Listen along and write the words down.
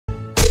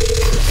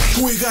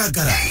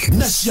kwigangara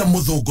na cia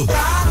muthungutho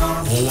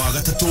o wa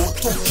gatatu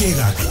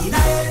tukigangara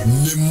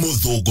ni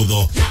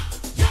muthungutho.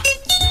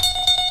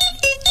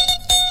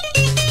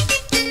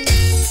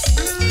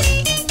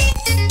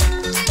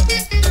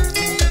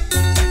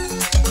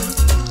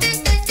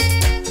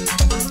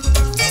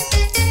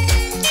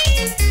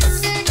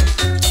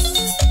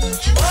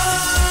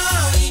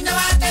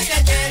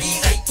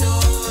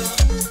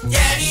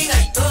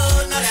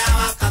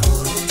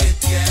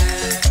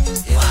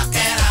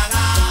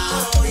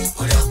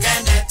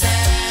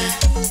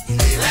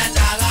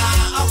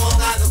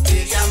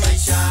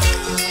 Maisha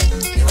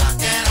ni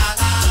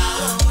wakeraga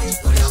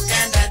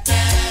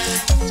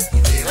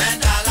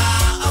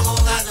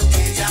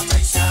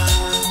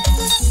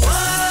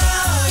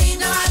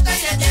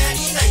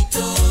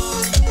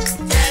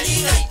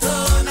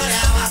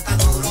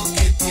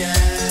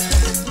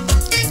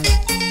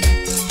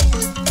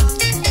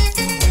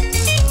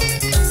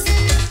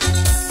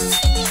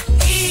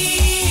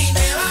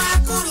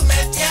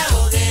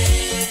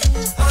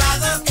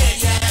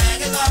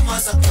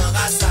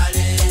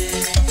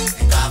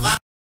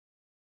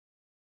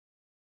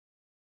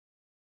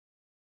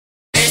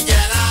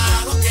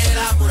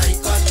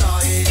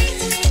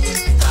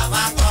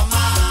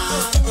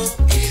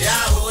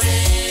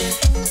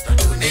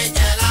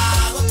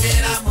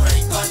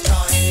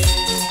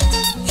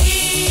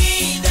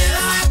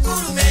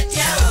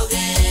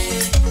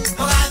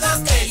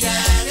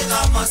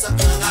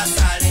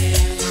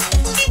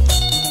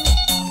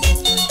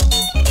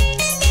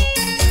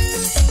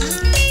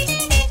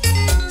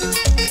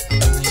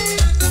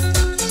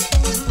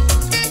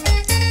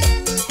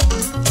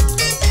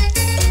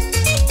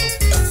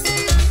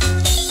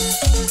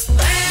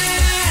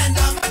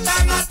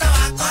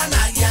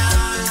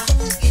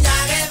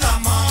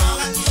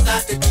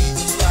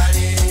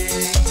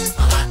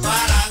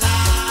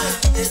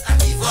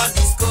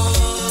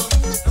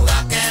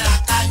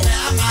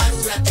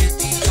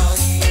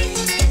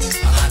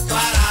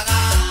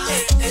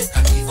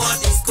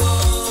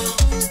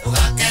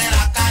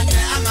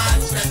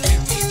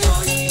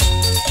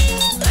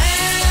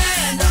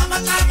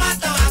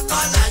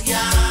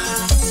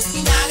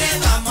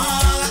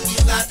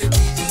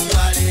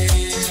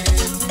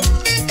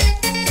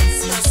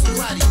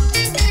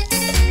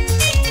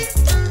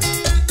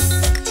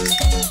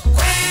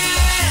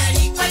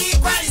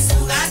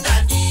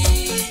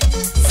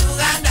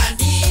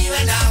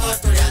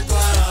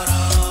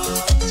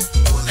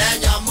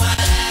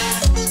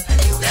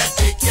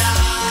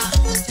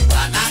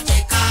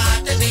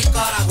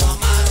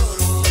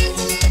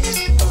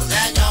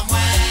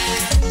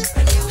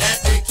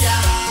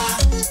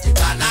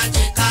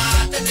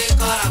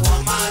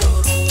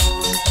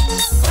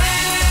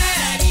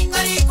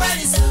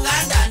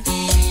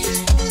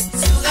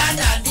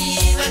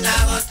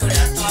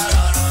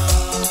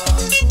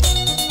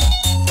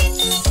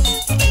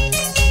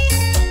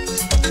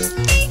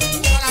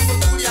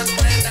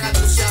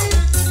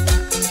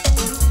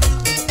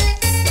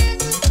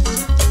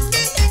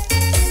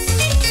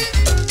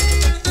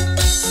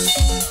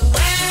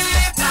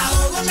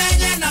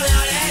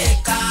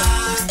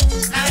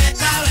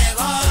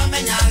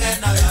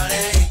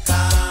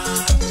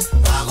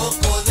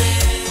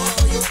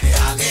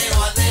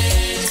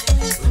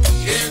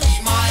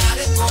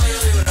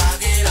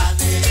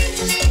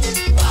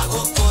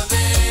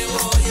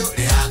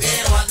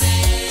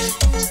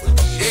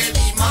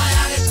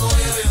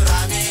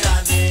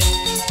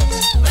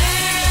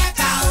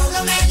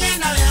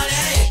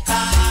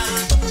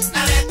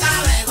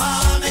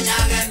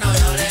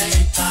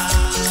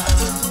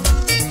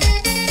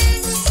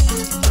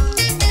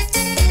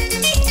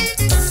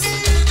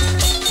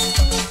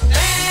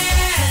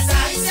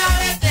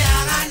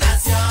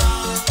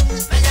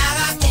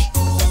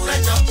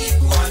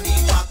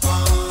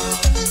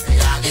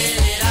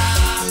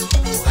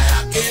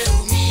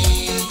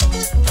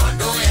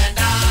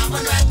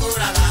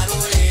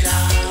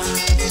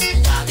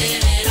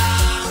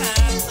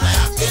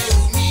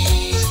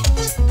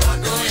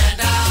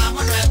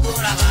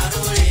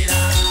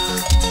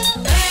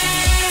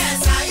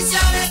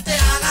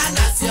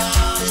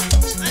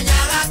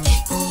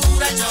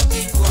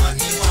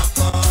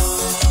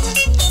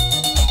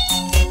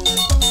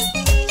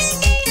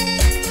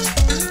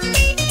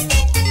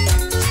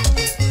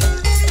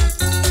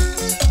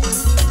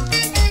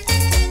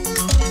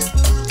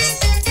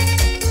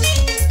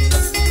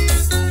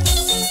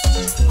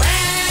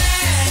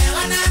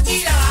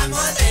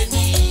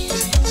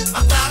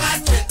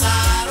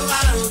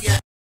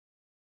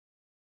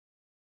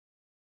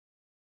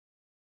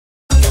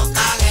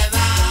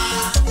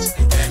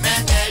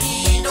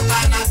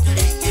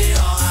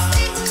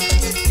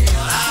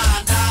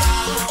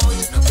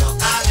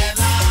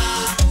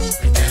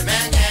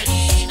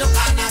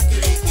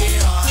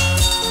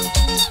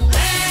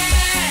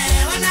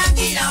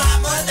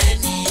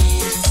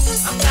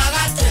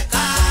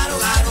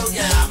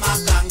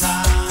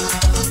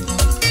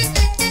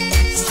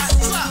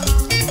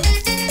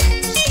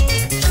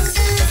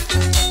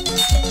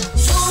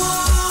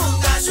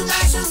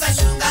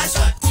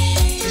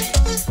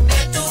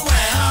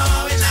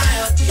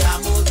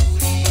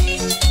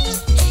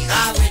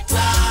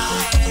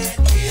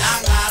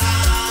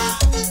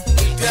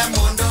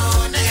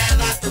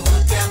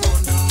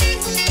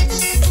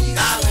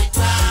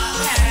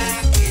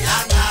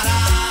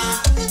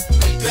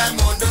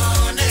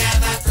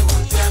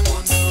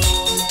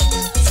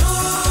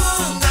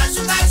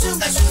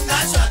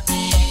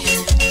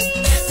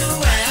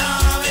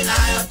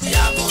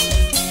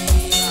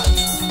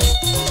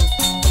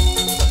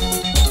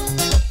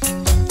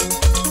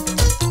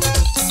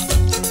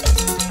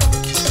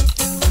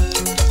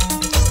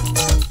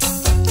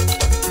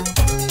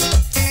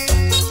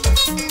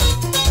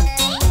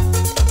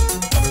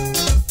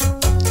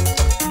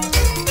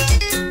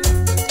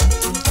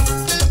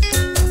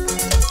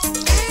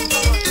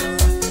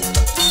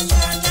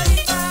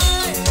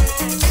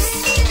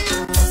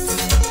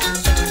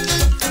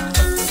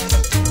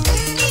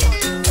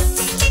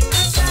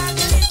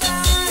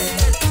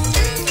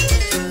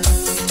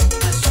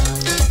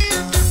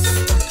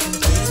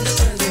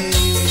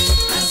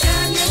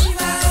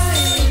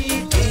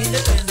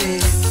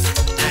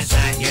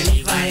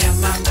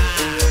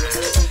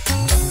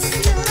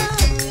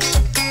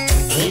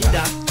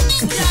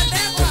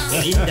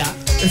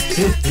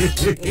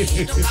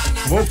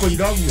Boko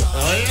idogo.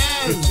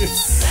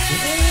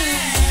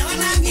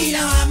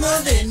 Wanangira wa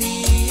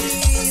modeni.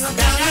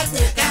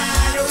 Wakati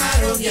karo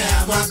harugia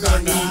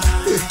wakoni.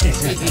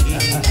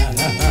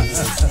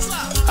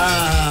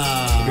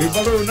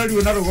 Ripalo unali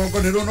unalo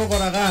koko nero no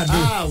koragani.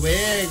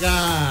 Wega.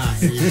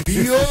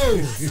 Bio.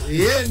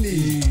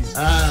 Yeni.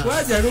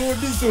 Waja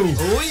rudi so.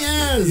 Oh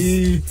yes.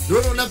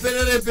 Doro na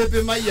pelele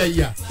pepe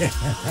mayaya.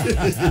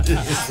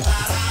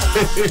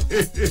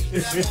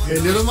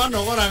 Nero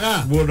mano koraga.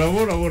 Bora.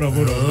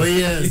 Oh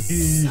yes.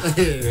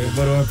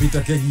 Baro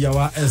apita kegia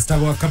wa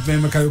estawa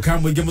kapeme kayo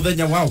kamwe ge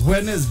muthenya wa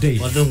Wednesday.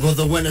 Wadongo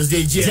the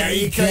Wednesday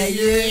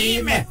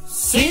JKM.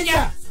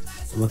 Sinja.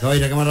 Kama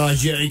kawaida kama rawa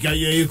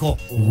JKM iko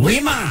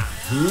wima.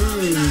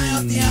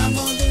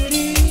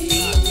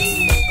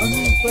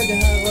 Kwa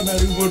jaha wana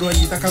ribodo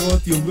anitaka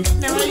goti ugu.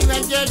 Na wali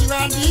wajadi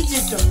wa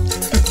digital.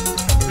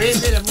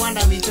 Wewe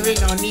mwana vitu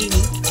wena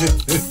nini?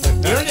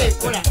 Yole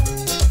kula.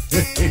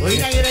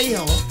 Oina yera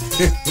iho.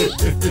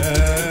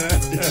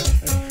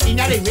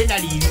 Inale wena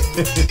lini.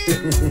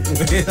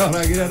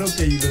 Ora gira no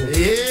keido.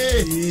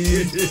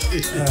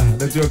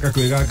 Ndachoka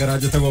kwega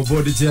garaje tago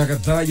body chia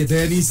Gathaiya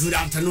Dennis. Good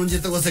afternoon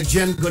jetago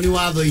section Ngoni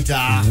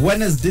Thuita.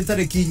 Wednesday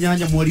tariki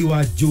 8 mweri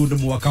wa June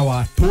mwaka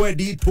wa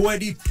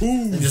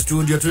 2022. The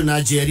studio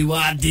tuna Jerry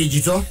wa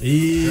digital.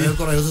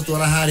 Kora yote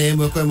twara hare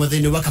mweko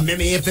muthini wa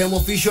Kameme FM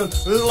official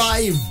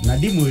live. Na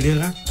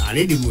ndimwirega.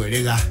 Ali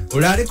ndimwirega.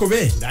 Urari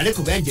kube? Ndari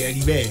kube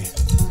Jerry be.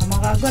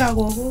 Magagora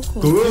gogo.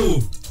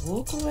 Tuuu.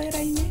 Gogo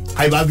weraine.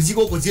 Hai babiji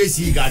ko tie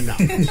sigana.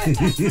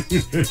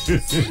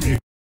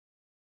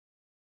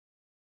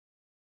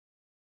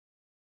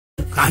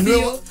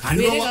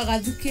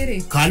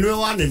 Kanwe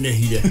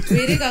wanenehire.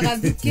 Wiriga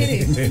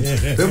gathukire.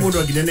 We mundu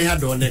aginene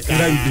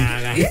handoneka.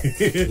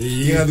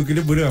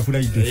 Gathukire mbure wa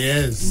Friday.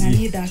 Yes. Na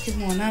ni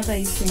ndakimwona tha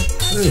ici.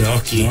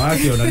 Okay.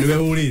 Wakiona niwe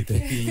urite.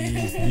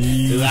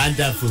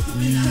 Wonderful.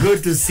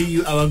 Good to see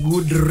you, our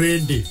good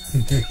ready.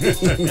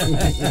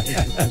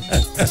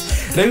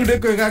 Leo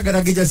ndeko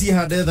ngagara ngija ci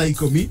hande tha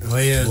 10. Oh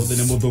yes.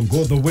 Muthenya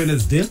muthongo the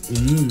Wednesday.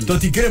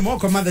 Totikire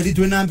moko mathari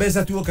twina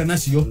mbeca tuoka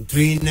nacio.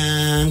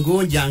 Twina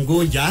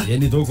ngonja.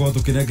 Yeni thoko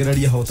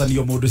tukinegereria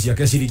hotanio mundu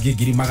ciake ciringi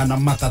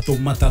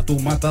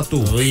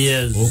 300. Oh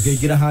yes.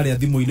 Ukeingira haria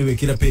thimu-ini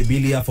wikira pay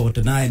bill ya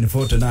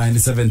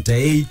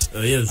 4978.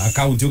 Oh yes.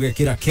 Account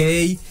ugekira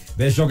K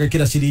Besho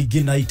kira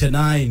shiringi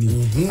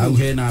 99. Au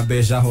hena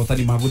besha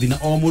hotani maguthi na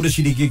o mundu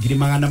shiringi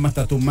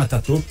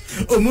 300.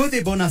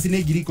 Umuthi bonus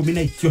ni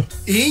 10,000.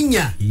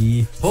 Inya.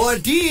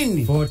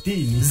 14.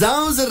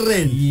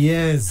 Thousand.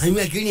 Yes. Ai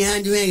makini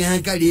handi wega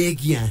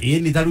hakalekia.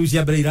 Ni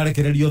tarucia mbere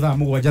irarekererio thaa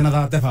 7 na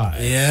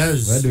 35.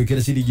 Yes. Wendo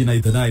ikira shiringi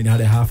 99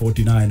 hale ha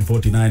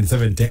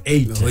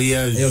 49,78. Oh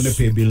yes. Eyo ne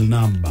pay bill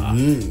number.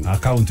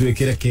 Account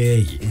ikira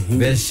K.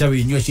 Besha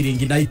winywa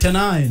shiringi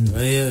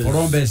 99. Yes.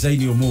 Orombe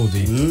zaini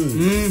umuthi.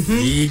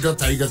 Ido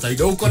taida.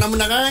 Uko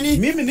namna gani?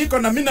 Mimi niko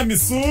na mina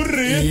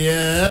misuri.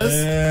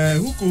 Yes.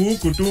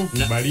 Huku tu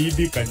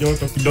kibaridi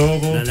kajoto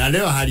kidogo. Na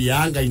leo hali ya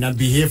anga ina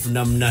behave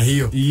namna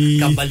hiyo.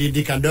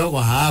 Kabaridi kadogo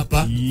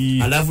hapa.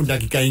 Alafu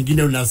dakika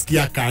nyingine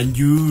unasikia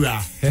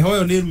kanjua.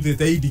 Hoyo ni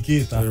rutete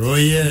indicator. Oh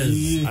yes.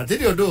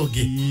 Atirio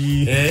dogi.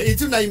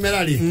 Itu na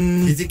imerali.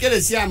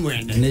 Itikele cia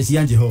mwende. Ne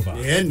cia Jehova.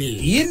 Ni.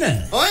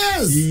 Ine. Oh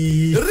yes.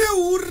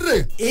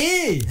 Reure.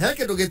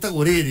 Heke dogeta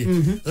riri.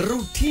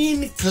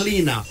 Routine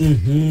cleaner.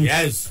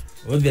 Yes.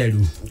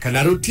 Otheru.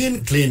 Kana routine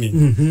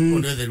cleaning.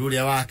 Otheru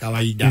ria wa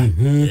kawaida.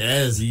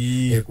 Yes.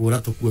 Kura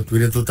tukua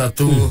twire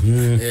tutatu.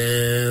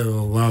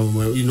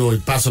 You know,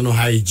 personal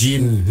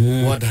hygiene.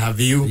 What have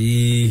you?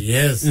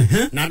 Yes.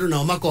 Nadu na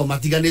omako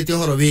matiganete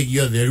horo wegi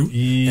otheru.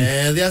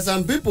 There are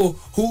some people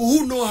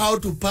who know how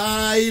to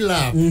pile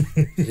up.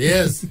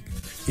 Yes.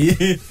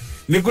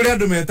 Ni kuri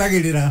andu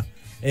metagirira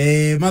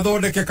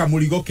mathondeke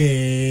kamurigo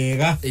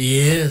kega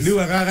Yes. riu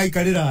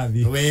agagaikarira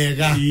thi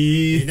Wega.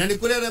 Na ni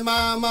kuri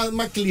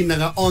ma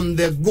cleanaga on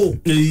the go.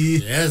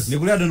 Yes. ni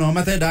kuri andu no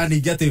matenda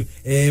ningi ati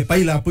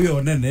paila apu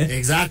yo nene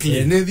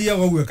Exactly. ni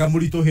thiaga uguo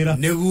kamurituhira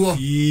Neguo.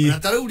 Na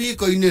taru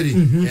riko ineri.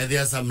 There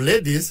are some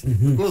ladies,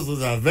 because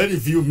there are very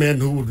few men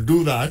who would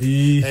do that.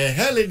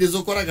 Hell ladies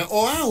okoraga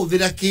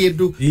ahuthira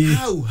kindu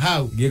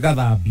how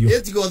gigathambio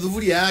etigo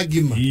thuburia ya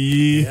ngima.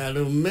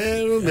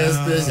 Rume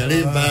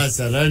especially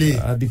basalari.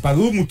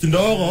 Dipagumu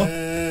kidogo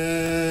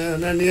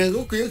Na ni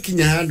gukuyo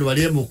kinya handu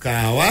ari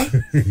mukawa.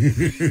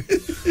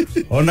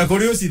 ona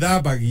kuri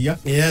ucithambagia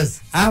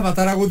Yes.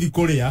 abatara guthi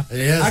kuria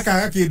Yes.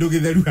 akaga kindu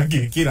githeru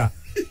agikira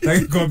na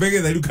gikombe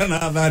githeru kana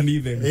thani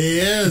theru.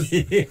 Yes.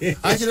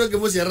 Achiro ke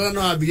muciarana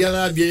no ambiria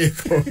thambia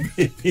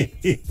gikombe.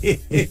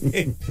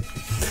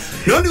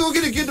 No ni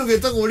gukiri kindu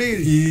gitagwo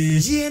riri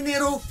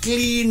general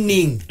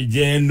cleaning.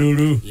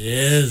 Jenuru.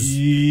 Yes.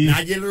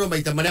 Na general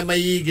maita maria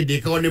maingi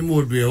ndikagwo ni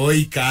mundu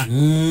eoika.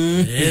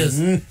 Yes.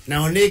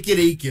 Na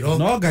onekire ikiro.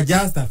 No ga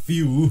just a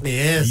few.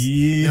 Yes.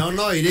 Now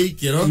no ire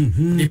ikiro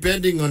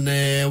depending on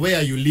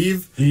where you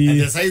live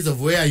and the size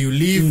of where you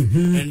live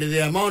and the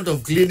amount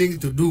of cleaning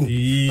to do.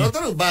 No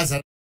toro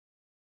basa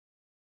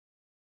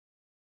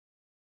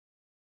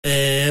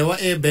wa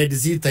bed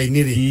sita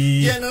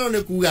iniri. Ya no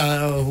ne kuga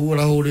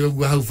hura hura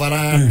ogwa hau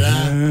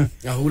faranda.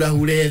 Na hura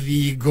hura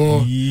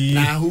thigo.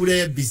 Na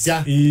hura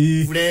bicha.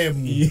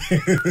 Frame.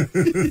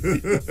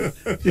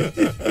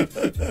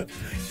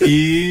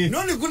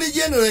 No ni kuli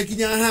general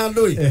kinya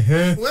handoi.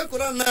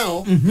 Wekora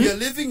now you are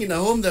living in a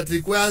home that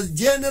requires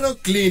general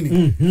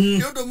cleaning.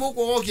 Yodo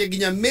moko okie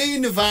kinya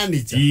main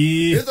furniture.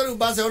 Yodo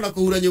basa ona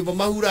kuhura nyumba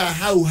mahura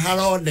hau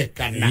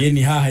haronekana.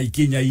 Yeni haha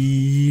ikinya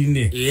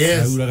ine.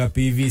 Yes. Hura ga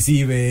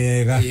PVC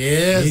wega.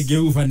 Yes.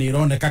 Igeufa ni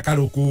ironeka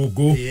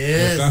karukungu.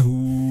 Yes.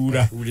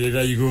 Kahura.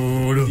 Urira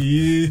iguru.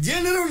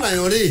 General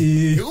nayo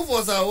ri.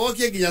 Igufosa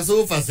wokie kinya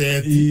sofa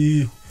set.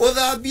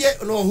 Uthambie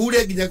no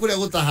hure kinya kuria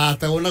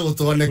gutahata ona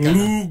gutoneka.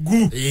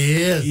 Rugu.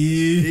 Yes.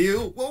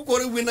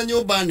 Ukore wina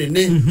nyumba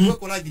nene.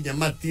 Ukora kinya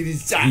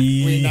matirisha.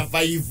 Wina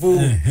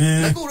vaivu.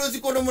 Na kuro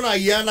sikono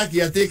muragiana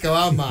kiatika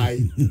wa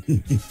mai.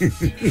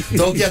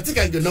 To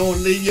kiatika no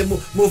niye mo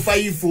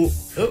vaivu.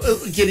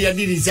 Kiria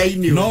dirisha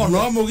ini.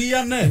 No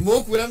mugiane.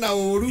 Mokwira na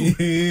uru.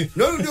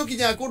 No ndio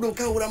kinya kundu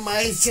kaura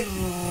mai.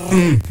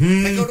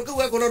 Na kundu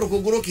kwa kono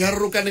rukuguru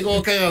kiharuruka ni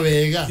gokaga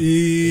wega.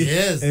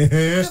 Yes.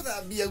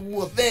 Kathambia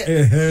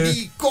guothe.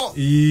 Iko.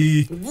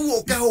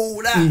 Guo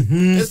kahura.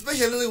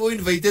 Especially when you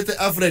invited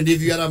a friend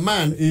if you are a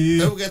man.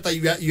 You get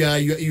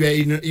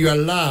you are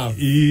love.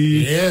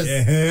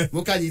 Yes.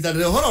 Mukanyita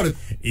le hororo.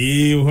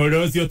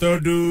 Uhoro cio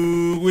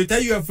tondu gwita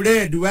your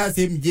friend wa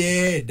same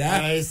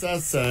gender. Ai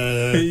sasa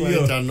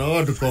quite an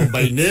odd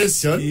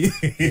combination.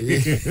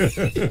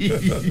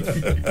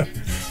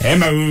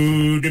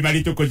 Maundu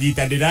maritu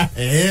kunyitanira.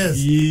 Yes.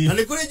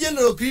 And kuri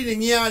general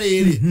cleaning ya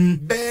riri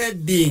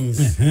beddings.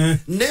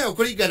 Neo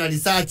kuringana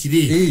research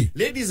ri.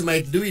 Ladies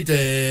might do it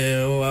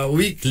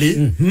weekly.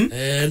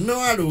 No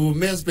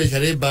arume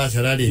especially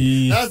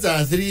basharari. That's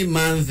a 3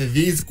 month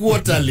this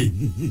quarterly.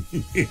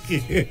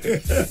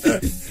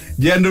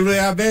 General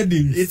ya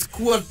bedding. It's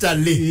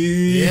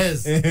quarterly.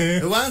 Yes.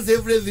 Once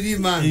every 3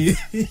 months.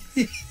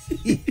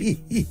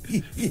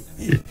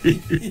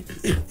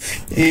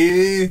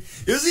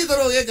 You see the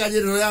roge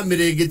kajero ya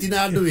mirengeti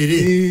na andu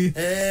iri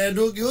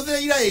ndugi uthira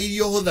ira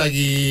irio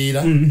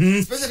huthagira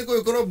especially ko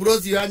ikoro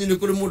brosi yanyu ni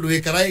kuri mundu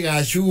wikarai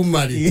ga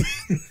shumari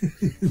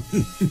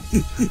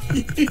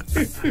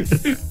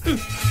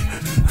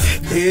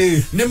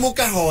ni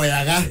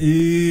mukahoyaga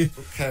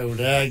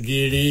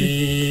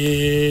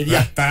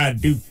ukauragiriria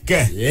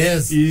paduka.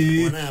 yes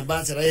ona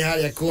bachara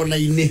ihari akona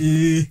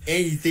ini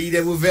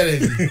eitire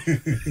muvereri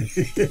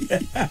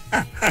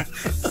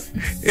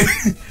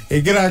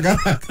Egira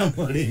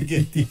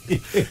kamorengeti.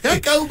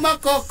 Kauma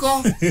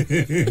koko.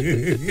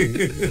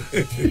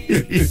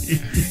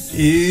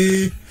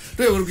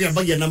 Tuerukia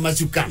bagia na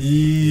machuka.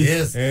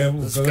 Yes.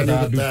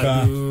 Mukana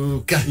duka.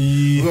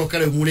 Ugo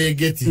kare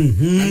murengeti.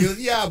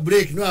 Anyothia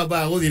break no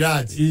aba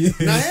guthiraji.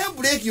 Na he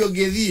break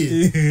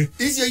yongethie.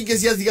 Icio inge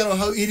cia thigaro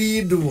hau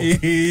irindu.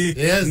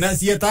 Yes. Na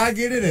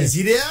cietagirire.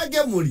 Cire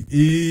age muri.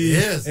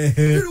 Yes.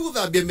 Riu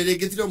guthambia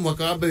mirengeti no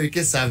mwaka wa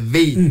weke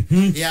survey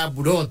ya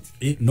burot.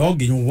 No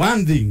nginya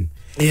one thing.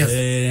 Yes.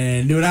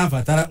 Ni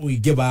urabatara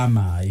uinge ba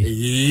mai.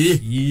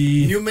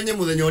 Ni umenye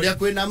muthenya uria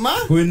kwina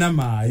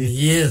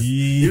mai. Yes.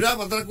 Ni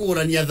urabatara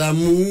kugurania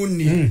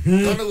thamuni.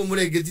 Tondu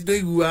gumurengeti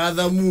ndoigua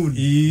thamuni.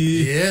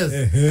 Yes.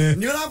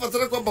 Ni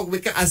urabatara kwamba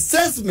gwika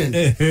assessment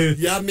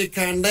ya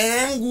mikanda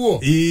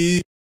yanguo.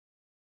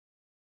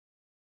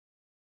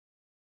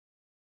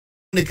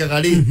 Ni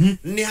kagari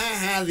ni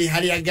haha thi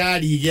haria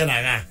ngari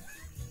igeraga.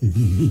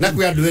 Na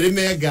kwa andu eri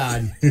me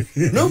ngari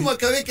no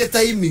mwaka weke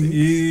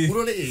timing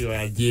urore iyo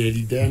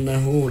ajeri dana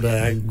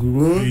hura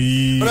nguo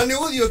ona ni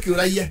uthio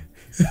kiuraia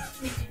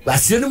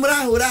basi ni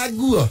murahura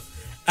nguo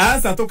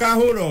asa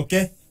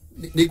tukahuroke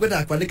ni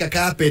kwenda kwandika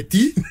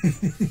carpeti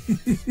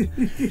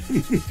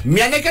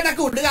mianeka na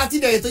kundiga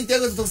tinda ito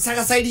itego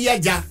tusaga side ya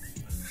ja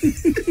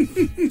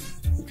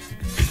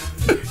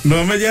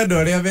No meja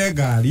ndore be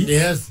ngari.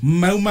 Yes.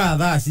 Mauma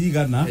thaa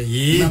cigana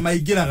na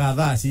maingiraga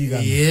thaa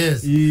cigana.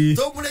 Yes.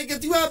 To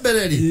mũrengeti wa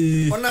mbere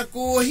ri. Ona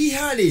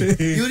kũhiha ri.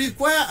 You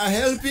require a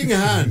helping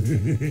hand.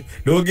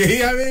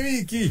 Ndũngĩhiha wĩ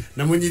wiki.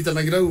 Na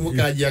mũnyitanagĩra rĩu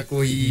mũkanjia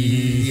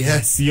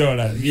kũhiha.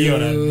 Ciora.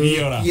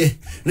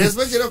 Na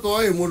especially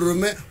ko ĩ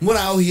mũndũrũme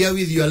mũraũhiha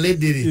with your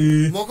lady ri.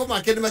 Moko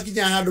make nĩ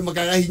makinya handũ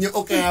makaga hinya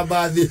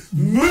ũkagamba thĩ.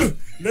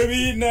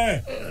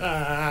 Nevine.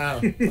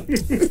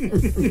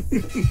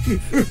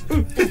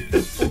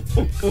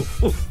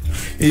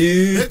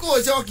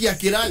 Eko chokia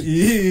kirai.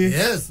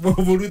 Yes.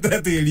 Boburuta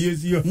tĩri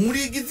ũcio.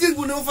 Mũrigiti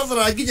ngune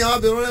ũbatara nginya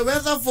wambe ũrore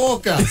weather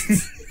forecast.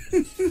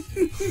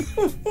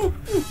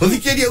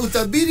 Uthikeria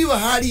utabiri wa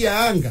hali ya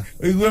anga.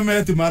 Igwe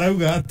meti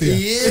marauga atia.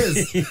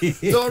 Yes.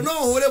 So no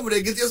hore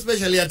mũrigiti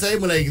especially at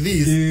time like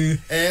this.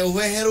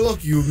 Uweherwo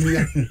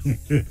kiumia.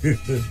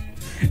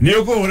 Ni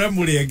ukuhura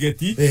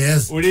mũrengeti.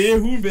 Yes.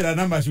 Ũrĩhumbĩra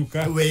na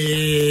macuka.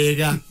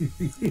 Wega.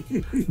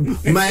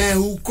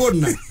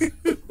 Mahukona.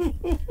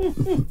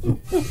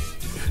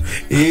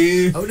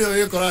 Au ndio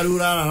wekora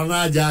rura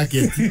na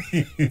jacket.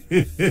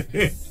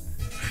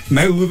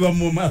 Na gutha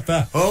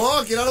mumata.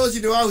 Kira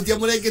rũcinĩ wahutia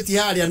mũrengeti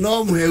harĩa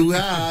no mũheu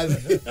haha.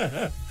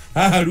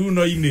 Haha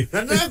runo-inĩ.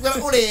 Na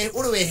ndakwĩra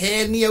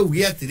ũrĩwehenia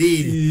uge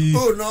atĩrĩrĩ.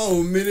 No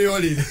umĩre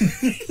ũrĩrĩ.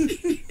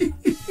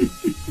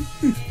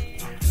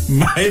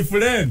 My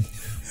friend.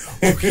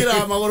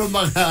 Ukira magũrũ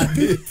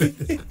magandĩte.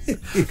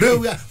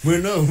 Rĩu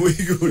mwena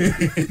mũigũrũ.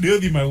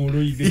 Ndĩothi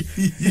magũrũ-inĩ.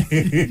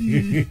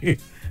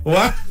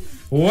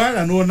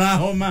 Waga no na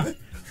homa.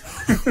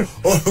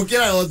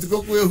 Ukira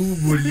ũtukũ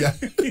kwĩhumbũria.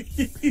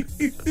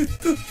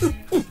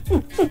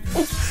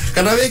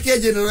 Kana wĩke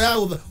njĩra ya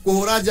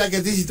kũhũra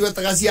jacket ici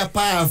twetaga cia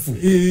pafu.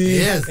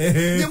 Yes.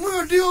 Nĩ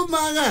mũno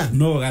ndĩũmaga.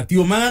 No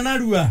gatiũmaga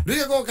narua.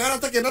 Rĩu ko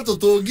karata kena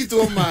tũtũngi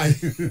twa maĩ.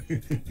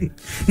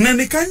 Na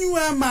nĩ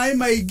kanyua maĩ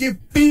maingĩ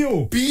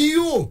piũ.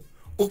 Piũ.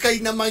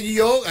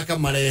 Ũkainamagio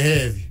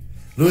akamarehe thĩ.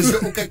 Rũcio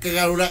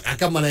ũkakagarũra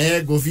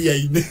akamarehe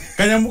ngũbia-inĩ.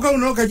 Kanyamũ kau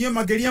no kanyue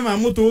makĩria ma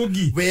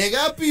mũtũngi.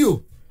 Wega piũ.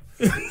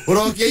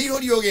 Urokia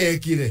ihori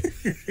ogekire.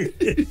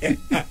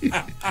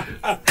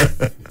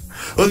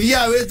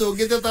 Othia wetu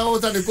ngite ta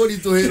ota ni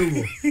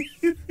kurituhirwo.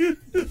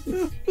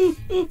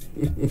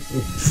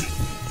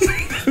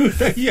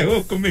 Ya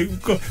goko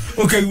mehuko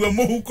okaigua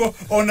muhuko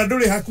ona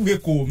nduri hakuhe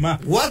kuma.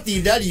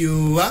 Watinda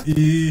riua.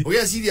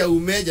 Ugeciria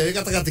umeja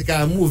wikatagati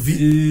ka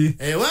movie.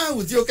 Wa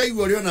uti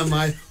okaigua ri ona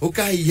mai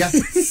ukaiya.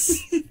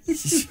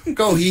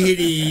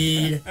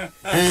 Kauhirira.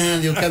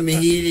 Ndi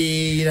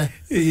ukamihirira.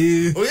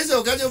 Ugece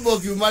ukaje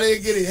boki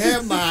umarengiri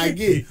he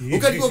mangi.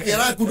 Ukatiko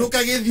kera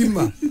kunuka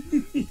githima.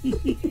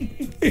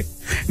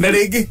 Na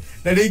rĩngĩ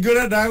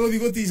ũrĩa ndagũthi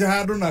gũtica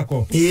handũ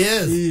nako.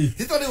 Yes.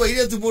 Tito nĩ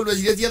waire tu mũndũ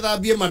acirie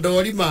athambie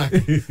mandori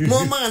make.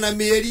 Momaga na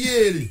mĩeri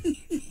ĩrĩ.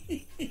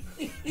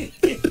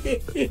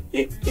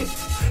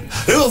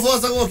 Rĩu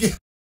ũboca gũkĩ.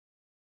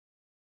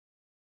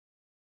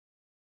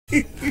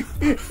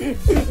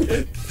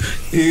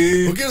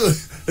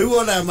 Rĩu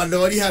ona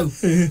mandori hau.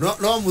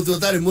 No mũtu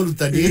ũtarĩ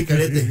mũrutani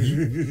gĩikarĩte hi.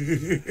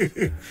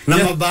 Na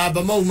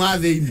mabamba mau ma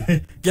thĩinĩ.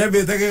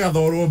 Kĩambĩte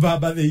gĩgathorwo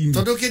mbamba thĩinĩ.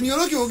 Tondũ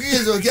kĩniũrũ kĩu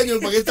gĩgĩcokia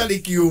nyũmba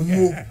gĩtarĩ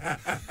kĩũmũ.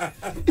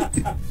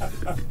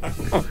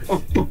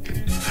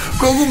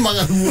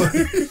 Kogumaga ruo.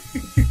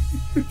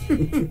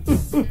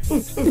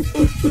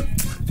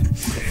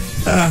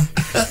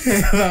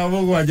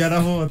 Mũgwanja na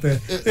bote.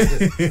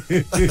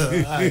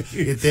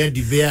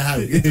 Gĩtendi bea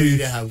hau,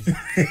 gĩtũire hau.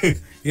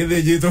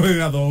 Gĩthĩnjĩtwo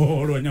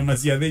gĩgathorwo nyama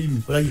cia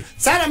thĩinĩ.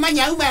 Sara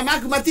manyau maya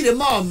maku matirĩ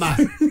moma.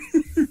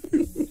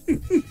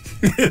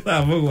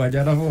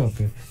 Mũgwanja na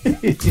bote.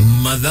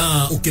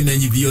 Mathaa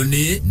ũkĩmenyithio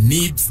nĩ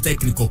NIBS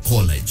Technical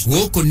College.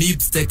 Gũkũ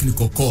NIBS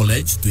Technical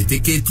College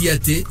twĩtĩkĩtie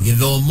atĩ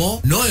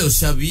gĩthomo noyo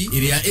cabi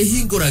ĩrĩa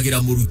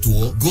ĩhingũragĩra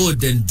mũrutwo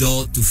golden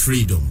door to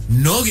freedom.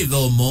 No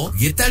gĩthomo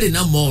gĩtarĩ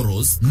na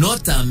morals, no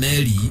ta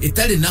meri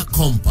ĩtarĩ na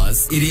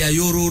compass ĩrĩa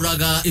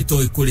yũrũraga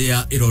ĩtoĩ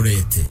kũrĩa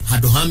ĩrorete.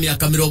 Handũ ha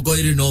mĩaka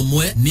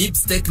 21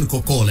 NIBS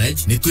Technical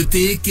College nĩ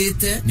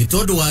twĩtĩkĩte nĩ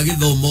tondũ wa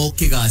gĩthomo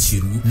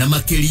kĩgacĩru na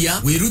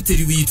makĩria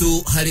wĩrutĩri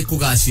witũ harĩ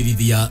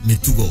kũgacĩrithia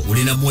mĩtugo.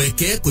 Uri na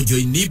mweke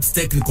kujoin NIBS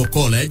Technical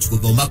College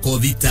kuthoma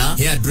kothi ta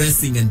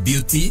hairdressing and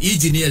beauty,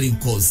 engineering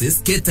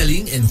courses,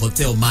 catering and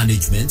hotel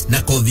management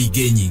na kothi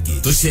ingĩ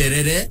nyingĩ.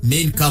 Tucerere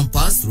main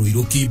campus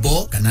Ruiru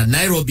Kibo kana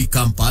Nairobi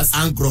campus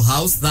Angro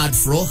House 3rd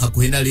floor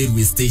hakuhĩ na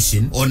railway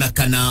station ona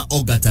kana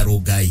Ogata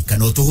Rongai.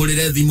 Kana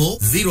utuhurire thimo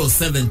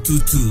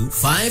 0722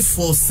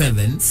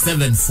 547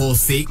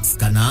 746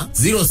 kana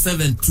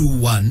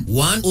 0721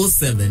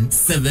 107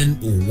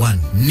 701.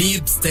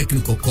 NIBS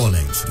Technical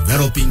College,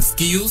 developing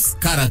skills,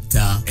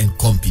 character and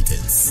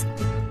competence.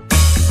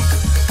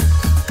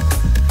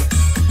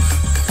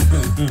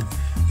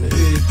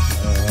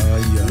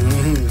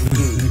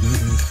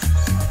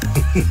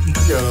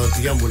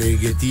 Tiga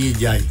mũrengeti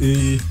njai.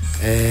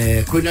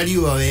 Kwĩna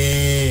riũa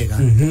wega.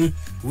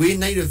 Wĩ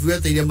Nairobi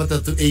weteire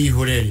matatũ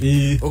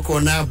ĩihũre.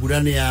 Ũkona mbura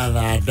nĩ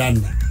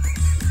yathandana.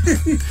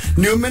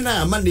 Ni umena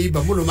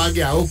amaniba muno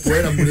mage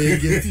aokwera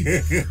murengeti.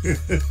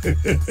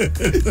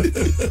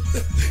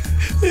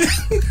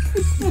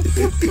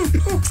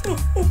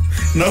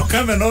 No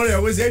kama no ya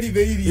wezeri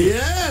beiri.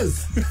 Yes.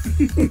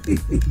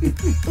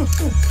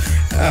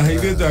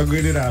 Hivi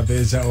twagwirira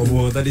mbeca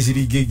omuhota ni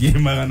ciringi ngiri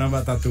magana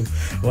matatu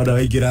wona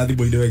waingira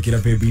thimũ-inĩ wekĩra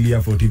paybill ya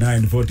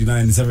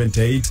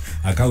 494978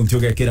 account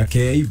ũgekĩra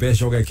K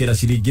mbeca ũgekĩra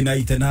ciringi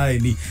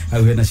 99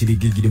 hau hena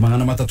ciringi ngiri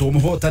magana matatu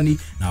mũhotani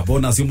na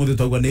bonus ũmũthĩ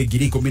twauga nĩ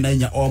ngiri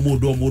 14 o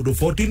mũndũ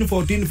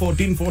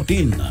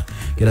 14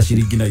 kĩra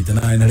ciringi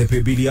 99 harĩ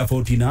paybill ya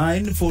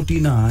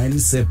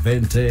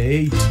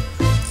 494978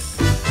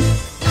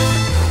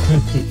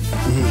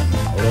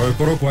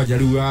 Koro kwa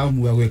jariu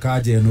amu agweka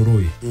njeno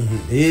rui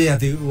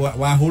ati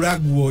wahura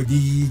nguo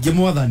nyingi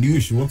mwathani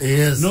ucio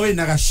no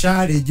ina ga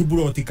challenge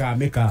buroti ka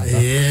mikanda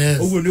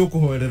uguo ni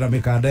ukuhoerera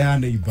mikanda ya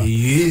neighbor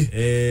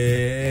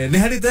ni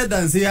hari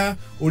tendency ya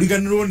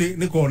uriganirwo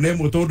ni kone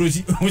mutondu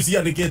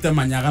ucianikite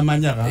manyaga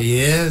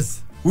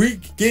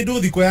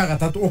kindu thiko ya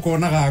gatatu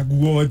ukonaga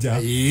nguo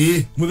nja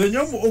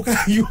muthenya umwe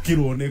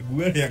ukayukirwo ni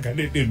nguo ria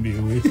kanini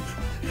niwe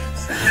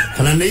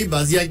kana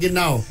neighbors yangi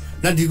nao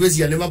na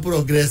ndigweciria ni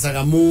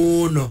maprogressaga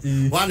muno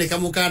wanika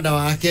mukanda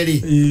wake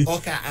ri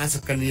oka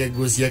acokania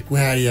nguo ciaku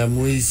haria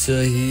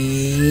mwico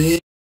hi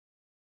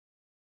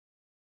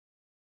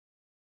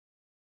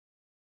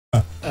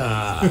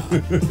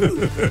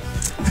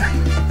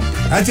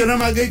acha na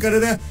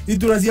magaikarira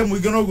itura cia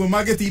muingi noguo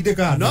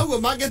magetindika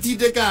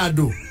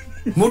andu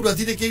mundu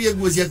atindikirie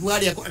nguo ciaku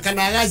haria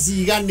kana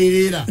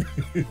agaciganirira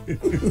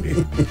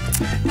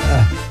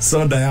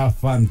soda ya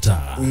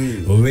Fanta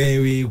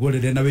wewe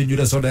gurire na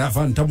wenyura soda ya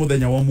Fanta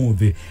muthenya wa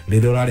muthi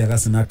rire uraria ga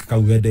snack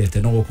kau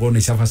wendete no gukorwo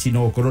ni cabaci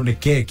no gukorwo ni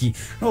keki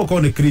no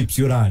gukorwo ni crips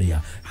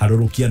uraria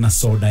harurukia na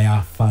soda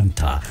ya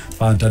Fanta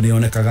ni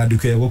onekaga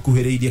nduka ya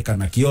gukuhiriirie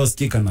kana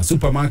kioski kana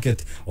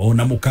supermarket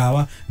ona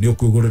mukawa ni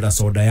ukugurira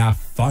soda ya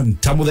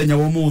Fanta muthenya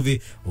wa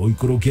muthi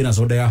uikurukia na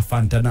soda ya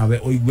Fanta nawe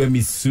uigwe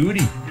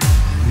misuri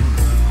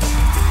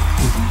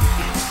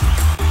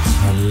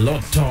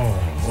Loto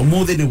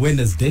umuthi ni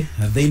Wednesday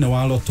thina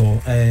wa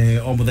Loto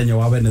o muthenya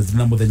wa Wednesday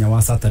na muthenya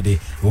wa Saturday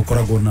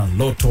gukoragwo na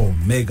Loto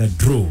Mega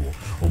Draw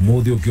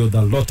umuthi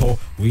ukiotha Loto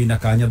wina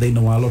kanya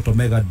thina wa Loto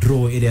Mega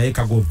Draw iria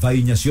ikagwo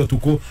thainya cio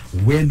tuku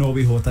we no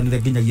wihotanire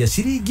nginyagia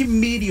ciringi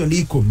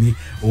milioni 10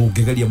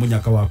 ungegeria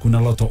munyaka waku na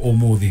Loto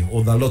umuthi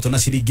utha Loto na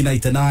ciringi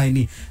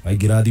 99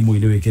 waingira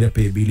thimu-ini wikire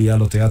paybill ya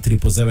Loto ya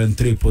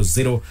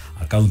 77700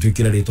 account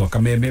wikire ritwa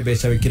kameme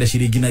mbeca wikire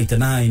ciringi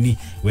 99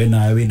 we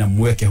nawe wina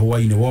mweke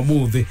hwaini wa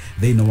umuthi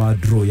thina wa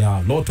draw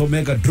ya Loto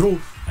Mega Draw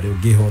ari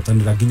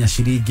ungihotanira nginya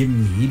ciringi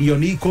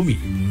milioni 10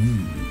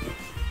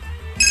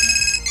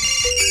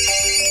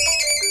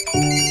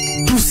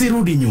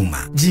 Tusirudi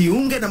nyuma.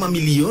 Jiunge na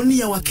mamilioni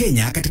ya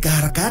Wakenya katika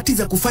harakati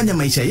za kufanya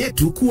maisha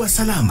yetu kuwa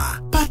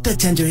salama. Pata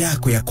chanjo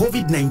yako ya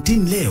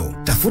COVID-19 leo.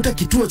 Tafuta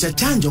kituo cha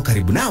chanjo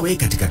karibu nawe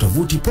katika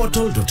tovuti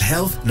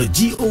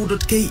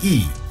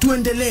portal.health.go.ke.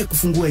 Tuendelee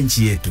kufungua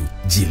nchi yetu.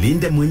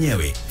 Jilinde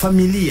mwenyewe,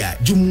 familia,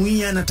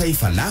 jumuiya na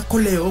taifa lako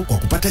leo kwa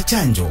kupata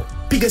chanjo.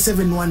 Piga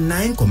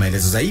 719 kwa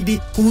maelezo zaidi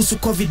kuhusu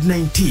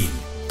COVID-19.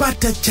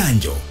 Pata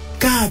chanjo.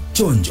 Kaa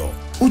chonjo.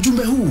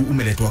 Ujumbe huu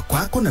umeletwa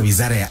kwako na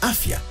Wizara ya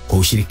Afya kwa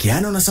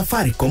ushirikiano na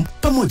Safaricom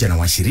pamoja na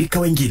washirika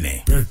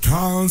wengine. The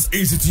Towns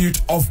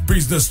Institute of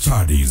Business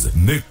Studies,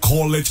 the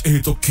college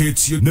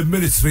educates you, the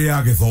Ministry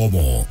ya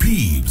Githomo,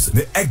 PIBS,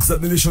 the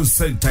Examination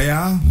Center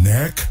ya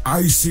NEC,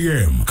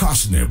 ICM,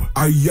 CASNEB,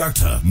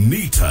 IATA,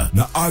 NITA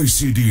na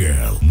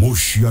ICDL.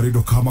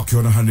 Mushiarido kama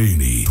kiona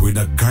hanini,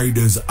 tuina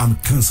guidance and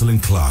counseling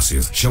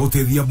classes.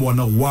 Shautethia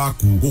mwana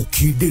waku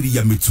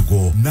ukidiria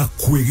mitugo na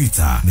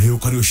kwegita na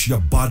yukarioshia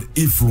bad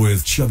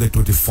influence chia the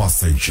 21st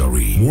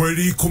century.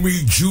 Mweri kumi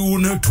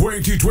June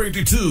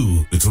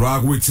 2022.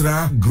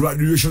 Ituragwitira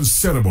graduation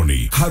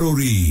ceremony.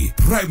 Harori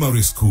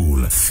Primary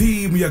School.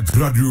 Theme ya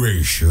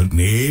graduation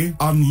ni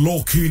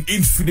Unlocking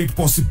Infinite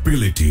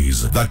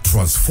Possibilities that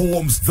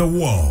Transforms the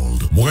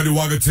World. Mwagani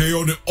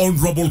wagateo ni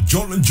Honorable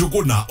John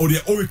Njuguna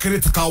oria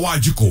oikereta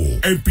kawajiko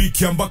MP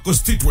Kiambako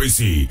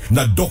Constituency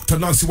na Dr.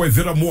 Nancy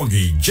Waithera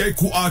Mwangi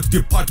Jeku Art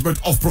Department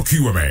of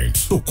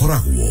Procurement.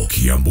 Tokoraguo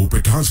Kiambu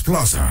Petans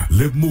Plaza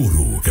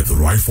Lemuru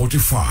Githurai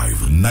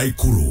 45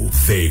 Naikuru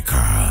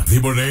Theka.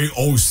 Thibone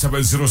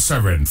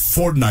 0707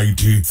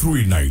 490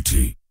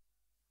 390.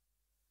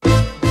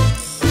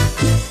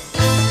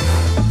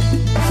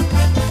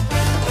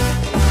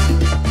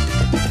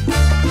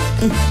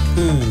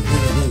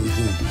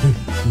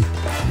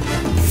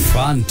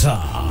 Fanta.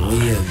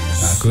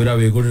 Akwira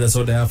wigurira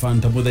soda ya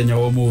Fanta muthenya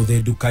wa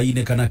muthi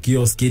duka-ini kana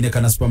kioski-ini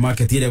kana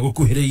supermarket iria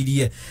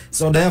gukuhiriirie.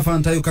 Soda ya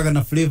Fanta yukaga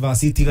na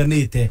flavors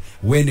itiganite.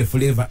 We ni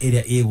flavor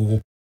iria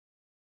igugu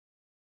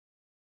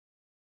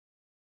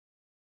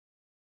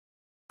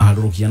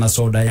harurukia na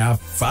soda ya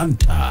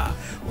Fanta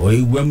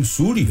oigwe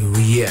msuri.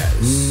 Yes.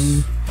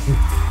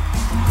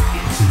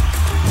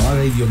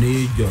 Wale hivyo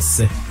ni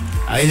Jose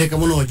aile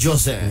kama no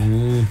Jose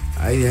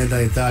aile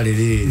enda itali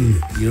ri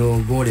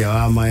irongoria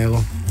wa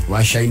maego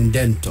wa Shine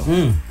Dental.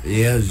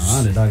 Yes.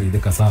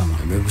 Nĩndagĩithĩka sana.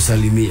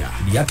 Amekusalimia.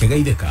 Yake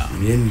gaithĩka.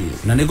 Nini?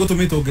 Na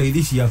nĩgũtũmĩtwo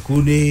ngeithi ciaku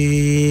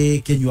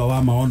nĩ Kenyua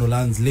wa Maono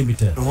Lands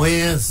Limited. Oh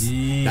yes.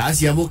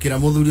 Ndaciamũkĩra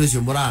mũthuri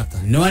ũcio mũrata.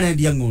 Nĩ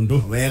arendia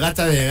ng'ũndũ. Wega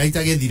ta wega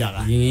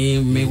itagĩthiraga.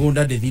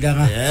 Mĩgũnda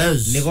ndĩthiraga.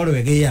 Yes. Nĩ goro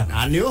ĩgĩaga.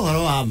 Na nĩ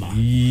ũhoro wa ma.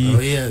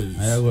 Oh yes.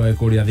 Ayago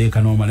kũrĩa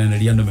Thĩka no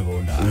maneneria andũ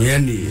mĩgũnda.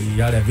 Nini?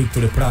 Yale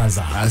Victory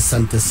Plaza.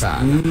 Asante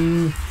sana.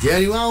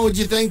 Jerry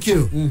Wauji, thank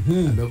you.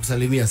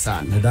 Amekusalimia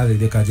sana.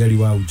 Nĩndagĩithĩka Jerry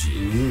Wauji.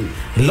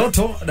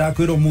 Loto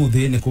ndakwĩrwo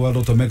mũthĩ nĩ kwa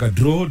Loto Mega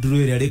Draw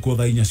ĩrĩa rĩkuo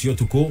thaa 4 cia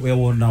ũtukũ. We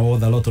wona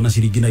wotha Loto na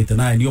ciringi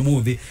 99 nĩ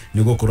ũmũthĩ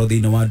nĩ gũkorwo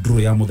thĩinĩ wa draw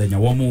ya mũthenya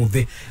wa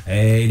mũthĩ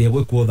ĩrĩa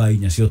gwĩkuo thaa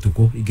 4 cia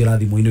ũtukũ. Ingĩra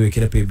thimũ-inĩ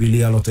wĩkĩre paybill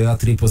ya Loto ya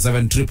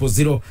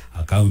 77700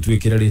 account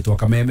wĩkĩre rĩtwa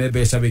kameme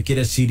mbeca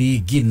wĩkĩre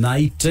ciringi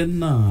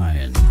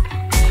 99.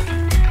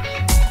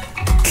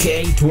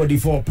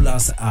 K24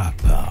 Plus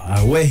app.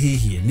 We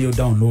hihi ni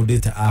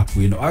download app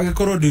ino.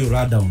 Agĩkorwo ndi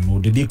ura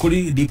download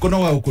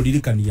ndikũnoga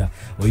gũkũririkania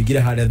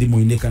ũingĩre harĩa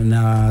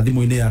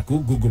thimũ-inĩ yaku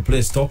Google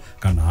Play Store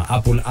kana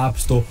Apple App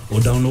Store o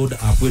download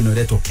app ino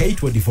ĩretwo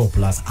K24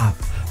 Plus app.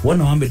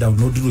 Wona wambe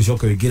download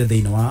ũcoke ũingĩre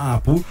thĩinĩ wa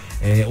app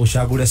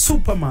ũcagũre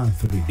super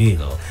monthly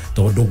deal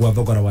tondũ gwa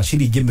thogora wa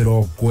ciringi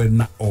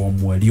 40 o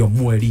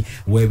mweri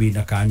we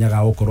wĩna kanya ga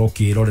gũkorwo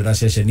ũkĩrorera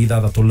ceceni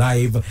 6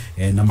 live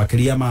na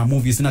makĩria ma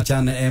movies na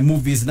channel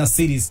movies na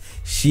series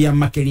cia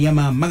makĩria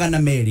ma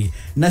 200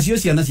 nacio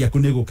ciana ciaku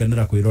nĩ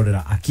gũkenera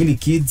kwĩrorera Akili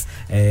Kids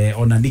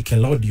ona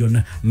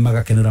Nickelodeon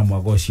magakenera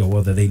mwago cio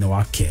wothe thĩinĩ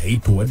wa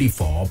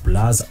K24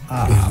 Plus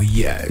app.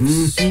 Yes.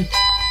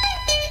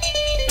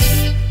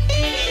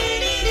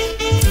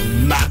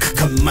 Mac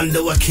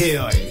Commander wa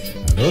Koi.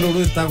 Rũrũ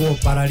rwĩtagwo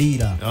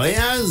pararira. Oh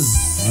yes.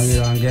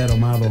 Ngero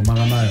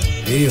mathomaga nayo.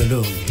 Iyo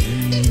ndo.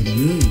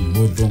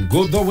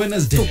 Good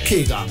Wednesday.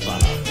 Tukiga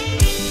para.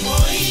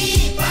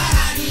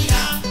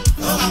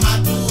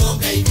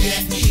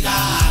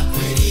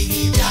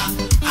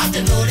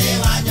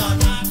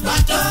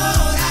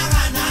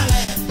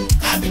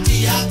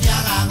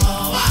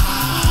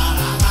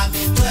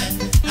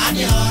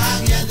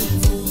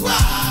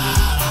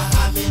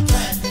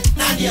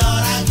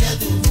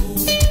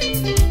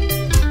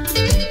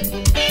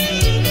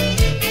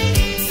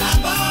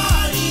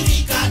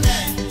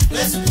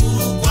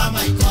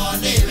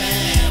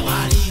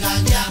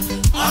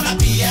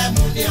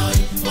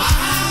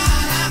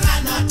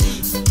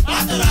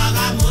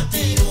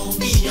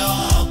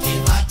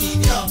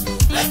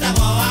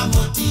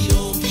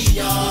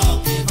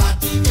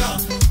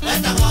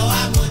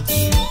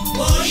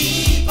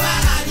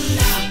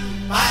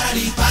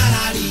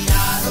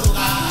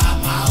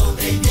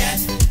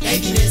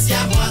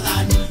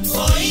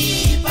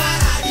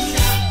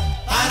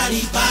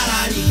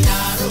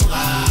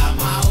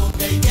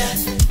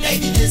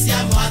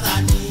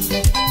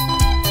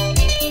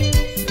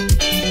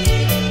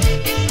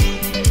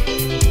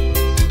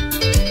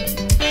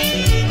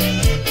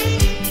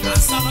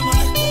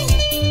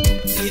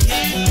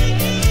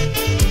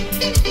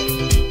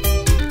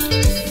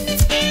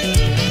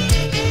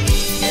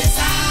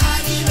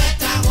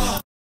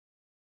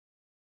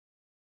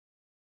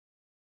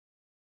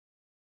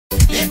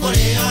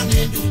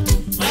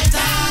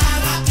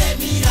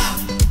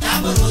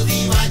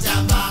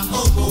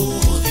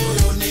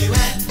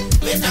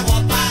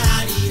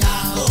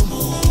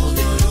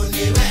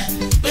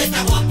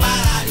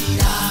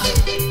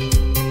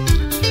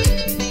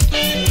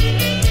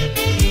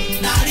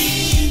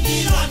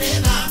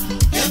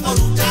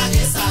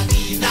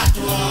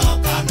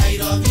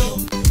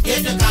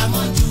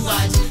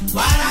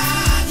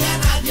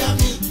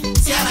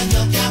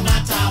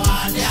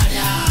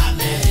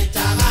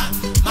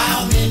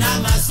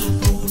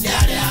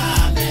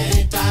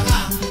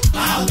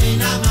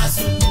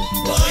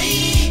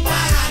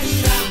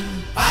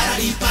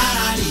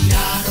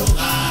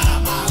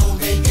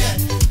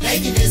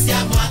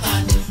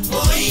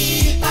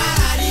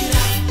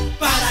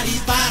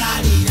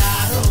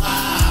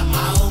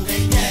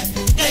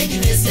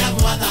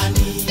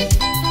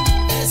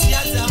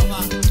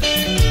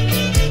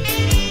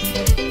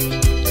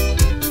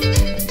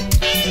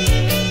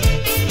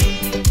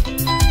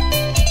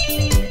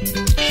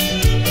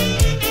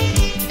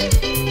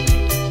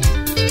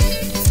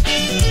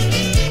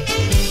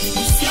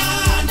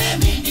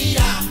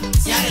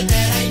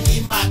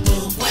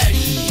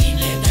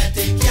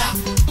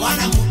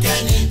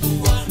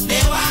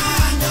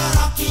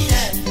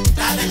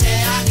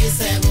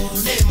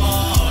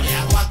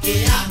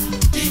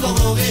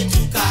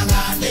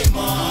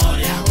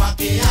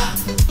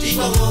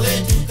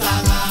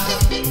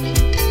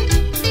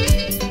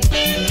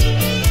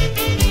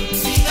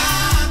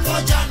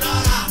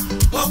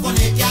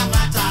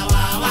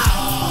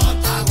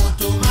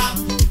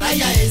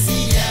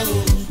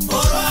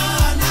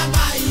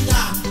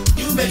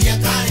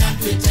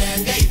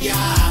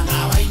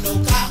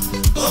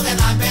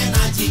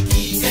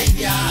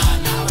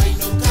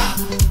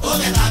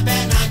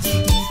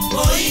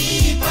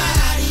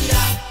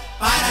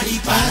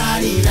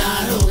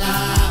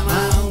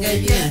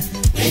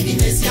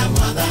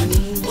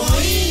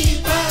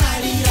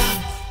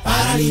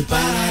 pari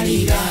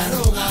pari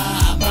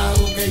garugamba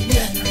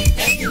ukeige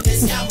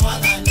ekitesya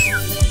mwathani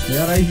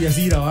yara ihia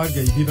cira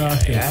wake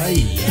ithirake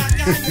ai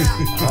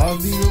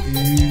obvio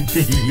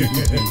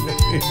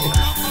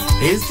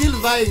he's still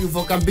vying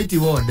for Kambiti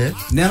ward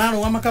ne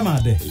ararugama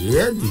kamande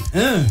yeni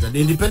the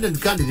independent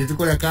candidate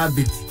kwa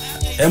Kambiti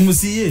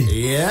MCA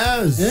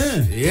yes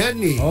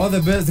yeni all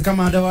the best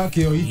kamande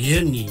wake oi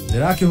yeni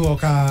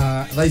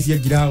ndirakihoka thaisi ya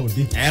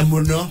giraundi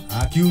muno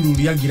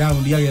akiururia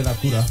giraundi agetha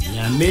kura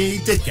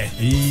yameiteke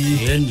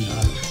yeni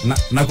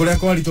na kuria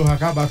kwaritu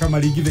hakamba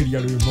kamaringithiria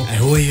rwimbo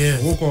oh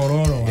yes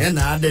gukororo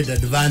yena added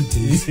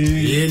advantage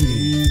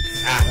yeni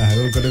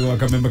gukorwo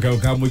kamembe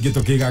ka muingi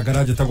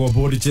tukigangara tagwo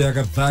board chair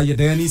Gathaiya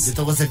Dennis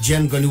toko sa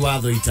Ngoni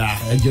Thuita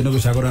engio no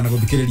gucagura na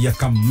guthikiriria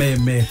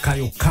kameme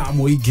kayo ka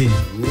muingi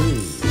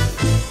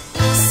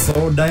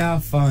soda ya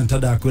Fanta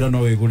ndakwira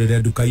no wigurire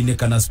nduka-ini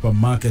kana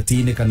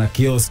supermarket-ini kana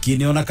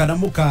kiosk-ini ona kana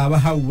mukawa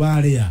hau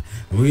waria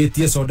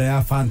witie soda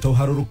ya Fanta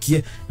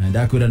uharurukie na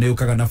ndakwira ni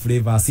ukaga na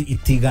flavors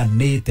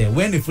itiganite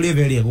we ni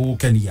flavor iri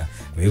gugukenia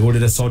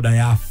wigurire soda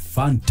ya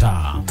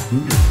Fanta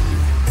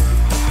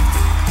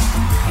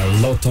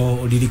Loto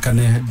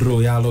udirikane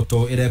draw ya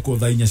Loto ireko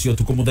thainya cio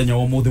tuku muthenya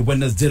wa muthi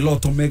Wednesday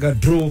Loto mega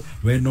draw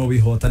we no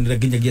wihotanire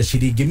nginyagia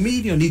ciringi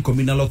milioni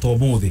 10 na Loto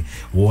muthi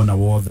wona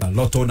wotha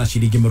Loto na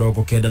ciringi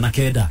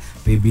 99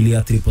 pay bill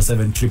ya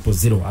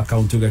 77700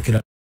 account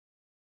ugakira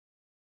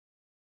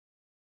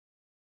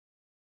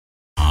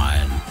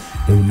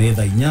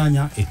unetha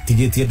inyanya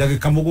itigitie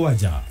ndagika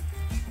 7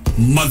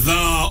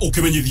 Mathaa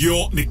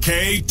ukimenyithio ni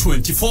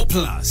K24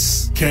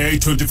 Plus.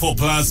 K24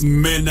 Plus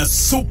mena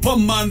super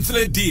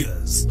monthly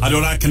deals.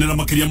 Hadora kenera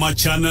makiria ma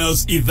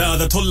channels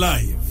ithathatũ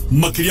live.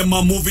 Makiria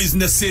ma movies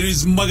na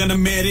series magana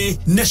meri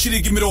na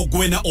ciringi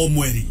 40 o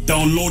mweri.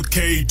 Download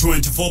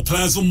K24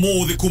 Plus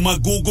umuthi kuma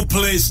Google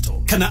Play Store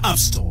kana App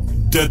Store.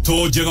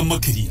 Deto jega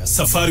makiria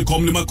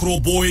Safaricom ni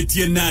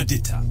makroboetie na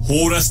data.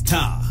 Hora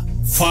star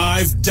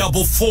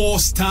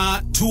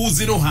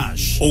 544*20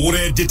 hash.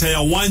 Ogure data ya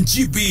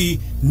 1GB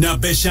na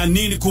besha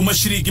nini kuma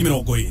shiringi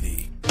 20.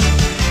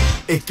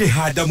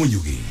 Ekihada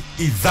munyugi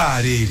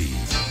ithaa riri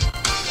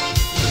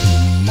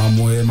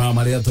mamwe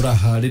maria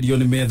turaharirio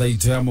ni metha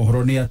itu ya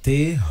mohoro ni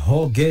ati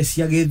honge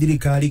cia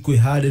githirikari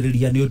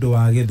kwihariria ni undu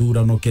wa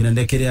githurano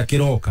kinene kiria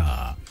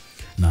kiroka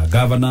na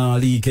governor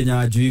Ali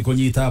Kenya Njui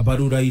kunyita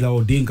mbaru Raila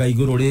Odinga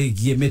iguru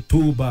rigie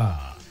mitumba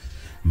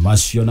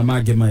macio na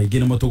mangĩ maingĩ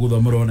nĩ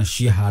mũtũgũthomero na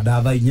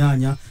ciahanda thaa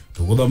 8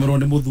 tũgũthomero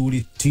nĩ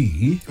mũthuri T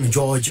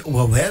George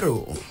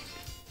Waweru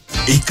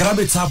ikara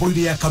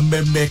mĩtambo-inĩ ya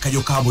kameme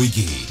kayo ka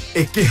mũingĩ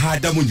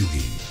ĩkĩhanda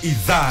mũnyugi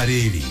ithaa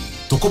rĩrĩ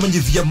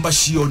tũkũmenyithia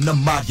macio na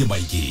mangĩ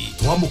maingĩ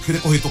twamũkĩre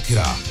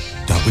kũhĩtũkĩra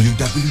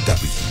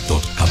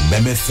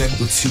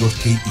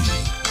www.kamemefm.co.ke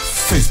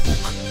Facebook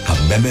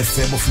Kameme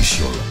FM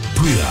Official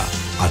Twitter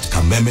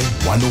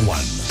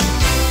 @Kameme101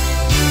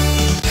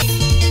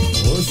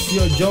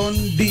 Osio John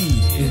D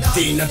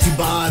Tina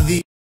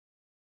Tibadhi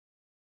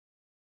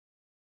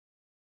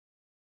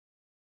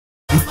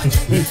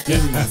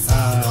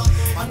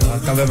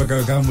Kameme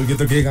kamu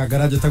gitu kega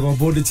garaje tago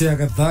board chair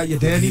Gathaiya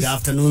Dennis. Good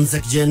afternoon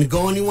Section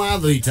Ngoni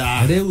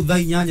Thuita Rĩu thaa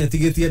 8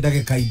 tigitie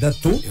ndagika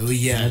 3 oh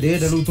yeah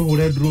ndenda rĩu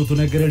tũhure draw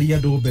tũnengereria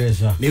andũ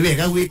mbeca ni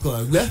wega gwĩka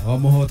ũguo o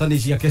mũhotani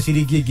ciake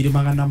ciringi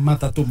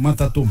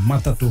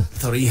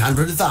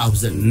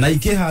 300,000 na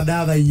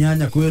ikĩhanda thaa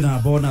 8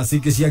 kwĩna bonus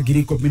ingĩ cia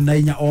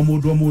 14,000 o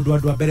mũndũ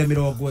andũ a mbere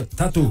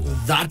 30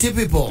 30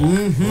 people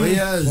oh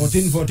yes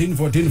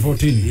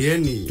 14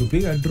 yeni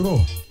tupiga draw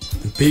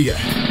piga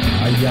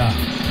aya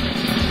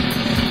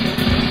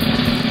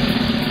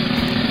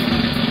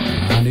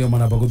ndio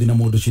manabaguthi na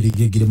mũndũ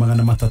ciringi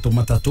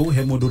 300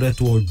 he mũndũ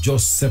retwo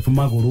Joseph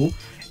Maguru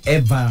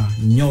Eva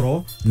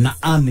Nyoro na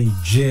Annie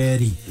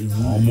Jerry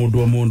o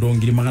mũndũ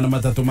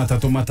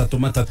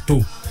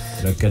 300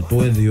 reke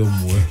twethe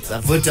ũmwe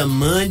safuta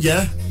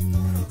mmoja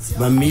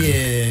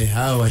simamie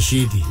hawa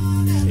washidi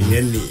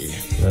yeni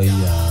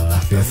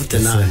aya safuta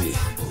nani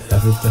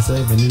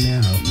 57 nini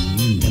hao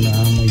na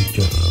amo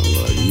hicho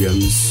ya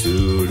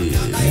msuri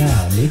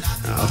yani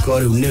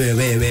akori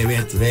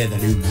wewe tuweza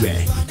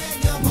ligwe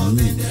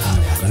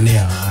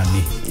kania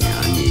ani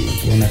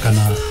yani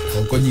kana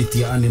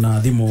ukonyitia ani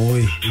na thimo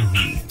oi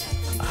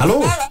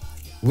halo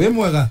we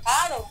mwega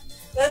halo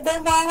ende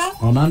mwana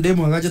ona ndi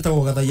mwega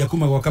njetago Gathaiya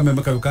kuma gwa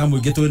Kameme kayo ka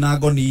muingi twina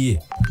Ngoni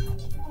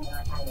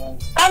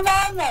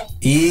Kameme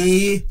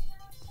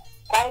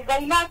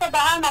Ngai nake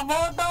ndahana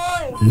mũndũ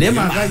nĩ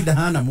Ngai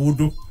ndahana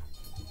mũndũ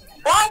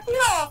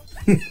watio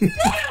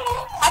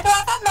andũ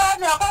a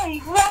Kameme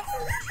akaigua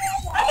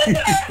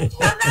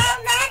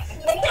Kameme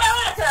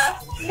nĩkĩwata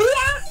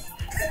bia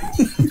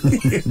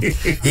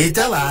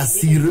ita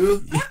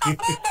wasiru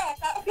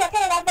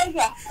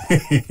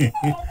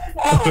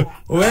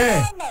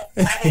we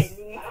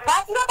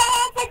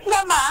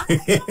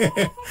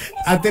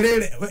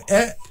atirire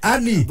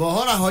ani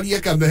bohora horie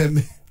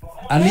Kameme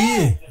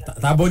ani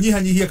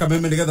tabonyihanyihia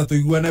Kameme nigetha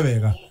tuiguane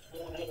wega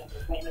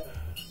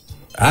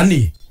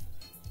ani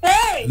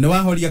hey ni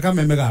wahoria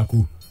Kameme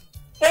gaku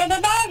ende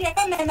ndaria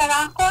Kameme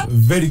gako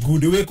very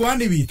good we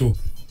kwani witu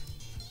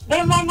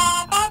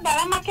Demona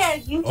kadara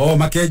makeji. Oh,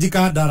 makeji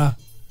kadara.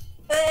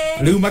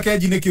 Riu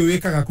makeji niki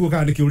wikaga kuo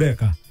kana niki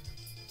ureka?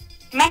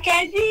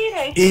 Makeji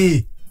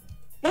re.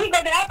 Nigo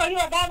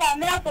ndĩrakora baba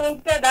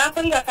nĩakũrutĩra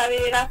kũiga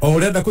kawĩra.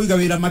 Ũrenda kũiga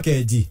wĩra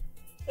makenji?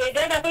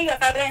 Ndĩrenda kũiga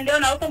kawĩra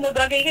ndĩrona ũko mũndũ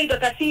angĩiga indo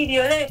ta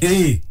cereal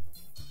rĩ.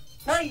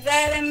 No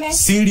ithereme.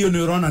 Cereal nĩ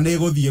ũrona nĩ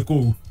ĩgũthiĩ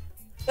kũu.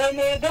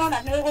 Nĩ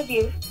ndona nĩ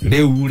ĩgũthiĩ.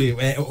 Rĩu rĩ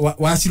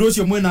Wacirũ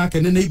ũcio mwena wake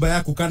nĩ neighbor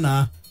yaku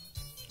kana?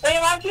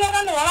 Wacirũ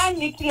nĩ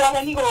waranyitire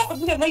ageni gũkũ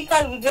ndirĩ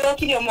mũikaru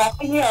njũrũkirie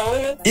mwaka-inĩ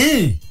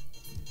ũyũ.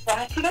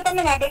 Wacirũ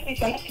tamenya mbeca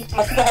icio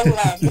nĩcimatiga hau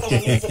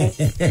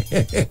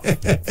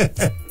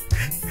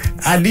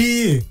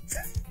Adi.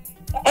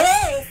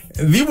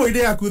 Thimũ-inĩ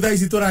yaku thaa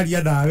ici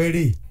tũraria nawe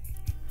rĩ.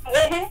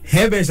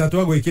 He mbeca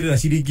twagwĩkĩrĩra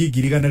ciringi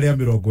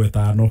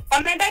 150.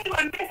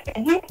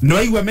 Nĩ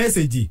waigua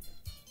message?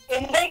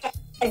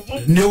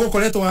 Nĩ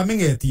ũgũkoretwo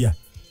wamĩng'etia?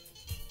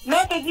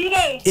 Message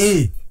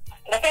rĩ?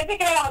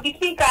 Reketĩkĩra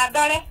loudspeaker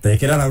ndore.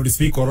 Tekĩra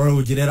loudspeaker ũrore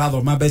ũnjĩre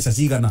rathoma mbeca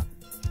cigana.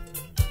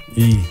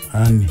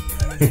 Hani.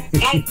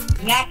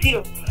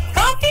 Nyaciro.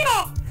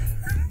 Nyaciro.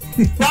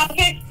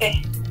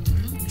 150.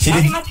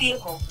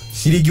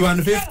 Shiringi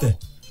 150.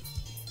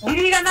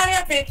 Girigana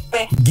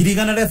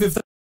rĩa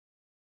 50.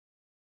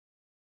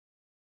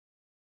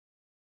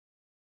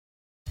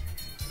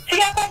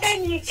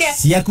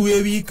 Ciaku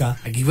wĩ wika.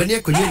 Akivania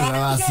kũnyĩra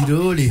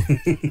Wacirũ rĩ.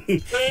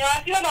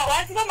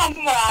 Wacirũ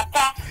mamũ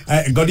mũrata.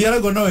 Ngonia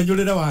rĩgo no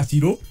wenyũrĩre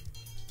Wacirũ.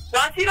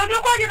 Wacirũ nĩ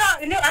ũkwagĩra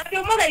atĩ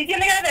ũmũgeithie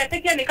nĩgetha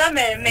etĩkie nĩ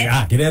kameme.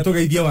 Kĩrĩa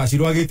tũgeithie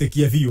Wacirũ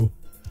agĩtĩkie biũ.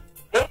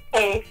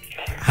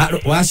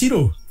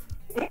 Wacirũ.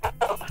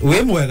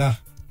 Wĩ mwega.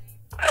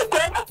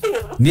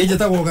 Niĩ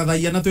njĩtagwo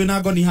Gathaiya na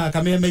twĩna Ngoni haha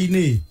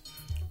kameme-inĩ.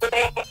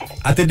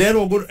 Atĩ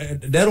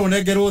nderwo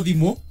nengerwo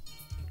thimũ.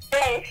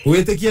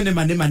 Wĩtĩkie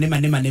nĩma.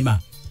 Nĩma.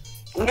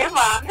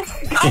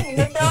 Ani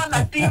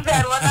ndona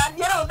tiverwo na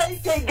njĩra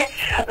ũthaicĩngĩ.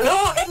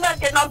 Rĩu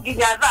ĩno no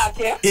nginya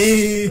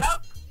thake.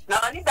 Na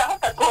wani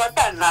ndahota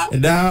kũhotana.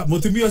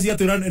 Mũtumia ũcio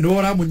atwĩra nĩwe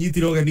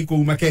ũramũnyitire ũgeni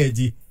kũu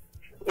makenji.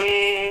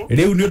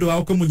 Rĩu nĩ ũndũ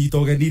wa kũmũnyita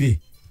ũgeni rĩ.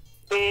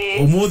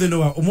 Ũmũthĩ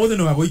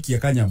nĩ wa gũikia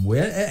kanyamũ.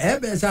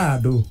 Mbeca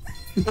andũ.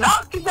 No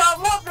kinya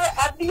mũndũ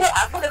athiĩ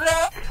akũrĩre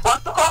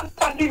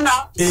otũkondina.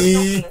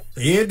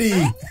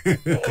 Ĩndĩ.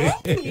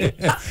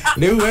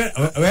 Rĩu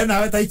we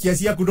nawe taikia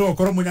ciaku no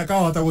ũkorwo mũnyaka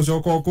wahota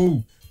gũcoka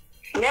kũu.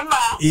 Nĩma.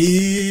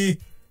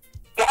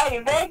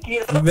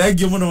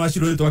 Thengiũ mũno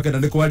Wacirũ nĩtwakena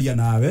nĩ kwaria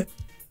nawe.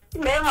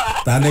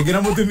 Nĩma.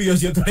 Tanengera mũtumia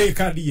ũcio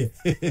tũrĩkanie.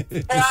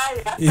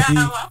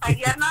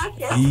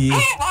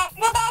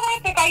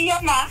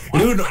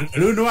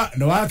 Rĩu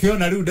nĩ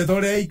wakĩona rĩu ndeto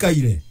ũrĩa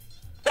ĩikaire.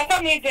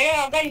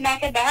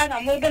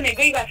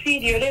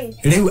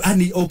 Rĩu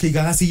ani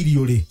ũkĩigaga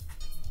cereal rĩ.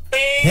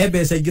 He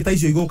mbeca ingĩ ta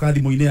icio igũka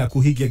thimũ-inĩ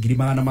yaku hingia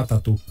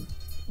 300.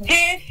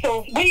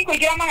 Jesu,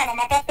 ngũikũingĩra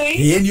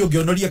 300. Nĩ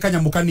ũngĩonoria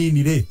kanyamũ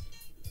kanini rĩ.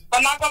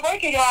 Ona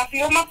ngũikĩria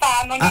Wacirũ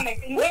 5 nyone.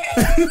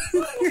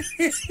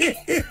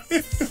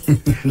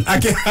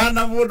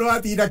 Akĩhana mũndũ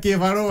watinda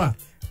kĩbarũa.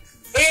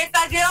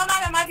 Tajĩrona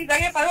arĩa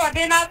matindagĩ barũa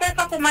ndĩna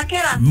mbeca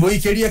kũmakĩra.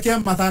 Mũikĩrie kĩa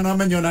 5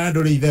 amenye ona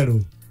ndũrĩ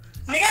itherũ.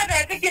 Nĩgetha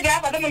etĩkĩre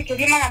hapa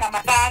ndĩmũikĩrie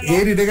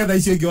 500. Nĩgetha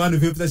icio ingĩ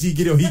 150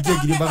 cingĩre ũhingie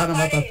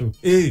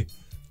 300.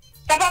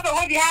 Sababu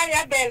gũthiĩ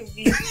harĩa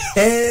Delvi.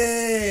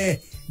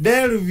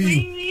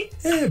 Delvi.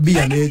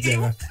 Mbia nĩ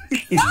njega.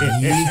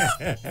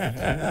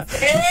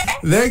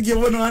 Thengiũ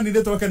mũno Ani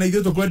nĩtwake na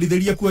ithuĩ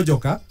tũkwendithĩrie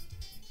kuonjoka.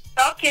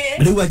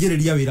 Rĩu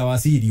anjĩrĩria wĩra wa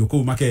cereal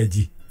kũu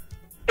makenji.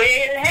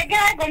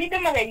 Hengera Ngoni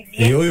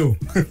ndĩmũgeithie. Ũyũ.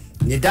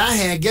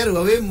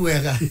 Nĩndahengerwo wĩ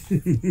mwega.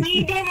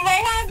 Ndĩ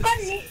mwega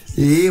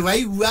Ngoni.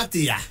 Waigua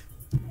atĩa?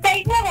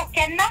 Ndaigua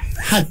gũkena.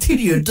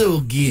 Hatirĩ ũndũ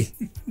ũngĩ.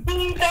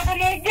 Tondũ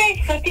nĩ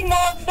Jesũ ti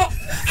mũndũ.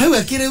 Hau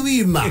akĩrĩ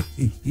wima.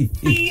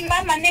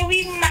 Mama nĩ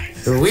wima.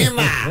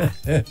 Wima.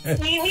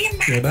 Nĩ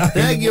wima.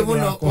 Thengiũ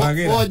mũno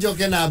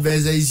wonjoke na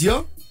mbeca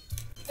icio.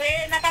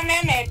 Na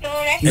kameme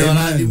tũre. Nĩ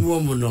ũrathimwo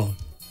mũno.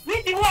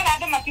 Njiguaga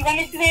andũ makiuga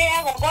nĩ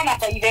cirĩagwo ngona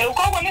ta itherũ,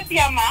 koguo nĩ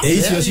ciama.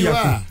 Icio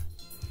ciaku.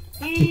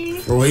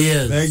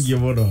 Thengiũ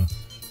mũno.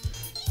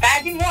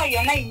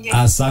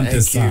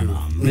 Asante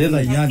sana. Nĩ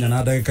thaa 8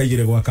 na ndagĩka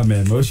 2 gwa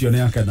kameme. Ũcio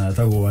nĩ akena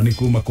etagwo nĩ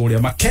kuma kũrĩa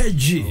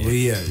makenji.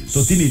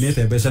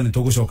 Tũtininĩte mbeca nĩ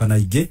tũgũcoka na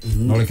ingĩ.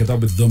 No reke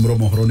twambe tũthomere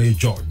mohoro nĩ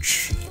George.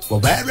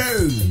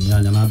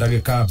 8 na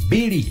ndagĩka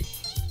 2.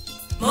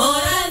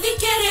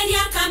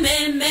 Mũrathikĩrĩria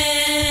kameme.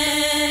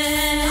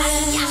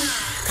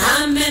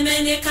 Kameme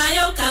nĩ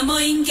kayo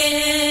kamoinge.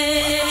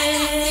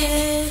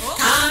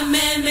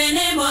 Kameme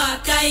nĩ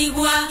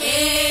mwakaigua.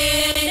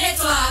 Nĩ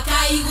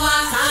twakaigua.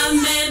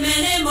 Kameme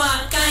nĩ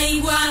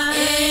mwakaigua.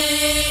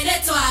 Nĩ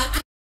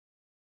twakaigua.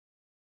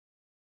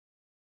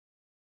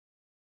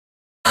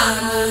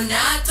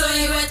 Na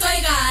tũigwe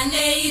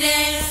tũiganĩire.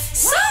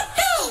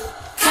 Sudu.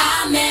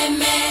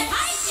 Kameme.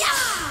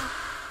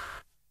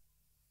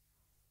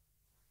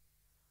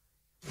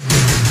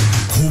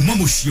 Kuma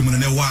mũciĩ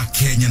mũnene wa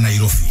Kenya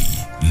Nairobi.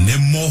 nĩ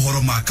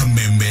mohoro ma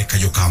kameme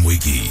kayoka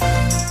mũingĩ.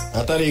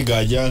 Atari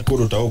ngaja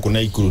kuruta huku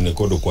na Ikuru nĩ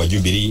kũndũ kwa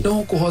Jubilee.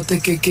 No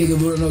kuhotekeke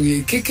gĩthurano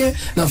gĩkĩke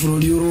na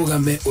bũrũri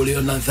ũrũgame ũrĩ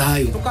ona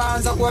thayũ.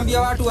 Tukaanza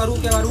kuambia watu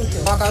waruke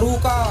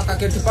wakaruka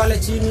wakaketi pale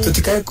chini.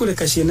 Tutikae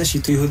kureka ciana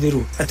citũ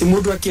ihũthĩrwo ati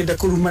mũndũ akĩenda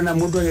kũrumana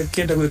mũndũ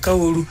akĩenda gwĩka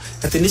ũru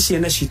ati nĩ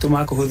ciana citũ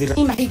makũhũthĩra.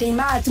 Imahinda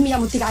ma atumia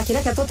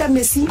mũtigakĩreke tũte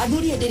mĩci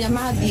athuri hĩndĩ ĩrĩa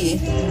mathiĩ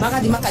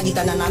magathi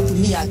makanyitana na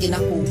atumia angĩ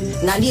nakũu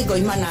na niĩ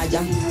ngoima na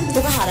nja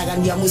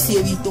tũkaharagania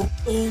mũciĩ witũ.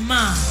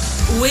 Uma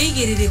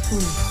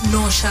wĩigĩrĩrĩku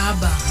no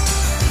Chapa.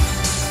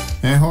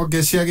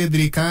 Honge cia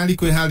gĩthirikari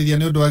kwĩharĩria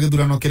nĩ ũndũ wa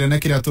gĩthurano kĩnene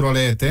kĩrĩa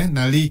tũrorete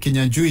na Lee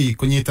Kinyanjui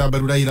kũnyita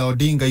mbaru Raila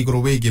Odinga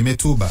igũrũ wĩgiĩ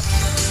mĩtumba.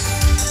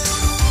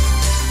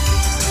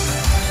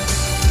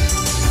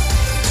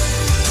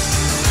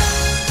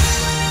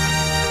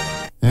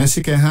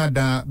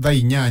 Cikehanda thaa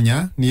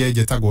 8 niĩ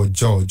njĩtagwo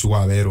George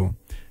Waweru.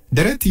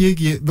 Ndereti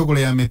ĩgiĩ thũgũrĩ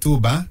ya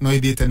mĩtumba no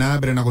ithiĩte na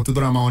mbere na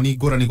gũtuthũra maoni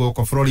ngũrani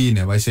gũkũ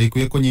bũrũri-inĩ wa ica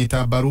ikuhĩ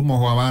kũnyita mbaru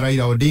mohwa wa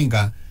Raila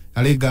Odinga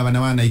arĩ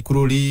ngavana wa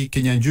Naikuru Lee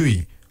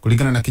Kinyanjui.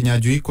 Kuringana na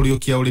Kinyanjui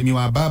kuriukia urimi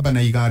wa baba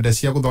na iganda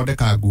cia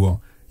guthondeka nguo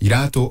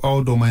iratu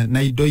o ndoma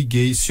na indo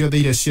ingĩ ciothe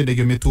iria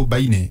ciendagio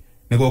mĩtumba-inĩ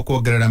nĩguo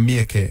kuongerera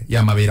mieke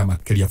ya mawĩra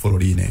makĩria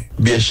bũrũri-inĩ.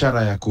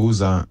 Biashara ya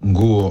kuuza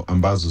nguo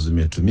ambazo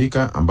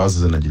zimetumika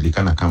ambazo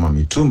zinajulikana kama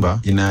mitumba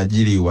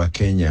inaajiri wa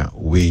Kenya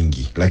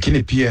wengi,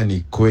 lakini pia ni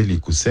kweli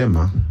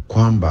kusema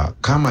kwamba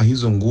kama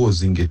hizo nguo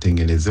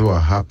zingetengenezewa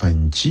hapa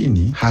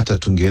nchini hata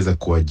tungeweza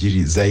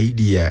kuajiri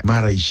zaidi ya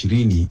mara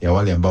 20 ya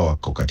wale ambao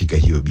wako katika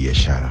hiyo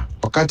biashara.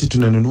 Wakati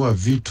tunanunua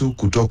vitu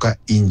kutoka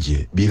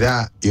nje,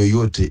 bidhaa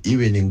yoyote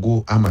iwe ni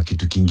nguo ama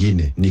kitu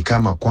kingine, ni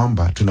kama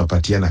kwamba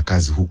tunapatiana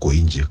kazi huko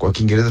nje. Kwa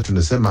Kiingereza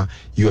tunasema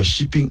you are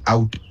shipping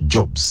out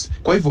jobs.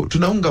 Kwa hivyo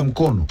tunaunga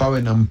mkono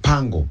pawe na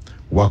mpango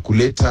wa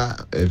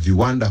kuleta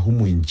viwanda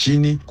humu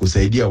nchini,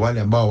 kusaidia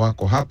wale ambao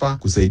wako hapa,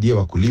 kusaidia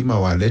wakulima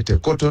walete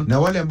cotton, na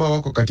wale ambao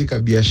wako katika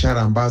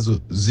biashara ambazo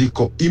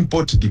ziko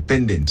import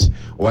dependent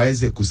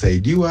waweze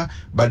kusaidiwa,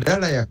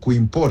 badala ya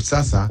kuimport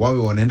sasa wawe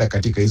wanaenda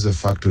katika hizo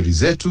factory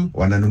zetu,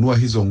 wananunua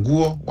hizo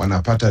nguo,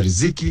 wanapata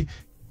riziki.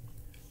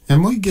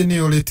 Mũingĩ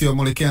nĩ ũrĩtio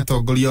mũrĩke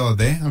atongoria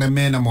othe arĩa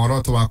mena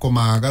muoroto wa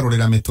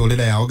kũmagarũrĩra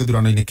mĩtũrĩre yao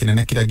gĩthurano-inĩ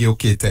kĩnene kĩrĩa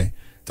gĩũkĩte.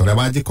 Tũrĩa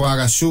Wanjikũ wa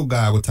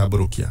Gacuga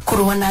gũtambũrũkia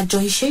kũrũa na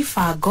njohi cia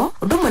ibango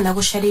ũndũ ũmwe na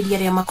gũcarĩria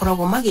arĩa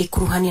makoragwo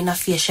magĩkuruhania na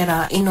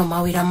biacara ĩno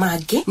mawĩra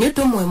mangĩ nĩ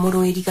ũndũ ũmwe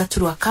mũrũĩri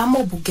gaturwa ka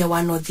mũmbunge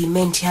wa North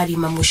Imenti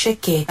Halima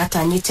Mucheke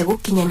atanyĩte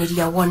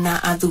gũkinyanĩria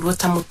wona athurwo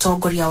ta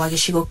mũtongoria wa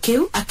gĩcigo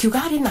kĩu, akiuga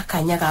harĩ na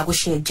kanya ga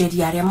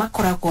gũcenjeria arĩa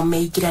makoragwo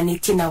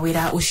meingĩranĩtie na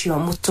wĩra ũcio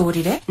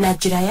mũtũrĩre na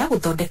njĩra ya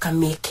gũthondeka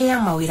mĩeke ya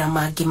mawĩra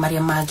mangĩ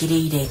marĩa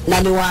magĩrĩire.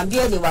 Na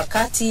niwaambie ni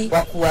wakati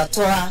wa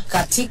kuwatoa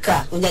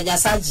katika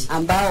unyanyasaji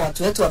ambao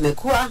watu wetu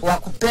wamekuwa wa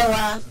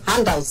kupewa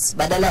handouts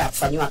badala ya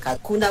kufanywa kazi.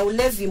 Kuna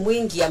ulevi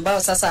mwingi ambao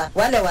sasa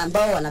wale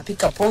ambao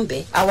wanapika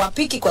pombe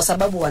hawapiki kwa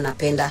sababu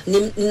wanapenda.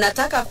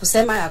 Ninataka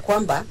kusema ya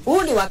kwamba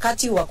huu ni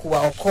wakati wa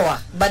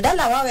kuwaokoa.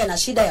 Badala wawe na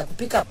shida ya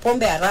kupika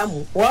pombe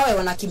haramu, wawe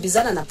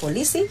wanakimbizana na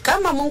polisi.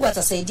 Kama Mungu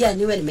atasaidia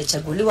niwe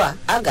nimechaguliwa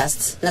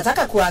August,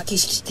 nataka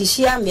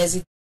kuhakikishia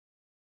miezi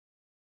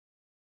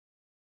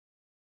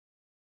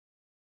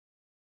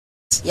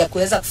ya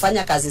kuweza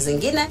kufanya kazi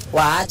zingine,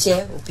 waache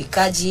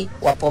upikaji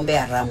wa pombe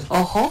haramu.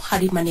 Oho,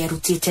 Halima ni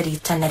arutite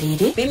ritana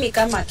riri. Mimi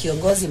kama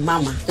kiongozi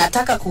mama,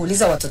 nataka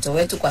kuuliza watoto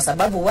wetu, kwa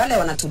sababu wale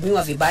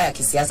wanatumiwa vibaya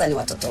kisiasa ni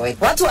watoto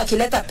wetu. Watu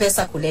wakileta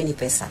pesa, kuleni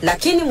pesa,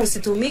 lakini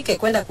msitumike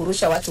kwenda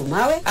kurusha watu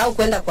mawe au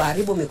kwenda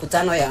kuharibu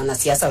mikutano ya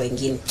wanasiasa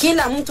wengine.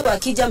 Kila mtu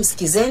akija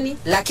msikizeni,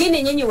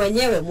 lakini nyinyi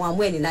wenyewe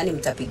muamue ni nani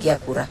mtapigia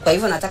kura. Kwa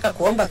hivyo nataka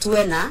kuomba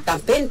tuwe na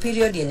campaign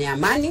period yenye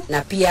amani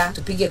na pia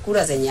tupige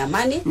kura zenye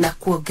amani na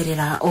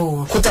kuongerera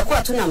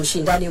kutakuwa tuna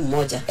mshindani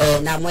mmoja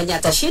na mwenye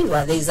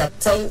atashindwa there is a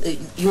time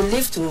you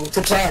live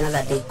to try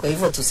another day. Kwa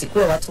hivyo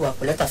tusikue watu wa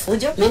kuleta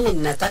fujo. Mimi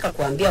ninataka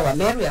kuambia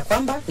Wameru ya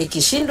kwamba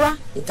nikishindwa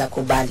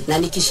nitakubali na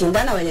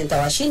nikishindana wenye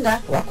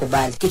nitawashinda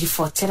wakubali.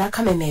 Kirifotera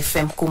Kameme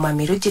FM kuma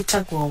Miru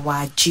jitagwo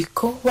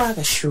Wanjikũ wa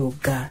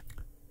Gacuga.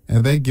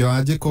 Thengio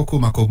Wanjikũ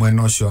kuma kũ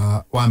mwena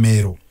ũcio wa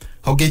Meru.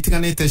 Honge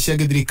itiganĩte cia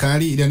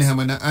gĩthirikari iria nĩ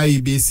hamwe na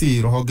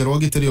IEBC, rũhonge rwa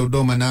ũgitĩri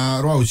ũndũma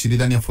na rwa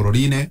ũcirithania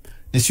bũrũri-inĩ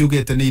nĩ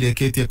ciugĩte nĩ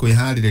irĩkĩtie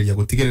kwĩharĩrĩria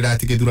gũtigĩrĩra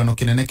atĩ gĩthurano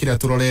kĩnene kĩrĩa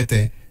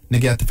tũrorete nĩ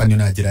gĩatabanio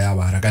na njĩra ya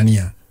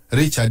waragania.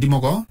 Richard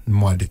Mogo ni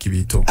mwandiki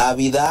witũ.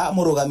 Abitha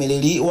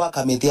mũrũgamĩrĩri wa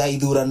kamĩtĩ ya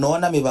ithurano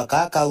na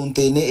mĩbaka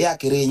kaunti-inĩ ya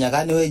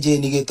Kirinyaga nĩwe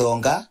Jane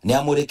Gĩtonga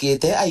nĩ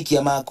amũrĩkĩte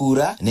aikia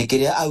makura nĩ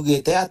kĩrĩa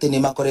augĩte atĩ nĩ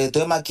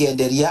makoretwo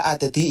makĩenderia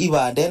ateti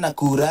ibande na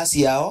kura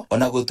ciao,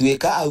 ona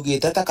gũtuĩka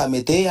augĩte ta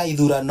kamĩtĩ ya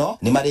ithurano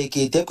nĩ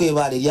marĩkĩte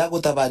kwĩbarĩria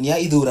gũtabania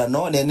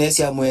ithurano nene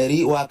cia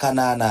mweri wa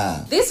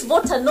kanana. This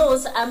voter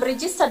knows I'm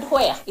registered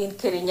where? In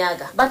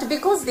Kirinyaga. But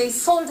because they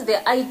sold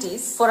their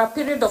IDs for a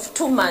period of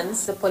 2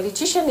 months, the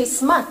politician is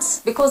smart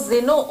because because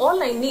they know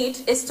all I need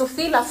is to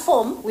fill a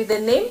form with the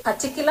name,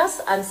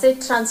 particulars, and say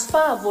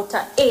transfer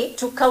voter A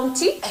to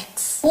county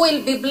X. Who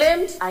will be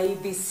blamed?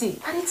 IBC.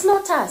 And it's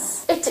not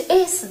us. It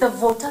is the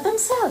voter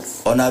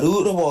themselves.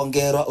 Onaru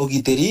rubongerwa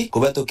ugitiri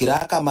kubetukira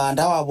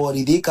kamanda wa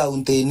borithi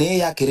kaunti-ini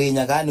ya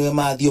Kirinyaga niwe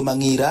Mathew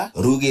Mangira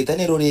rugite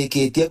ni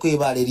rurikitie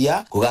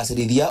kwibariria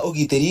kugacirithia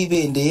ugitiri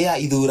bindi ya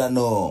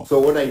ithurano. So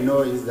what I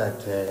know is that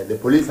the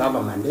police have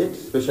a mandate,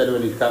 especially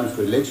when it comes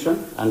to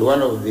election, and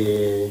one of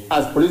the,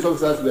 as police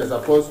officers, we are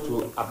supposed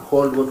to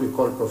uphold what we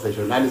call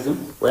professionalism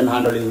when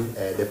handling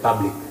the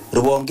public.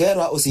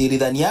 Rubongerwa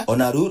usirithania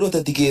onaru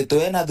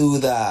rutetikitwe na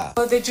thutha.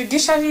 For the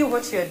judiciary,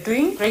 what we are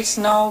doing right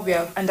now, we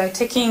are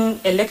undertaking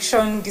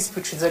election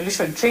dispute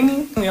resolution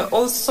training. We are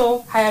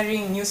also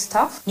hiring new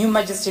staff. New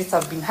magistrates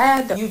have been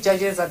hired. New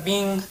judges are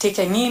being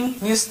taken in.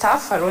 New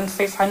staff, around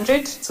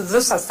 500. So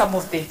those are some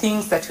of the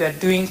things that we are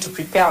doing to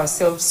prepare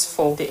ourselves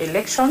for the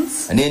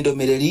elections. Nendo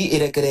mireri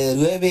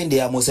irekererwe bindi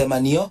ya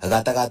musemanio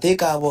gatagati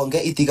ka bonge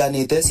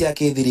itiganite cia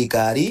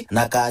kithirikari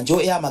na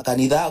kanjo ya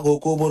makanitha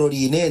guku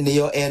bururi-ini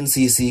niyo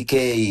NCCK.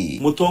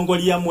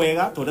 Mutongoria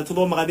mwega tonde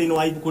tuthomaga thini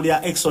wa ibuku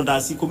ria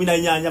Exodus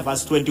 18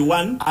 verse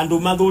 21 andu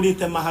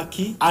mathurite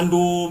mahaki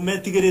andu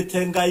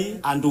metigirite Ngai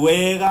andu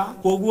wega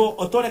koguo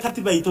otore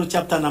katiba itu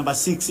chapter number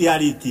 6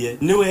 yaritie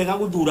ni wega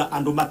guthura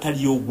andu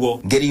matari uguo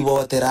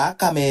ngiribotera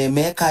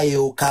kameme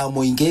kayo ka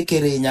muingi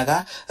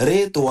Kirinyaga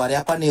ritwa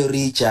riakwa ni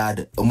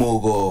Richard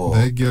Mugo.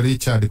 Thegio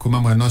Richard kuma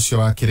mwena ucio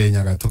wa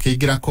Kirinyaga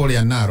tukiingira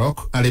kuria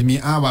Narok arimi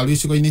a waru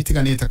icigo-ini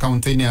itiganite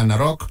kaunti-ini ya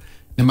Narok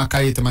ni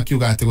makarite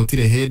makiuga ati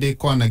gutire hindi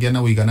kwanagia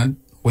na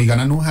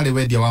uigananu hari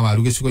wendia wa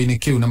waru gicigo-ini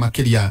kiu na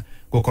makiria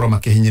gukorwo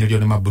makihinyiririo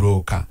ni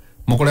mabroka.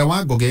 Mugure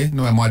wa Ngoge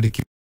niwe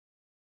mwandiki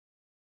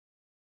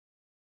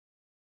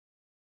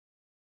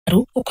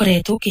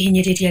ukoretwo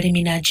ukihinyiriria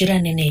arimi na njira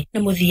nene na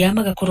muthia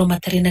magakorwo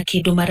matari na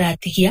kindu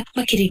maratigia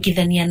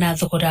makiringithania na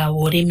thogora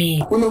wa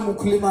urimi. Ule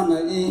mkulima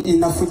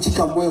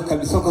inafutika moyo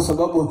kabisa kwa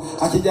sababu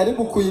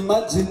akijaribu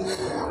kuimagine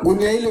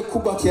gunia ile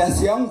kubwa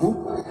kiasi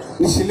yangu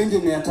ni shilingi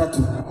 300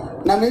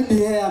 na maybe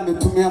yeye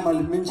ametumia mali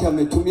mingi,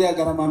 ametumia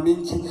gharama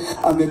mingi,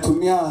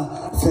 ametumia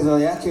fedha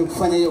yake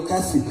kufanya hiyo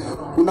kazi.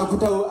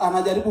 Unakuta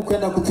anajaribu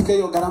kwenda kupika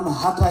hiyo gharama,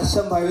 hata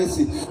shamba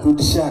hawezi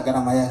rudisha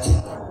gharama yake.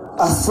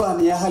 Aswa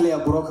ni hali ya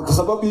broka kwa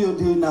sababu hiyo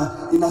ndio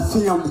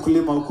inafinya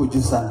mkulima huko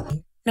juu sana.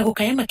 Na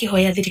gukaya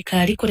makihoya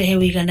thirikari kurehe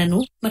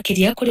wigananu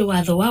makiria kuri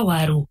watho wa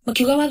waru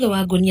makiuga watho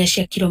wa ngunia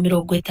cia kilo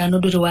 50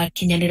 nduri wa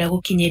kinyanira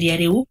gukinyeria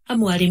riu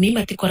amwe arimi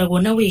matikoragwo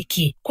na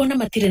wiki kuona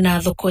matire na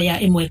thoko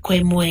ya imwe kwa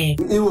imwe.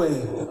 Iwe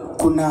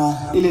kuna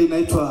ile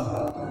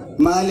inaitwa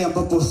mahali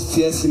ambapo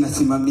siasa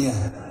inasimamia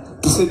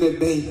tuseme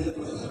bei,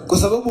 kwa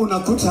sababu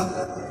unakuta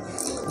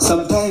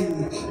sometime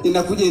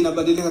inakuja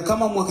inabadilika.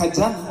 Kama mwaka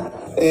jana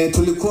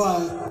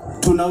tulikuwa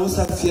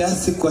tunauza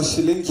kiasi kwa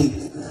shilingi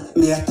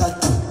 300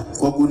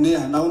 kwa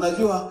gunia, na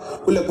unajua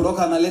ule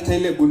broker analeta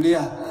ile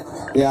gunia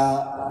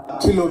ya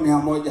kilo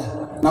 100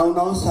 na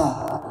unauza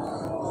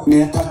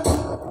 300.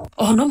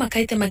 Ono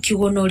makaite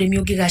makiugo no urimi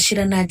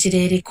ungigacira na njira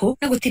iriku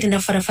na gutire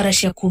na barabara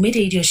cia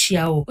kumiria irio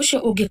ciao ucio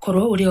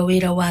ungikorwo uri o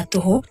wira wa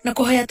tuhu na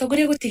kuhoya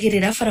atongoria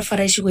gutigirira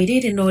barabara icigo iria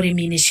iri no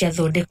urimi ni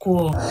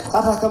ciathondekwo.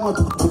 Hata kama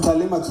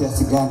tutalima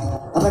kiasi gani,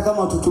 hata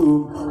kama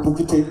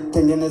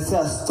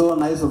tukitengenezea store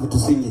na hizo vitu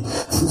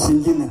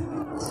zingine,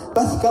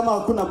 basi kama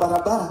hakuna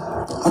barabara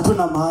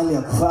hatuna mahali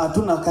ya kufanya,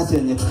 hatuna kazi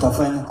yenye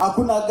tutafanya.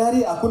 Hakuna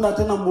gari, hakuna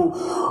tena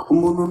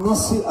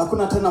mnunuzi,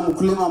 hakuna tena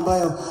mkulima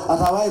ambayo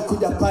atawahi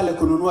kuja pale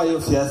kununua hiyo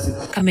viazi.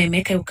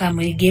 Kameme kayuka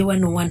mwige wa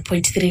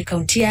 1.3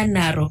 kaunti ya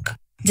Narok.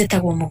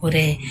 Jetagwo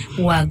Mugure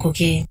wa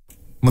Ngoge.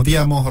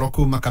 Muthia mohoro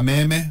kuma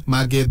Kameme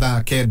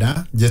magetha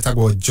kenda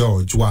jetagwo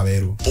George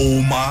Waweru.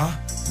 Uma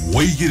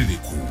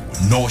weigiririku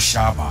no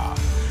Chapa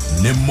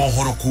ne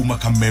mohoro kuma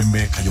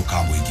Kameme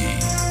kayuka mwige.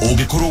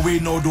 Ungikorwo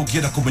wina undu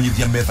ungienda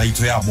kumenyithia metha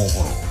itu ya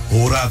mohoro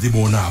hura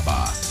thimu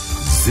namba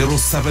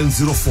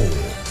 0704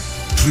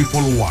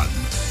 111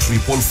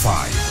 555.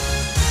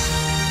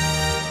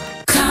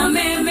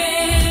 Kameme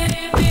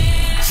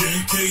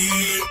JK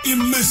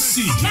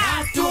imesija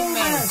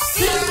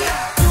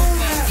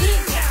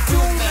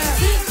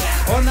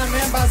ona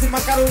memba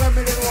zimakaruga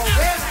miriro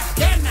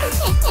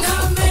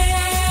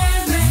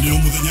ni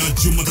umuthenya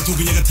Jumatatu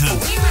nginya Gatano.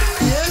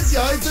 Yes,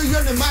 aito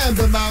yone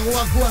mayambe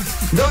magwakwa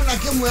ndona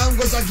kimwe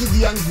yangu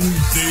sakithia ngui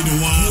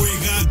thini wa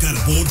Wega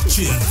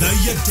Garboche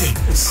Gathaiya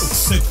Dennis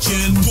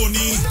section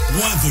Ngoni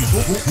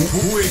Thuita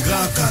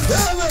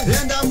Olematope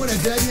yenda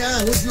murekenya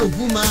usio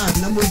kuma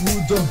na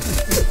muvuto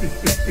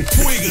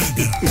Wega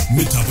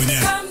mitabone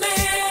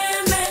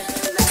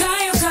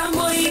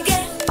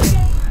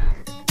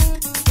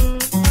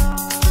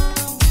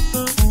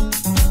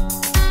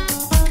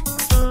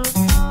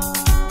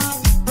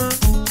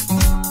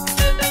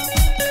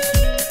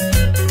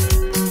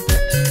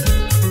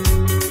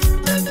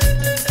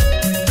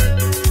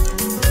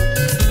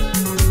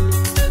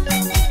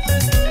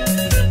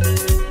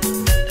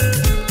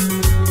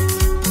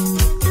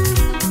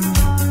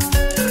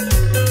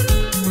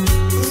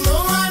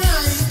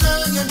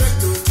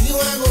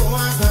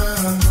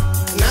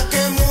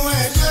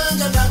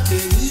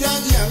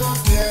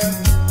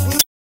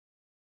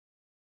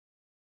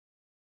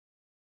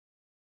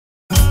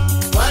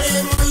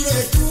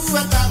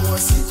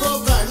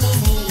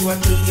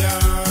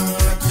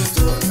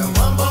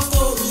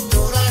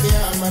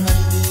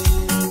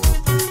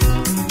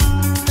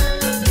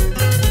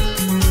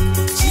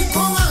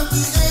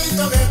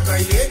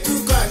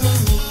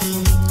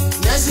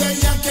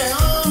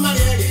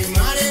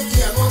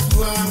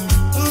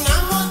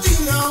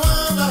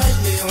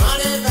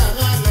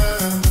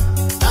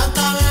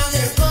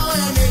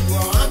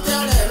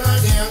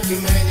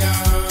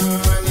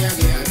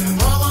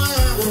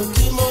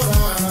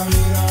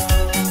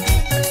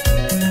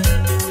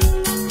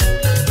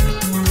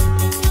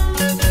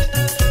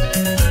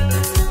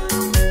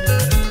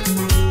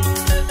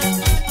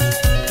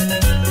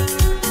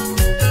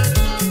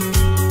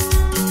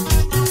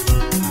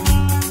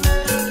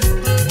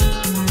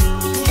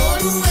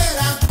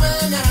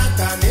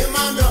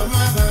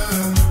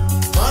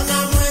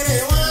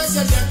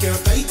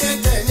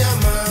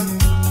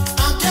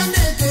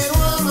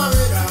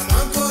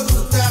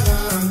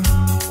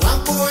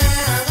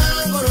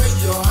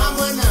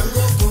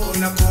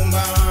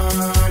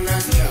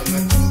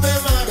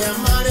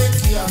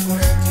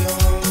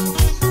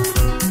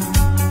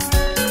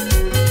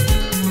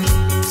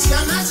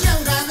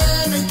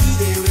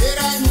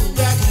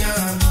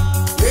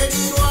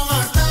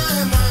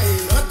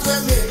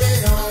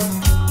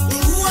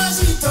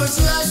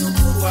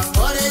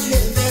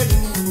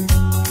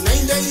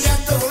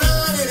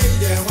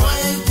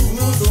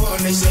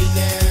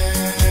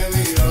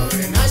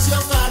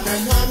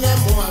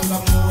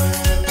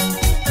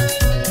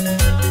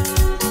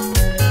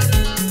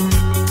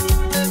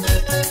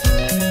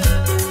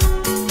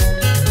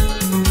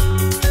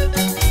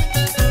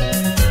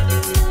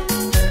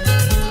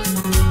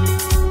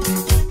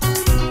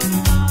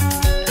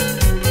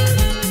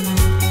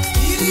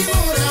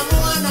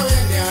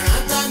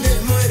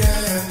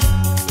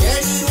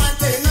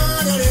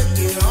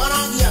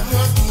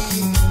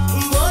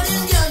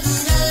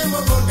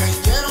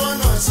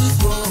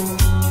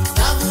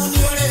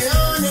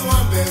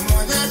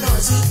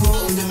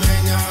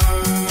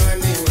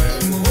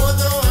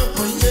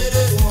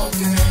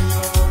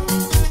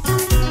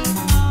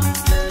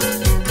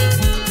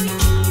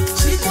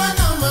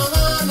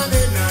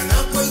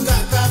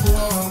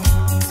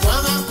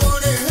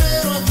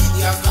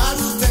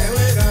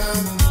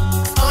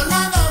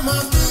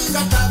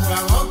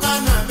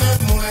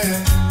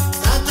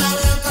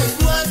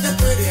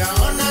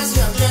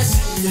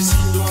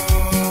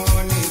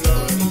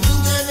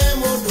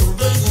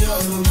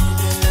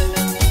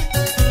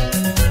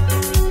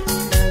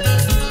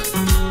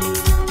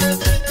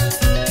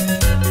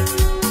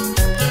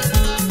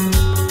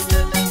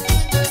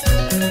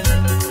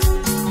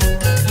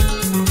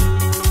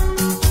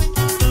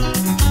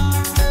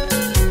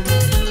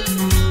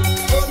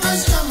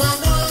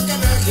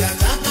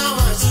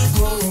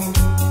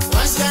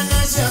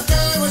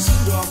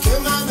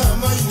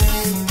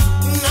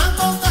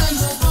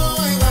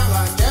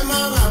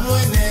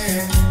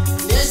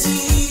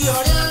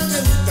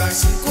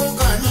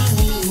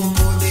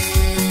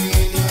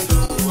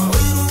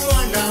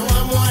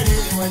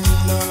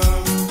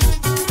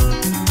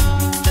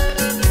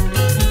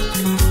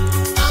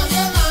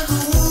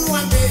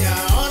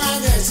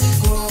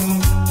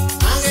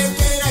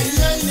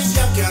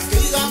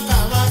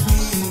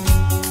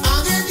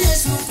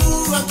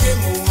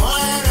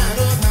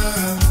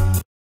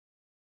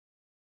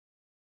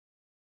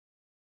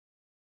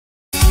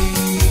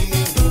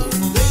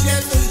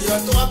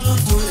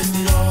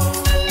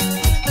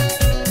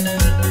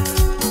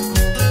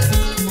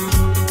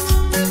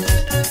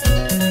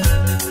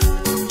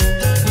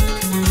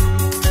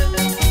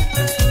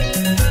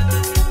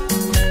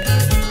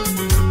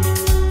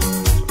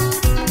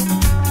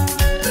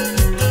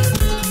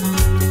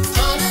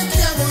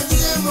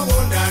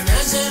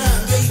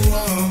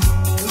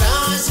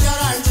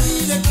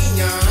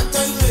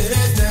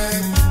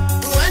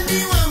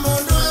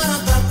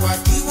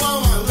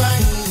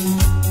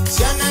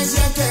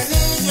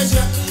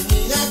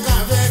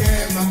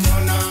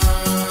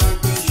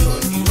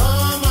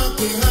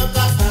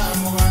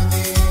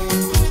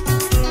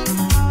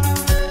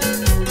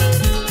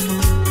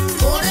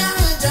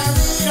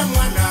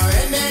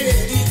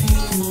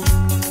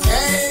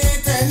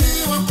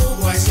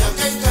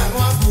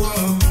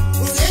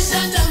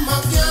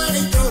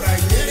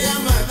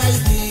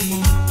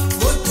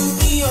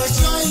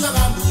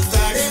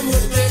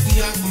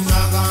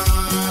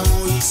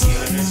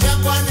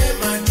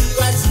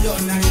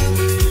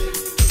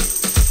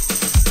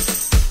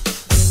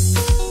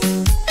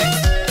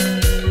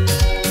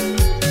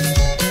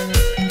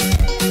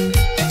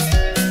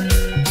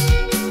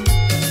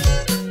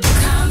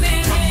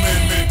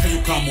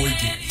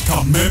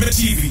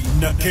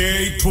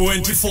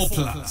K24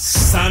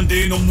 Plus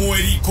Sunday no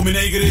mweri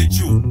 12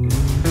 June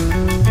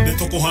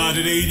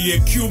netokuharireirie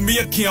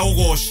kiumia kia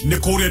ugoshi ni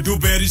kuria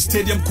Dewberry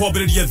Stadium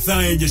kwambĩrĩria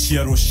thaa 4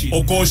 cia rũciinĩ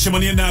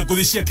ũgocemania na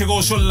ngũthi cia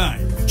kĩgoco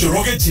live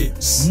Njoroge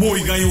James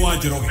Muigai wa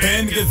Njoroge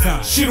Ben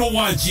Gathaiya Shiro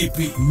wa GP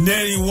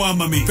Neri wa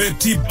Mami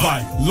Betty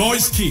Bai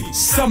Lois Key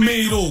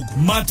Samiro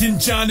Martin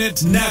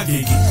Janet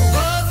Nagigi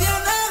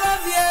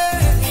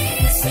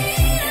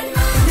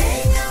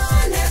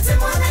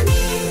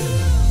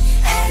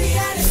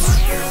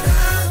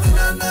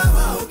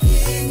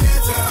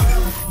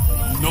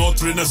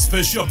Trina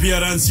special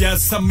appearance ya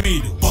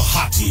Samido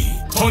Bahati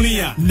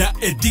Tonia na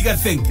Ediga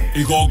Think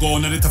Igogo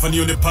na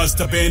ritafanio ni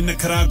Pastor Ben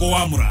Karago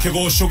Amura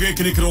Kegosho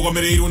geki ni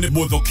kirogomereiro ni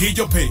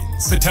Mudhokijo Pay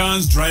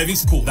Satans Driving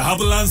School The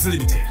Havillands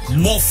Limited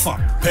Mofa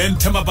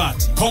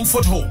Pentamabati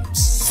Comfort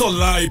Homes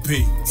Solai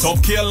Pay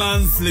Top Care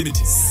Lands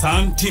Limited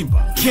San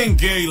Timber King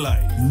Gay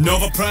Light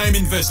Nova Prime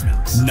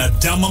Investments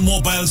Nadama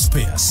Mobile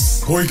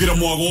Spares Koigira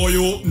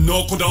Mwagoyo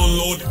Noko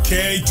download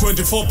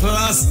K24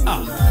 Plus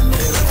app.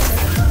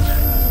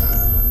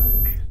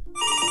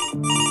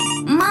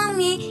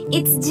 Mommy,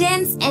 it's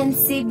James and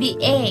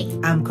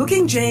CBA. I'm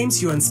cooking, James.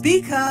 You're on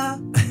speaker.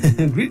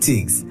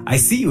 Greetings. I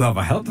see you have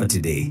a helper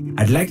today.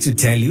 I'd like to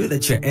tell you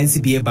that your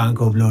NCBA Bank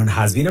Home Loan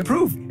has been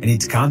approved, and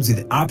it comes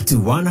with up to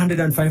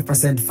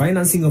 105%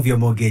 financing of your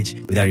mortgage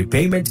with a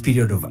repayment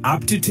period of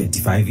up to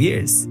 25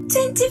 years.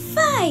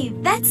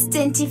 25? That's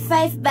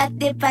 25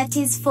 birthday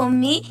parties for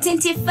me,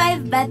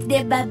 25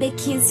 birthday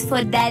barbecues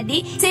for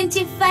daddy,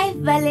 25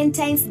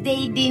 Valentine's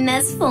Day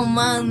dinners for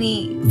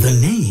mommy. The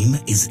name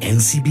is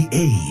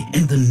NCBA,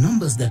 and the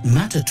numbers that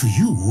matter to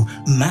you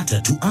matter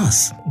to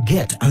us.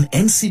 Get an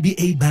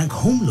NCBA Bank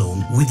Home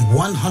Loan with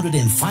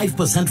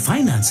 105%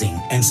 financing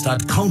and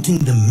start counting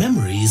the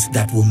memories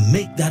that will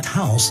make that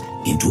house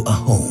into a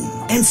home.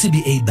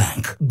 NCBA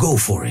Bank, go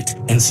for it.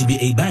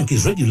 NCBA Bank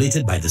is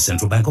regulated by the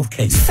Central Bank of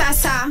Kenya.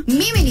 Sasa,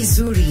 mimi ni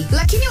zuri.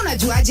 Lakini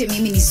unajuaje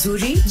mimi ni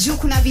zuri? Juu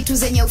kuna vitu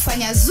zenye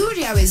ufanya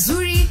zuri awe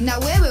zuri na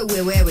wewe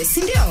uwe wewe,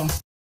 si ndio?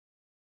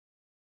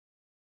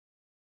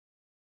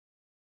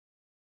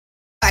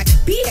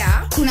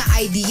 Pia kuna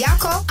ID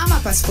yako ama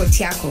passport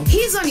yako.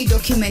 Hizo ni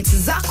documents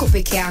zako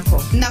peke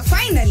yako. Na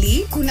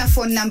finally kuna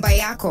phone number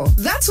yako.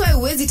 That's why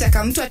huwezi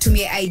taka mtu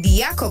atumie ID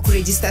yako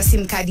kuregister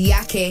SIM card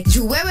yake.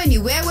 Juu wewe ni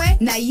wewe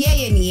na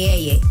yeye ni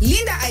yeye.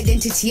 Linda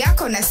identity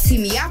yako na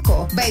SIM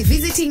yako by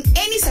visiting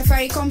any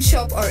Safaricom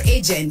shop or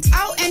agent.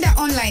 Au enda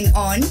online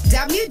on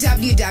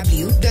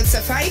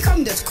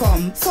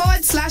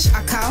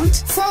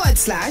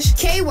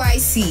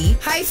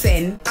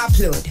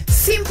www.safaricom.com/account/KYC-upload.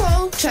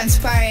 Simple,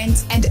 transparent,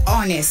 and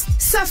honest.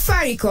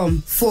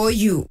 Safaricom for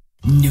you.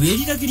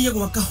 Niwiriragiria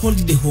gwaka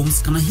holiday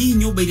homes kana hihi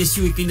nyumba iria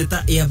ciuikaine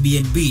ta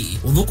Airbnb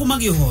uthukuma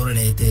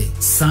gihorerete.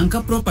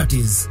 Sanka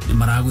Properties ni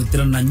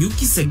maragwitira na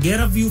Nyuki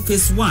Segera View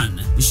Phase 1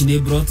 ishine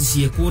brought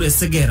cie kure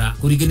Segera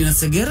kurigani na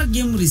Segera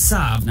Game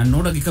Reserve na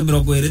noda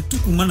gikamirogwo ere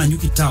tukuma na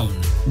Nyuki Town.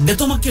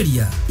 Ndeto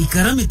makeria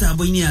ikara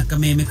mitambo-ini ya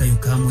kameme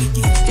kayuka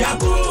mwingi.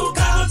 Kiambu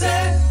County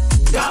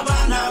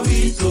Gavana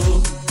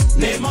wito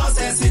ni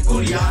Moses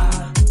Kuria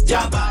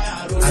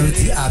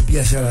aruti a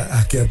biashara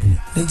a Kiambu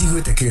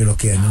nĩnjiguĩte kĩrĩro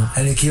kĩanyu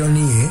na nĩkĩo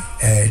niĩ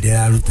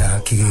ndĩraruta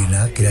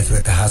kĩgĩna kĩrĩa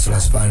tweta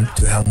Hustlers Fund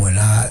twĩ hamwe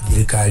na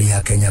thirikari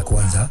ya Kenya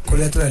Kwanza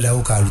kũrĩa tũrenda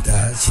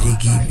gũkaruta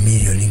ciringi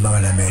mirioni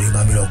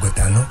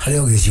 250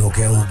 harĩ gĩcigo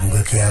kĩa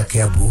ũmbunge kĩa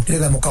Kiambu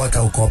nĩgetha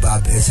mũkahota gũkomba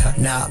mbeca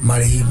na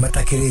marĩhi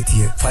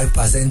matakĩrĩtie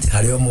 5%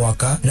 harĩ o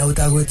mwaka na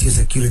ũtagwĩtio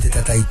security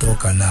ta title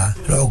kana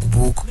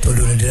logbook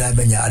tondũ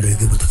nĩndĩramenya andũ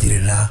aingĩ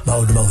tũtirĩ na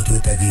maũndũ mau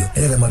twĩtagio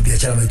nĩgetha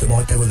mabiacara maitũ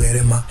mahote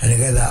gũtherema na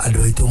nĩgetha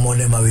andũ aitũ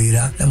mone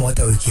mawĩra na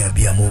mahote gũikia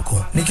mbia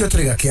mũko nĩkĩo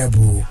tũrĩ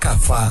Kiambu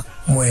kaba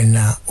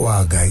mwena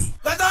wa Ngai.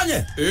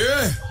 Gathaiya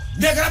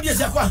ndekera bia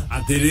ciakwa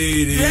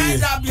atiriri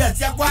ndenda bia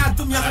ciakwa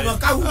atumia kana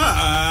kau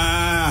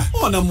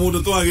ona mundu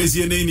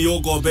twagĩcie nini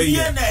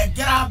ũkombeire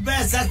ndekera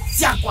mbeca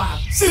ciakwa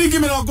ciringi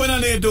 40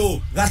 nĩ ndũ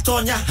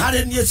Gatonya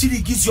harĩ niĩ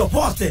ciringi cio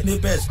vote nĩ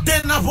mbeca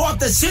ndĩna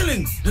vote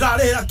shillings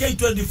ndĩrarĩhĩra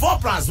K24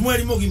 Plus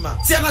mweri mũgima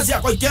ciana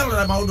ciakwa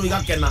ikerorera maũndũ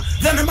igakena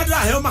thenema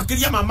ndĩraheo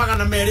makĩria ma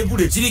 200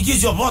 bure ciringi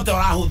cio vote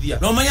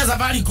ũrahũthia no menya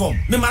Safaricom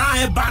nĩ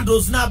marahe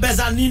bundles na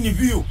mbeca nini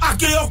view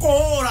akĩrĩa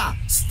kũhũra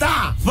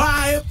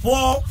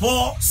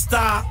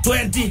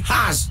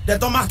 *544*20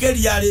 ndeto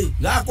makeria ri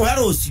gakuhe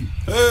rucio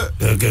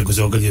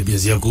kucokeria mbia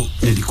ciaku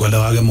ndikwenda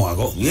wage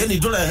mwago ni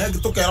turehe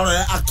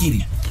tukerorera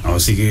akiri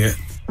usigie.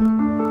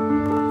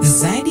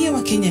 Zaidi ya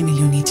Wakenya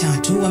milioni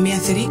 3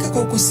 wameathirika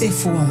kwa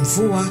ukosefu wa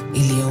mvua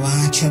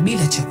iliyowaacha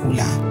bila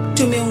chakula.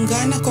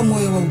 Tumeungana kwa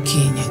moyo wa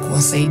Ukenya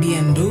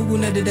kuwasaidia ndugu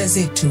na dada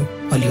zetu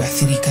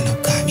walioathirika na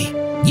ukame.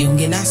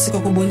 Jiunge nasi kwa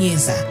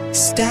kubonyeza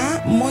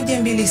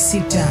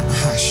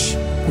 *126#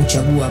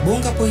 kuchagua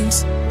bonga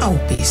points au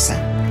pesa.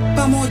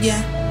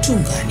 Pamoja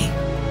tuungane.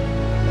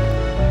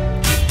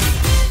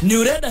 Ni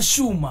ureda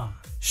shuma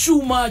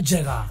Shuma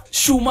njega,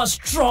 shuma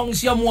strong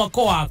cia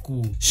mwako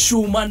waku.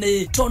 Shuma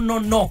ni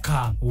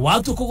Tononoka.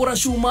 Watu kugura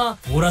shuma,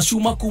 gura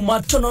shuma kuma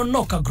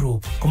Tononoka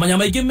Group. Kumanya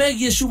maigi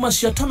megie shuma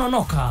cia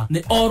Tononoka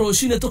ni oro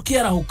cine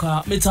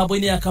tukiarahuka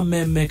mitambo-ini ya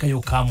kameme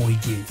kayuka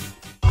muingi.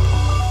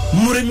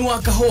 Murimi wa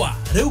kahua,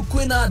 reu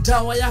kwina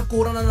dawa ya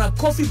kuhurana na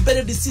coffee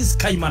berry disease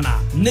kaimana.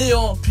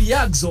 Neo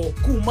Priaxo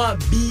kuma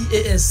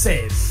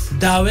BASF.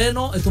 Dawa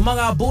eno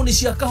itumaga boni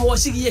cia kahua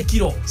cigie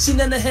kiro,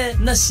 cinenehe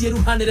na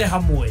cieruhanire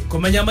hamwe.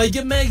 Kumenya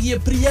maigi megie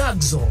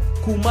Priaxo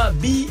kuma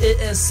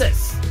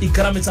BASF.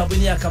 Ikara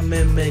mitambo-ini ya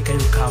kameme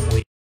kayuka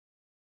muingi.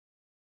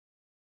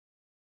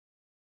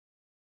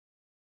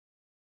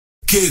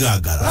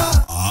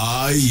 Kegagara.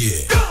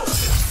 Yeah.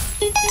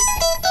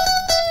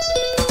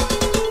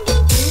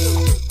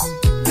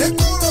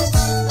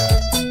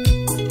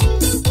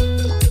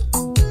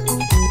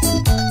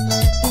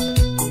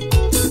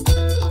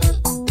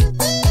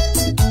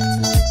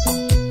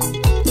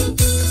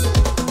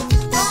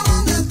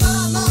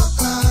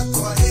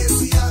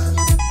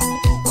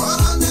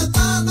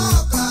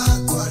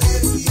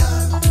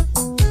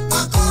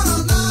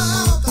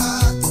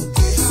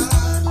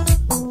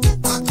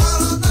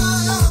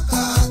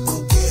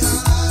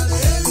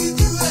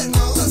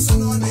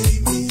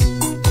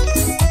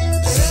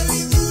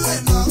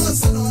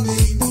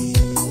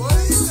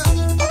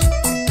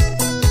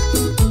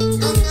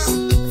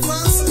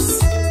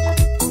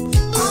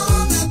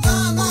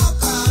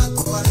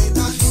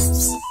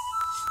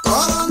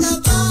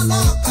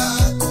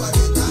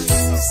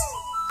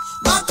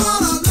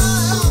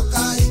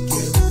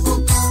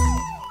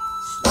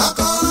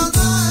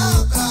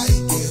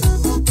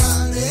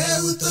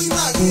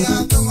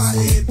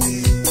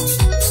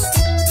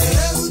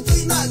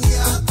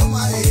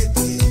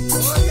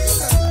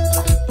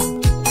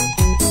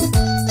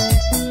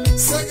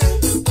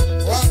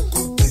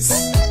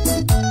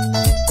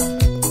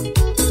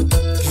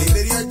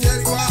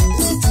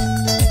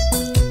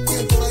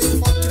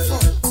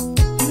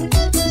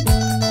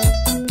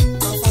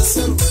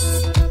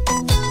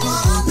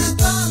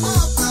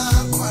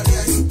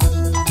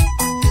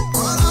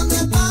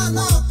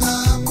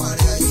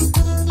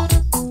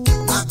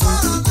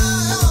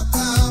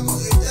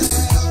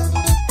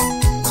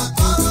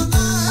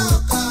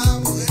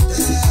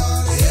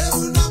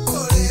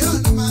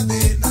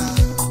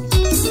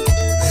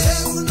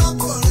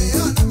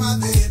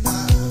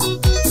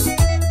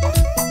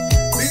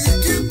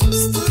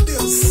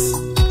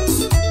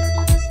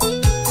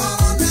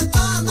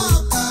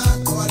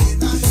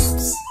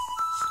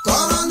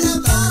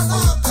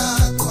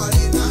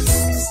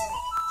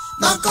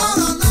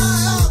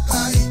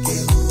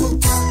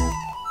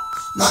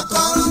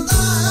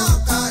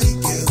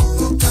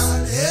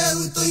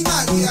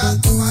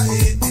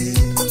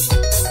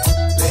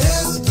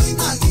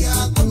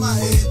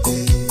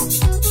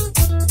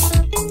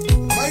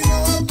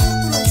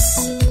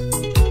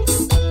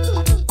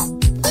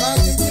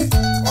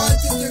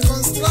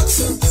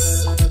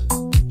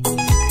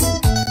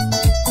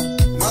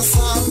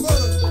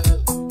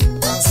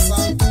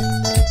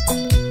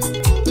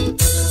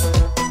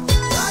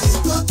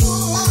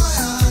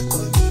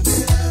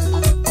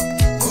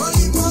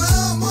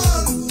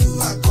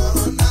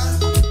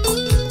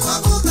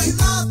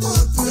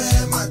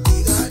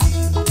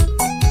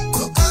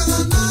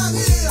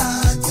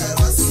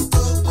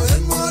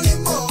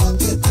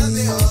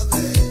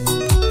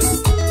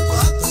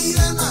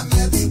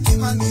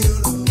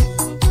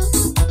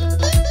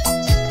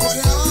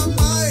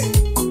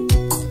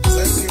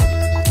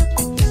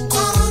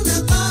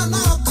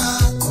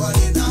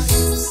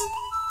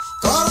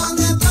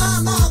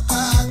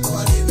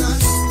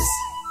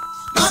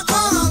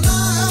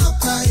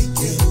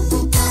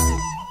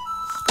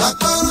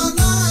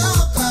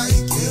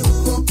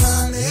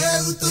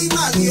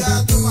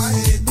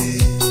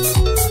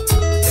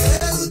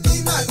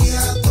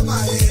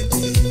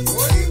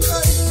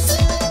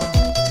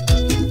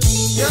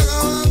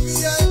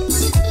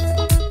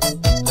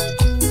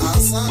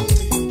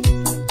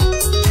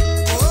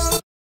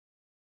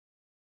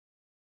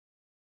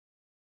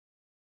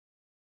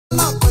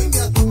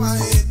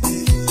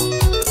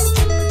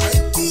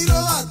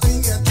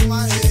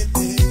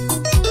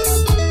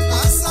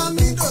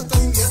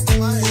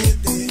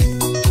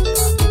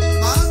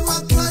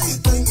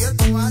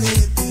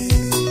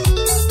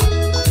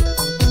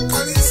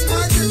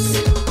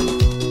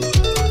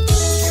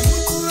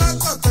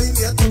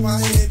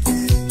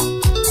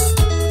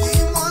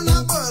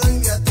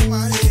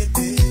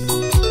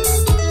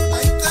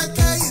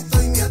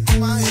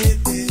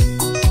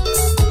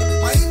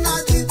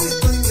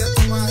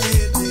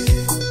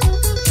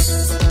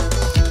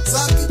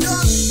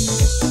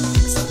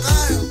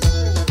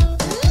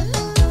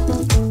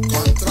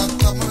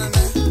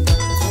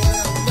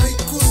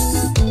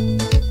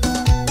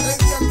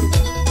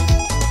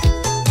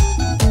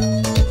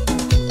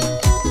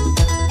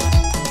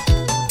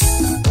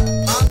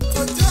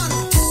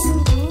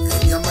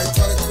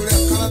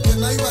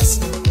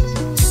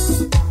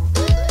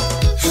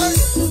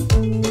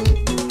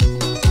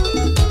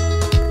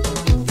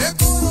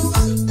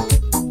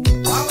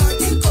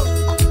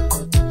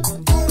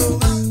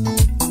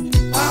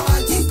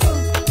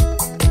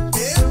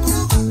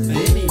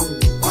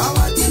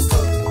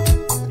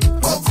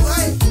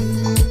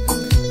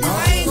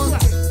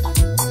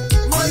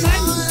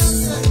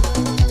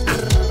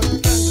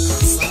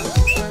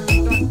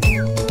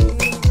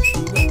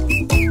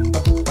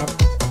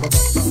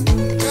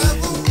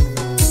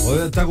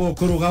 Tago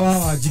kuruga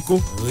wa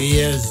Njiko.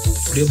 Yes.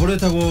 Rwimbo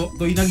rwetagwo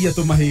Tuinagia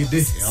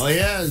Tumahindi. Oh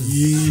yes.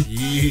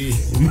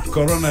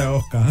 Corona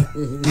yoka.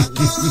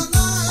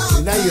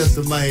 Tuinagia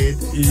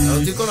Tumahindi.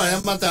 Njiko na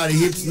yamatari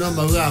hips no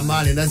maga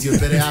mali nacio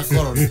mbere ya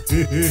corona.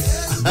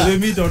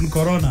 Blame it on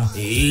corona.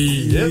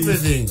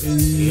 Everything.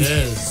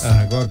 Yes.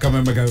 Kwa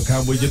kama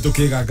kamwe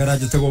tukiga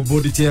garage tago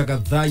body chair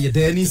Gathaiya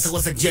Dennis.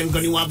 Tago section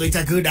Ngoni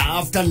Thuita good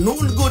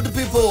afternoon good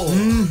people.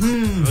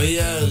 Oh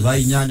yes. Thaa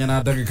inyanya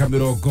na ndagika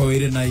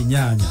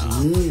 28.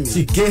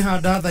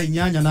 Cikihanda thaa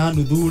inyanya na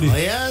nuthu ri.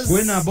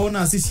 Kwina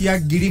bonus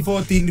cia ngiri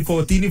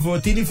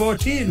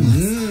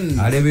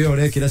 14. Arebe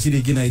orekira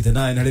ciringi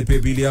 99 harĩ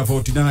paybill ya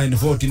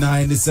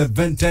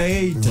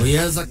 49 Oh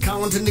yes,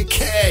 account in the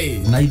K.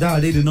 Na ithaa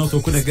rĩrĩ no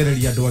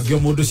tũkũnengereria andũ angĩ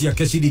mũndũ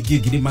ciake ciringi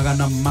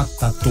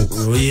 300,000.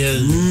 Oh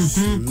yes.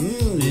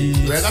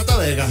 Wega ta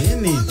wega.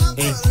 Nini?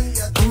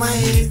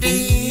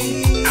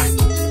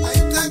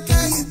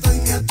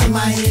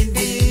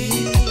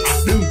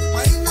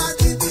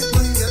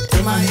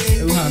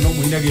 No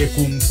muinage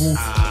kung fu.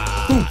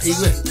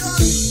 Igwe.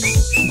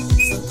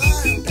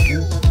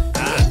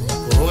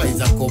 Oh,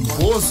 he's a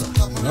composer.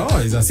 No,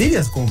 he's a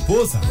serious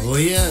composer. Oh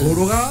yes.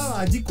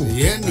 Kuruga Njiko.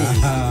 Yeni.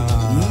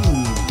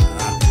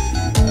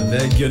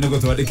 Thank you. Nego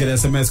tuandikira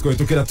SMS kwa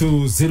tukira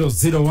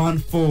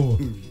 20014.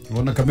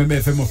 Ona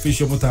Kameme FM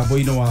official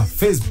mutambo-ini wa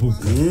Facebook.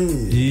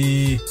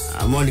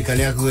 Monica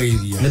ni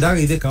akugeithia.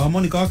 Ndageithika wa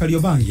Monica wa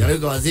Kariobangi.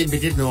 Yariko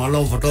wazimbitite no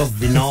alo photo of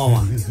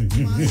Binoa.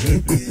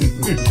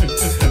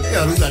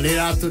 Yaruga ni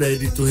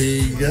aturedi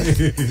tuhiga.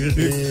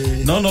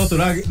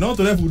 No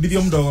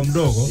turebundithio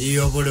mdogo.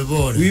 Iyo pole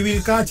pole. We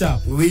will catch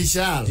up. We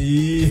shall.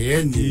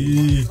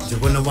 Yeni.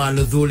 Chukuna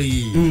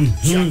maluthuri.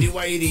 Shandi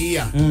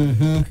wairia.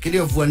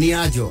 Kilio fuani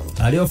ajo.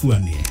 Alio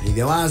fuani.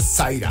 Ile wa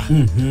saira.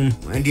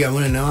 Ndio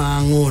mwana na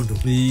wa ngondo.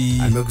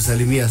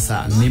 Amekusalimia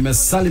sana.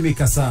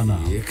 Nimesalimika sana.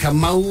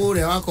 Kama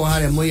ule wako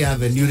hale Moi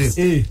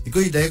Avenue.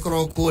 Iko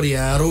idekoro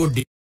Korea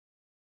Road.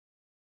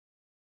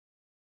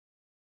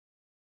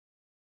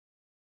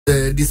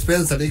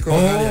 Dispensary iko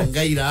hale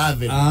Ngaira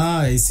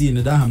Avenue. I see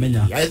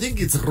ndahamenya. I think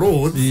it's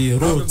road.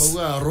 Roads.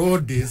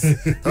 Road is.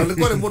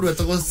 Alikuwa mundu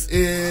wetako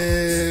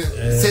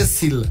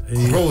Cecil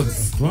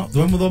Roads.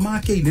 Tuamudhoma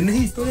kile ni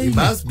history. It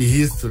must be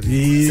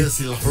history.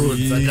 Cecil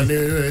Roads.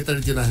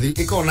 Akane tena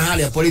iko na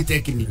hali ya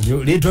polytechnic.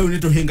 Leo ni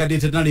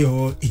tuhingadite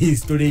nalio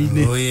history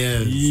ni. Oh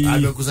yes.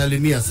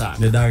 Amekusalimia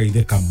sana.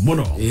 Ndageithika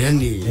muno.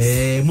 Yani.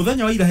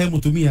 Muthenya wa ira he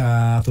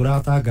mutumia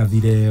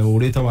turatangathire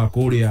urita wa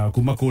kuria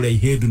kuma kuria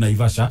Ihindu na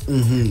Ivasha.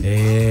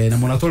 Na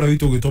mwanatora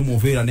witu gwitwo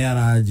Muvira ni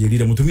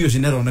aranjirire mutumia ucio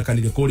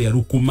neronekanire kuria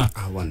Rukuma.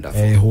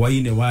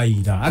 Hwaine wa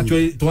ira.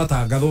 Actually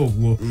twatangatha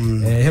uguo.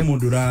 He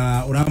mundu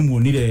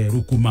uramuonire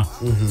Rukuma.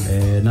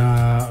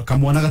 Na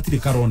kamwana gatiri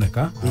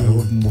karoneka.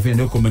 Muvira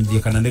ni ukomenyithia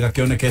kana ni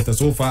gakionekete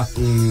so far.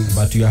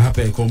 But you are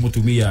happy ko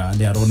mutumia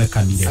ni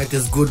aronekanire. It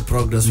is good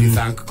progress. We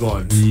thank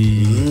God.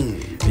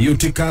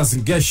 Utikas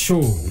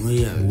Gesho.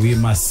 We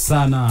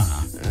masana.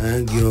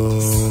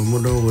 Ngio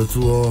mundu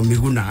wetu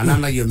Miguna.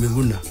 Ananagio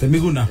Miguna. Te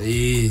Miguna.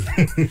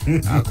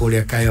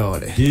 Akulia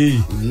Kayore.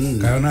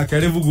 Kayona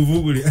kale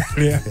vuguvugu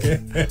yake.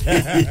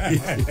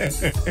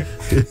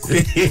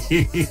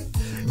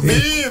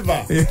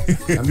 Viva!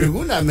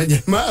 Miguna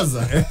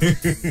amenyamaza.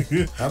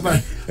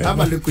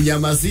 Hapa ni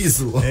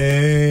kunyamasisu.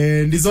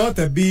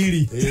 Ndizote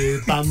mbili.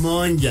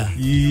 Pamoja.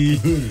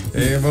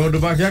 Maundu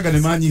make anga ni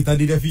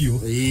manyitanire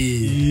biu.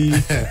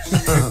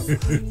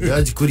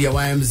 George Kuria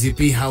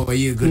YMZP, how are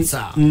you, good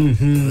sir?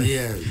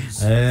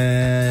 Yes.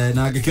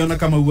 Na angikiona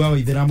kama uwa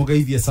waithira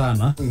mugeithie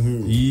sana.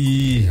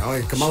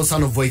 Kama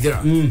usano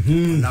voidira.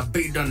 Na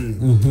Biden.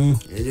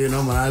 Yeye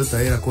no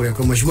marauta ira kuria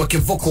kwa mheshimiwa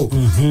Kivoko.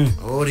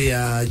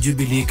 Oria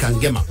Jubilee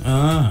Kangema.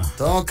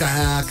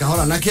 Toka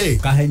kahora nake.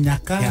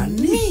 Kahenyaka.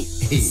 Yani.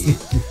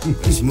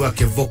 Mheshimiwa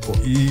Kivoko.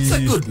 It's a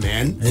good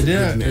man.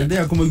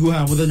 Ndia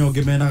kumugua muthenya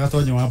ungimena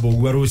gatonyo wa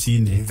mbogua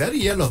rucini.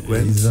 Very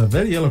eloquent. He's a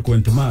very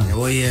eloquent man.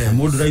 Oh yeah.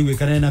 Mundu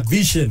raiwekana na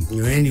vision.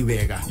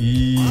 Anywega.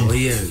 Oh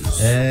yes.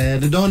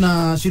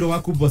 Ndona Shiro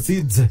waku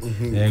Bosids.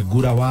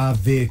 Gura wa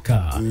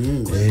Thika.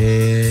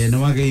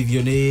 No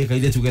wageithio ni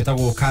kaithe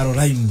tugetagwo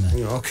Caroline.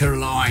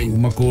 Caroline.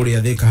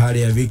 Makuria Thika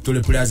haria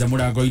Victory Plaza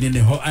murango-ini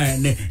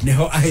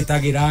neho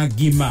ahitagira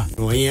ngima.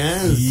 Oh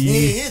yes.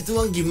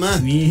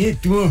 Ni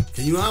hitu.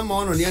 Kinywa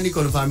maono ni ani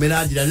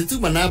confirmera njira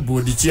nituma na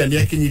board chia ni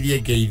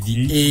akinyirie ngeithi.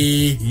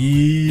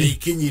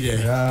 Ikinyire.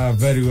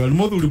 Very well.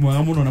 Muthuri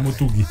mwega muno na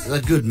mutugi. It's a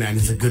good man.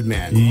 It's a good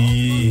man.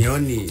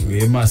 Nyoni.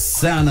 Wema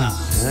sana.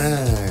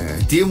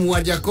 Timu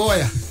wa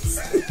Jakoya.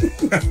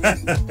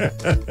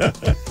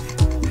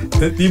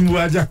 Timu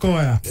wa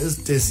Jakoya.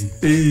 Stacy.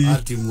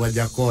 Timu wa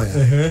Jakoya.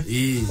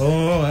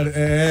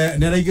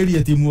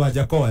 Neraigeria timu wa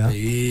Jakoya.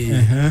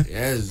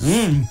 Yes.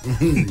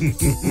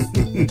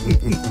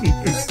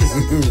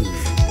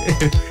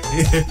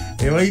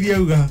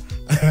 Wairia uga.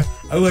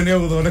 Aua ne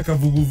uthondeka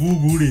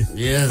vuguvugu ri.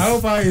 Yes.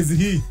 How far is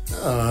he?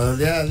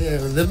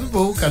 The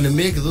people who can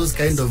make those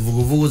kind of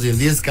vuguvugus in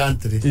this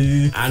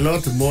country are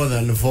not more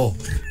than 4.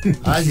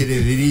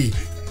 Actually 3.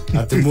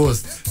 At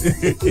most.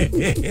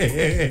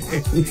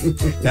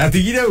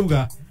 Yatigire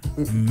uga.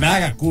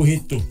 Maga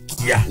kuhito.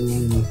 Yeah.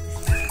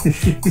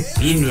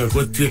 In your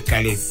good trick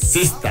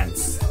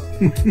assistance.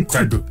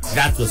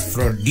 That was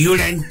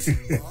fraudulent.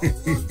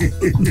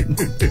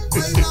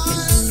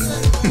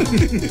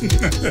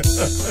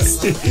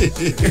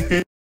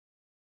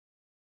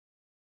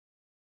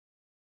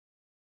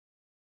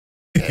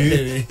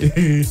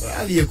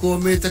 Ali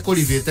komete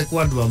kolivete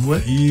kwa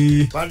dwamwe.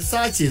 But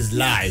such is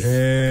life.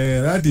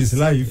 That is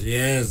life.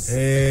 Yes.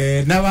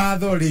 Na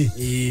wathori.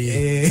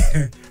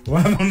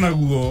 Watho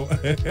naguo.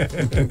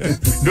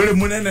 Ndore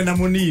munene na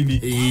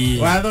munini.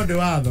 Watho de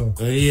watho.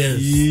 Yes.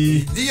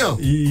 Dio.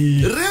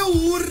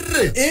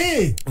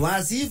 Reure.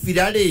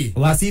 Wasifira ri.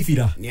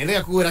 Wasifira.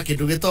 Niendelea kuura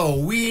kindu gito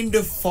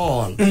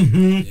windfall.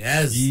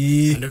 Yes.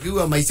 And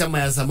ukiwa maisha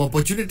maya some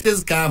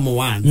opportunities come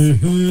once.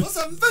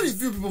 Some very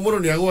few people moro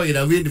ni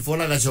agwagira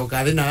windfall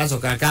agacoka thina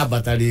agacoka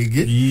akambata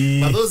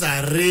ringi. But those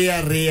are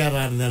rare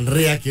and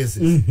rare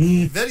cases.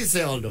 Very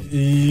seldom.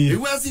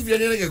 Wasifira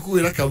niendelea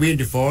kuura ka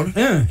windfall.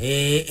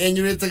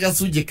 Enyurete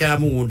gacunje ka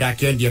mugunda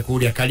akendia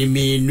kuria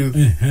kariminu.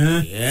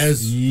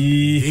 Yes.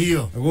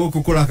 Iyo.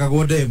 Guku kuraka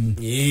godemu.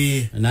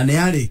 Na ne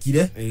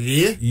arikire.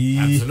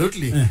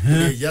 Absolutely.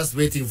 They're just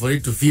waiting for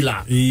it to fill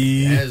up.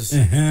 Yes.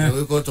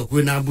 We got to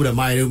kwina mbura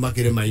mai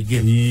makire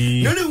maige.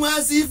 No ni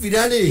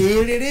wasifira ri.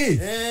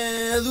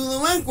 Thutha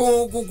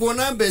wangu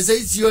kukuona mbeca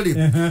icio ri.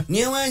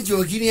 Ni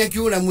wanjokini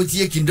akiura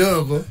mutie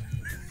kidogo.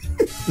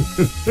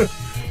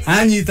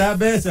 Anyita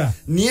mbeca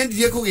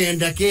niendirie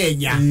kugenda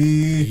Kenya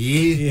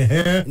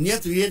ni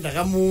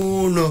atuyendaga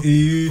muno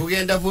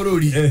kugenda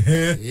bururi.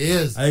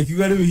 Yes.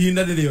 Aikiwa riu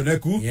hinda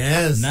nirioneku.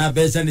 Yes. Na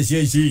mbeca ni cia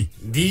ici.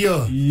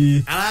 Ndio.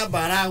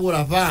 Aramba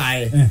aragura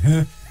bae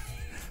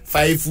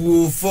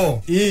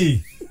 504.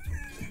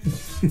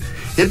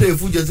 Endo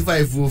ifujo ti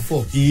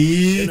 504.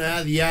 Eno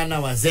ya Diana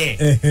wazee.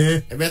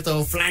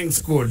 Ebeto flying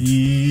squad.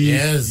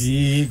 Yes.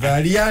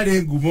 Gari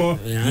yari ngumo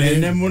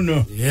nene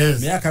muno. Yes.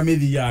 Miaka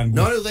mithi yangu.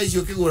 No ndo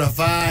icio kigura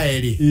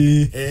faeri.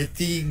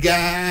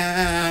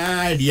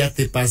 Tigari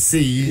ate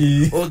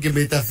pasi. Oge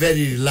beta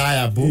very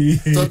reliable.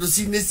 Tondu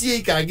sinesie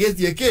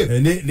ikangetie ke.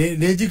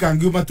 Ne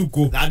jikangiu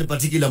matuko. That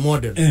particular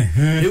model.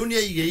 Riu ni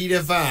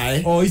aigeire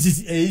fae. Oh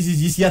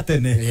ici cia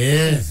tene.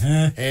 Yes.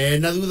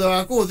 Na thutha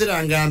wa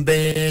kuhuthira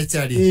ngambe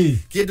chari.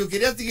 Kindu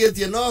kiria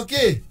tigetie no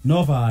ki?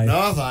 No fae.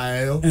 No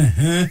fae yo.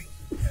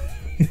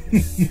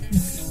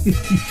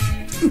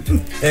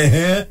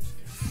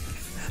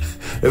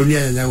 Riu ni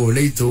anyango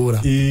le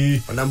itura.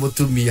 Ona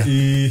mutumia.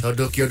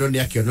 Tondu kiondo ni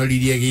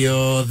akionoririe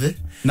giothe.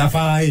 Na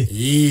fae.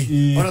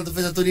 Ona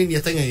tupesa tunini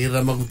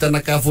atengagira maguta na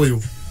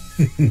kafuyu.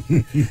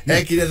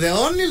 Ekire the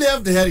only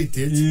left the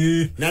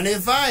heritage. Na ne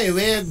fae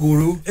we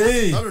guru.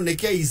 Tondu ni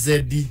kia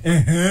izedi.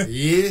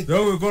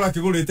 Yo gukora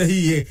kigurite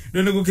hiye.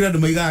 No ni gukira ndu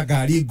maiga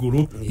ngari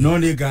nguru. No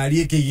ni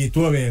ngari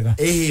ikigitwo wega.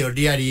 Yo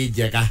ndiari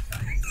njega.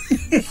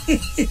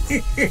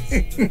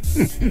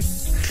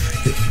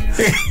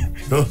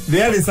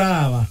 Ndiari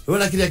sawa.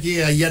 Ona kiria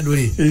kiga yandu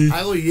ri.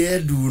 Agurire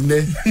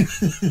ndune.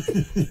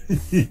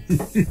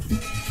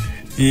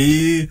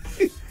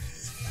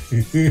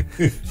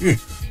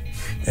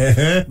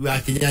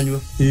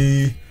 Wakinyanywa.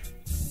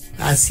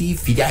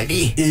 Asifira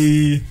ri.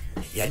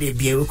 Yari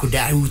biewe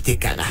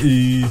kudahutekaga.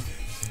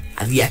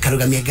 Athia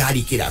akarugamia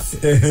ngari kirabu.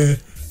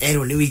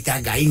 Ero ni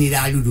wita ngai ni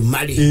raruru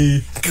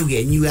mari.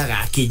 Akauge nyuaga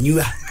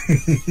akinyua.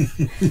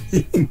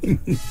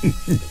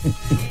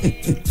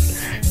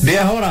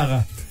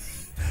 Ndahoraga.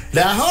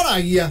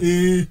 Ndahoragia.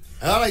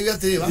 Ahoragia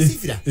te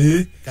wasifira.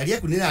 Kari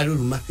yaku ni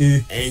raruru ma.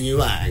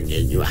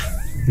 Enyua.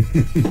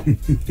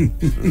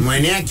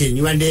 Mwene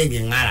akinyua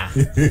ndenge ngara.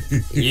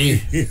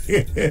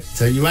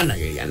 So nyua na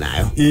geria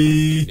nayo.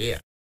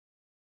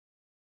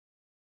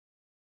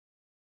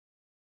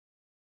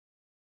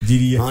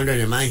 Jirie. Mondo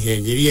ne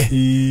manje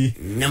jirie.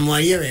 Na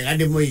mwaye wega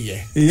ndi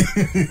muige.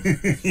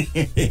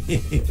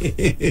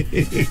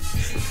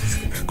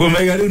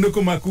 Komega riu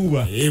nuko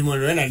makuwa.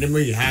 Mondo wena ndi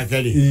muige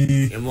hakari.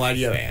 Ne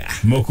mwaye wega.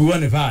 Mokuwa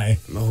ne bae.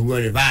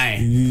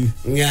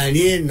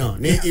 Ngani no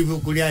ne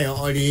ibukuria yo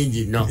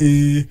orange no.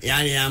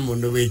 Yani ya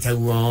mundu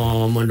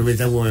wetagwo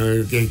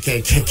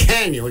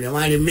keni ule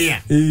mali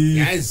mia.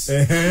 Yes.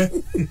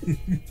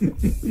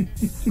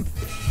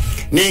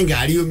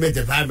 Nengari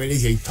umete family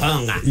je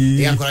itonga.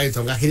 Ya kora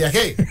itonga kiria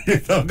ke.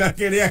 Itonga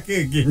kiria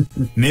kenge.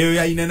 Niyo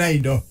ya ine na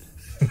indo.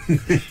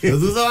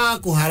 Thutha wa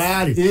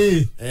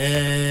kuharari.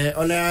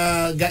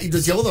 Ona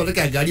indo cia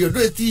guthondeka ngari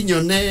ndu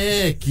etinyo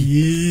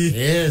neki.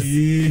 Yes.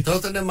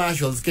 Totally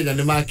marshals Kenya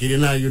ni makiri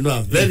na you know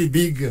a very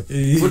big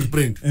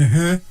footprint.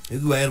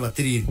 Igua erwa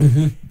tiri.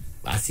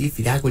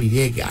 Wasifira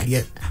kurire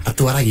ngari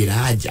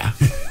atwaragira anja.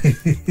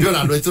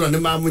 Yona ndo itura ni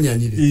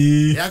mamunyanyire.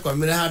 Yakwa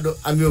mire hando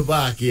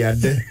amioba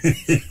akiande.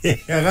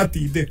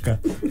 Agatindeka.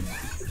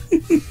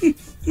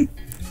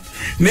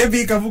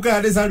 Nebi kavuka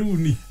ade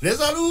saluni. Ne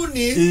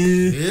saluni.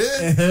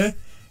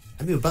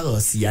 Amioba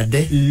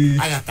osiade.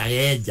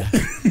 Agatageja.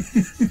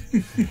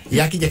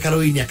 Yakije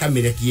Caroline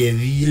akamire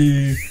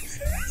kiethi.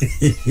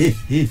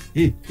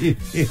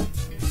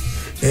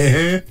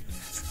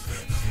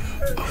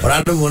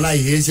 Orando mona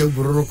ihesha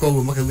bururu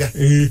ko makaga.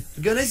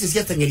 Ngona isi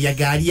siatangeria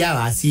gari ya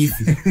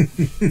wasifi.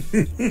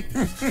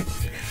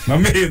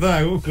 Mame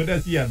da uko da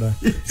ciana.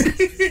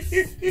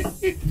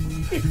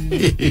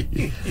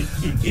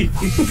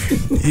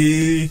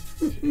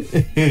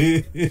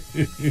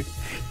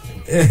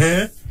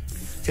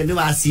 Tendo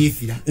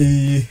wasifi la.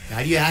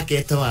 Gari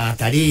yake to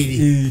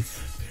atariri.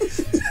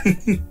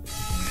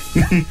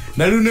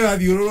 Na rĩu nĩ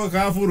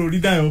wathiũrũrũka bũrũri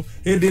nayo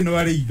hĩndĩ ĩno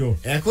arĩ indo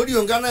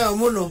kũriũngana yo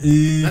mũno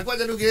na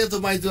kwanja ndũkĩrĩtwo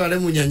tũmaitũ arĩ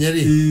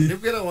munyanyeri nĩ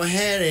kwĩragwo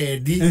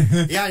herendi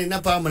yani na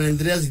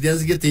permanent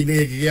residence gĩtĩ-inĩ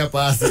gĩkĩ gĩa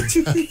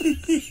passage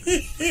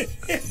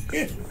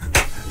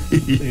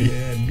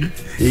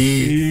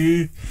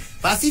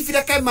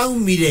pasifira kai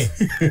maumire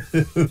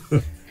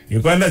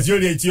gĩkwenda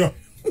ciũria icio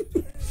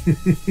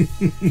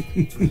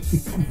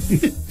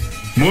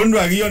mũndũ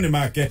agio nĩ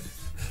make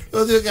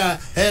Otuka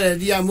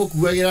herendi ya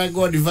mũkuagĩra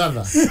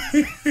Godfather.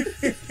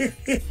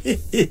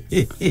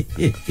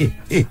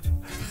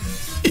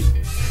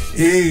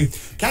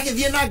 Kage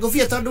thiĩ na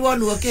ngũbia tondũ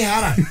wonu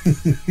ũkĩhara.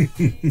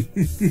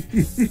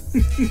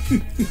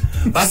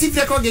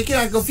 Pasifika ko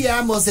ngĩkĩra ngũbia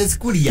ya Moses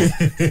Kuria.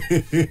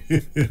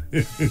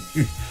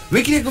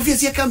 Wĩkĩre ngũbia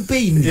cia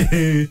campaign.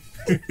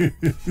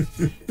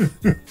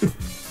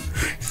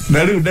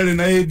 Na rĩu ndarĩ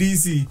na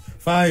ADC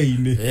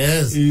fine.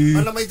 Yes.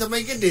 Ona maita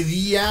maingĩ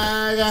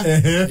ndĩthiaga.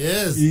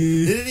 Yes.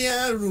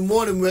 Rĩrĩa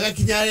rumore mwega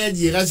kinyarĩa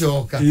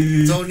njigacoka.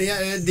 To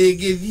nĩ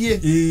ndĩngĩthiĩ.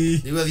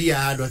 Nĩguo thia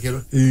handũ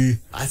akĩrwo.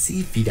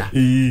 Asipira.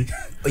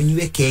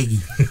 Onyue kegi.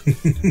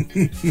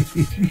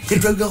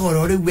 Kĩtwauga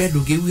goro rĩu wendo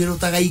ngĩiguĩrwo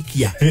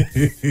tagaikia.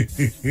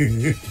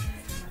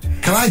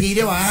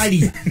 Kawagĩire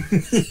wari.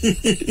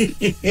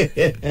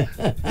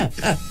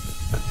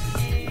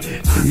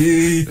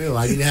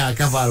 Wari nĩ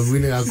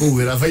akabarubu-inĩ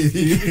gakũhuĩra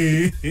baithi.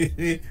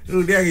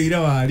 Rĩu ndĩagĩire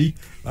wari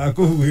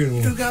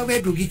akũhuĩrwo. Tuga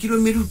wendo ngĩkirwo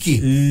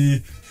mĩruki.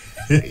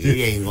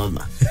 Iria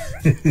ngoma.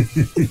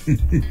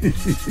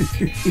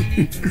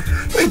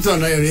 Wĩtwa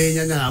nayo nĩ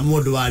nyanyaga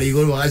mũndũ warĩ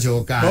igũrũ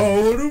agacoka.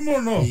 Ũru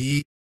mũno.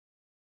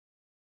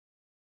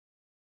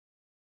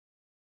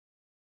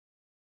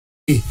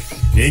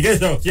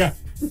 Nĩngĩcokia.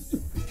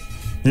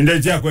 Indo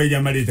ciakwa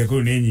iria marĩte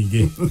kũu nĩ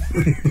nyingĩ.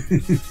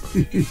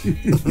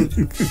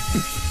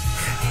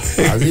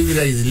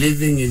 Asipira is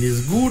living in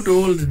his good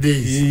old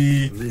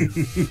days.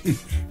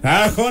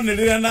 Akone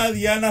rĩrĩa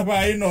nathiaga na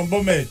baĩ no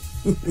Bomet.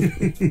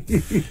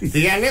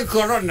 Tiga nĩ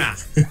corona.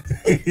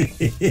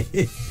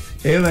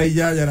 Ela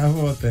ijaja na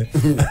fote.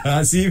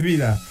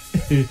 Asipira.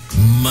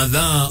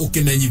 Mathaa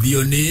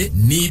ukimenyithio ni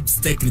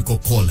NIBS Technical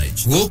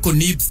College. Gũkũ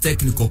NIBS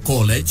Technical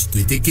College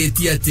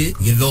twĩtĩkĩtie atĩ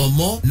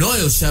gĩthomo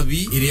noyo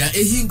cabi ĩrĩa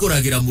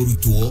ĩhingũragĩra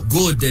mũrutwo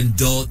golden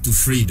door to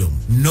freedom.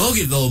 No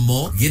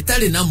gĩthomo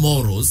gĩtarĩ na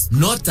morals,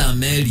 no ta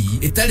meri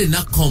ĩtarĩ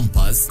na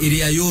compass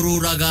ĩrĩa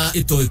yũrũraga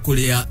ĩtoĩ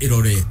kũrĩa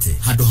ĩrorete.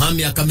 Handũ ha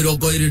mĩaka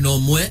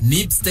 21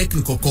 NIBS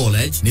Technical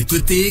College nĩ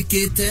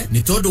twĩtĩkĩte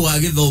nĩ tondũ wa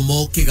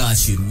gĩthomo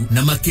kĩgacĩru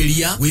na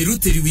makĩria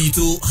wĩrutĩri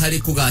witũ harĩ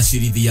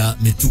kũgacĩrithia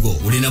mĩtugo.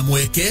 Ũrĩ na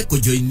mweke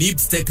kujoin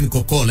NIBS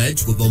Technical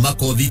College kuthoma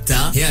kothi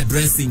ta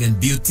hairdressing and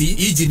beauty,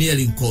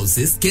 engineering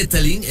courses,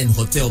 catering and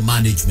hotel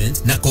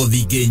management na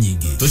kothi ingĩ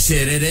nyingĩ.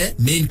 Tucerere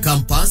main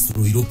campus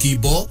Ruiru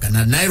Kibo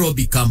kana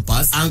Nairobi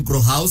campus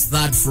Anglo House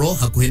 3rd floor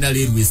hakuhĩ na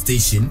railway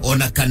station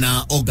ona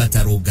kana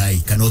Ongata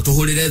Rongai. Kana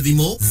ũtũhũrĩre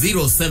thimũ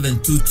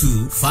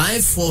 0722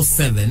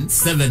 547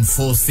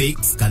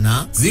 746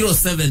 kana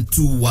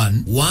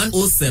 0721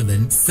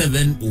 107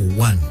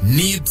 701.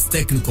 NIBS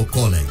Technical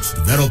College,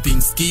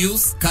 developing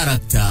skills,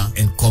 character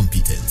and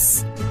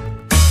competence.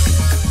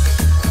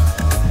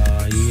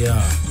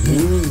 Yeah.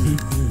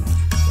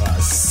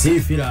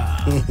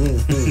 Wasifira.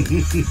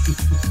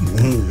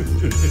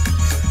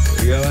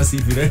 Ya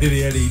wasifira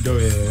rĩrĩa rĩ indo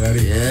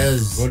wega.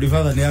 Yes.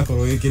 Godfather nĩ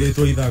akorwo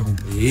ĩkĩrĩtwo ithagu.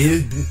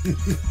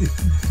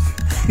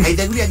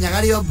 Kaitaguria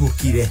nyagari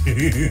ombũkire.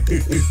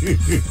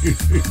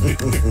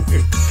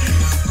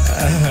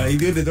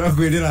 Ithuĩ nĩ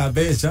twakwĩrĩra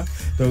mbeca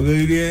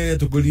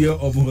tũkũrie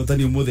o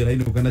mũhotani ũmũthĩ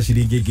raini kana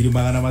ciringi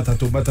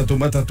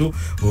 300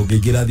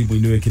 ũngĩingĩra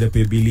thimũ-inĩ wĩkĩre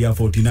paybill ya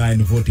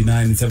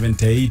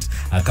 494978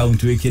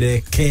 account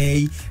wĩkĩre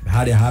K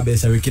harĩa ha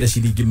mbeca wĩkĩre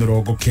ciringi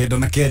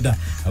 99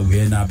 au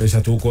hena mbeca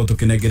tũgũkorwo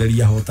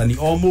tũkĩnengereria hotani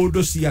o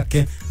mũndũ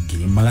ciake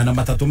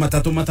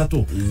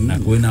 300 na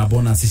kwĩna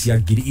bonus cia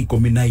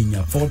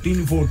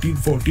 14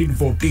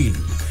 14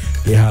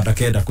 Kehanda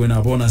kenda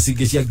kwĩna bonus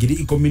ingĩ cia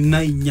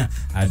 14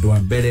 andũ a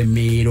mbere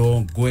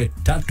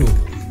 30.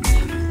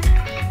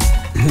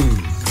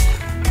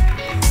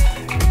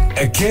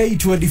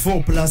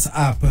 K24 Plus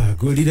app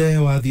gwĩrire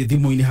wathiĩ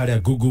thimũ-inĩ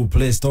harĩa Google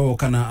Play Store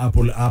kana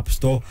Apple App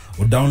Store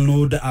o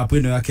download app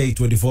ĩno ya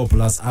K24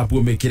 Plus app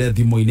ũmĩkĩre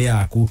thimũ-inĩ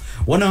yaku.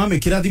 Wona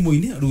wamĩkĩra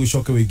thimũ-inĩ rĩu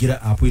ũcoke wĩingĩre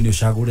app ĩno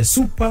ũcagũre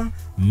Super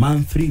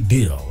monthly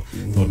deal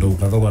tondu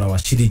ukathogora wa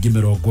ciringi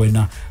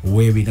 40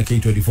 wewe na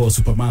K24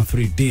 super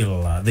monthly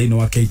deal they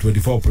know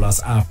K24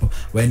 plus app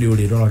when you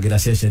riragira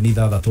session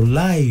ithathatu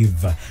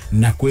live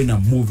na kwina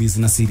movies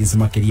na series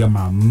makiria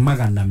ma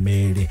magana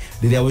mere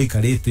riria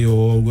wikarite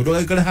uguo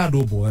ndugakare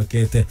handu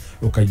mbokete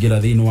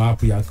ukaingira thiini wa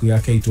app yaku ya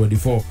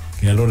K24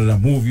 kerorera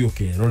movie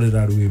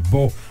ukerorera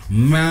rwimbo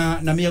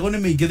na miago ni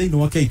mingi thiini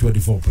wa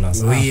K24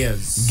 plus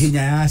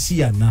nginya ya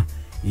ciana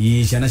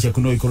ciana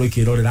ciaku no ikorwo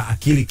ikirorera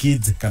Akili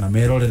Kids kana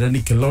merorera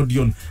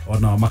Nickelodeon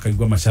ona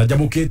makaigua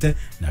macanjamukite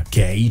na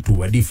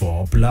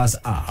K24 plus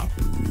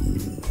app.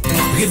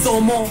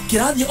 Githomo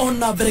kirathi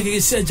ona mbere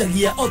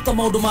gicenjagia o ta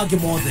maundu mangi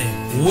mothe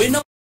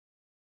wina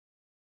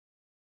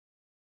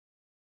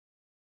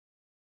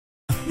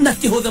na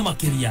kihothe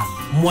makiria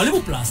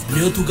Mwalimu Plus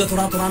ni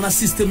utungata na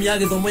system ya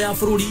githomo ya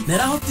bururi na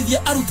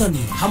irahotithia arutani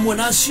hamwe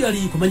na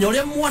aciari kumenya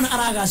uria mwana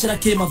aragacira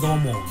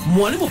kimathomo.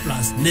 Mwalimu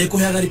Plus ni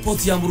kuheaga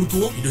ripoti ya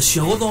murutwo indo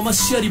cia guthoma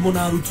cia rimu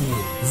na arutwo.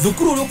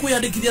 Thukuru uri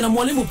kwiyandikithia na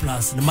Mwalimu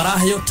Plus ni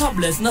maraheo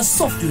tablets na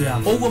software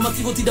oguo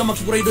matigotinda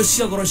makigura indo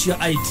cia goro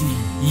cia IT.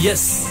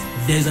 Yes,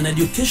 there's an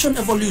education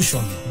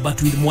evolution,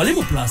 but with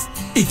Mwalimu Plus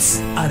it's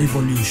a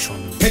revolution.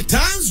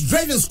 Petans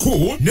Driving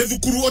School ne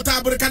thukuru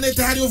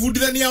otaburekanete hari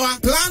ovudithania wa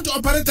plant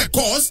operator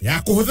course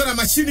ya kuhuthira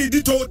machine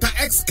dito ta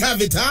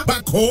excavator,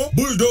 backhoe,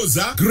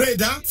 bulldozer,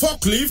 grader,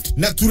 forklift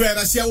na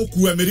turera cia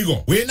gukua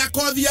mirigo. Wina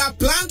kothi ya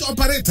plant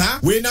operator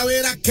wina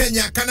wira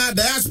Kenya kana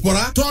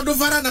diaspora tondu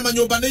vara na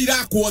manyumba ne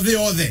irakwo thi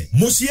othe.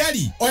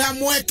 Muciari oya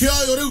mweke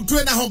oyo riu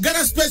twina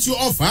hongera special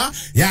offer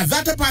ya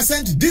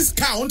 30%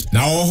 discount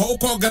na oho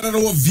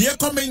ukongererwo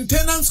vehicle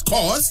maintenance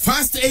course,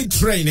 first aid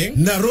training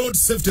na road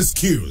safety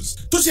skills.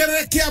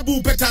 Tuciarere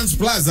Kiambu Petans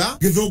Plaza,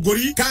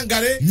 Githunguri,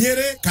 Kangare,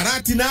 Nyere,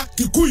 Karatina,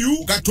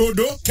 Kikuyu,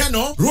 Gatondo,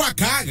 Keno,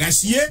 Ruaka,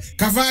 Gashie,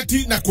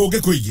 Kavati na Koge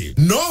Kuigi.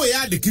 No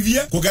weyandikithie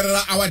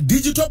kugerera our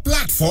digital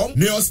platform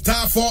neo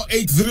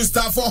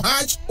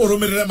 *483*4#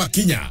 urumirire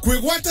makinya.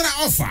 Kwigwatira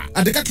offer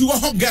andika kiugo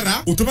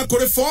hongera utume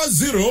kuri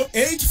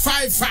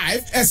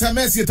 40855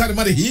 SMS yetari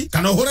marihi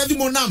kana uhore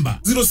thimu namba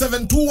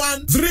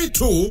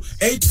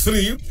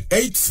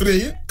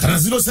 0721328383 kana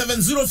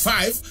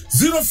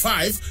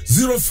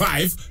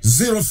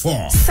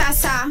 0705050504.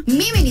 Sasa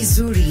mimi ni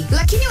zuri,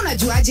 lakini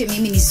unajuaje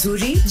mimi ni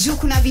zuri? Juu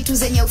kuna vitu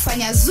zenye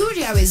ufanya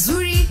zuri awe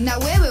zuri na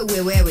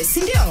wewe, si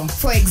ndio?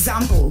 For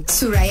example,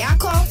 sura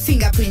yako,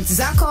 fingerprints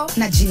zako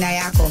na jina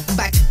yako.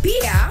 But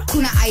pia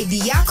kuna ID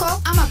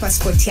yako ama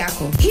passport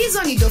yako.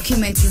 Hizo ni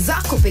documents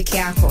zako peke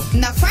yako.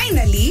 Na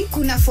finally,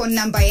 kuna phone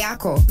number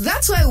yako.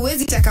 That's why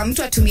uwezi taka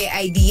mtu atumie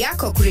ID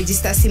yako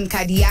kuregister SIM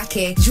card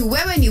yake. Juu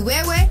wewe ni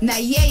wewe na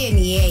yeye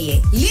ni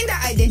yeye. Linda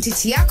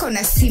identity yako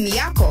na SIM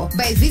yako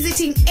by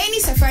visiting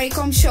any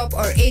Safaricom shop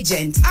or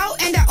agent. Au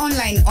enda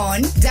online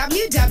on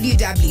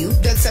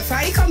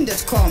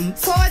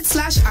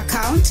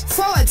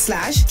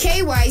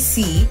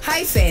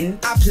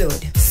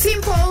www.safaricom.com/account/KYC-upload.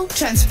 Simple,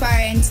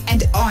 transparent,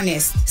 and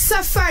honest.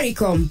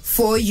 Safaricom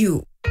for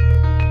you.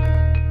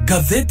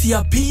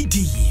 Gathaiya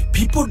PD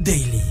People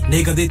Daily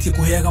ne gathaiya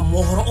kuheaga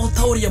mohoro o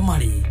tauria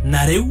mari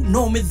na riu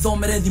no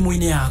mithomere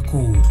thimu-ini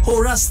yaku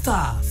hora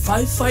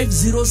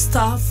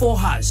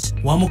 *550*4#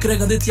 wamukire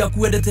gathaiya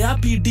kuendete ya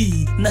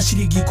PD na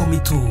ciringi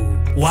 10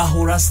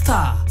 wahora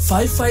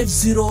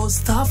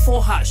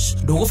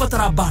 *550*4#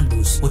 ndugubatara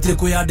bundles gutire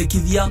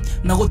kuyandikithia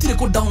na gutire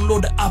ku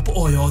download app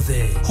o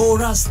yothe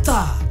hora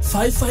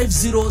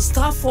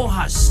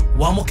 *550*4#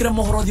 wamukire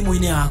mohoro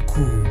thimu-ini yaku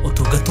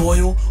utungata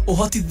uyu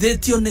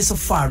uhotithitio ni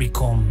Safaricom.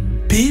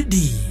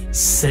 PD,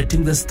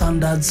 setting the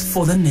standards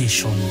for the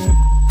nation.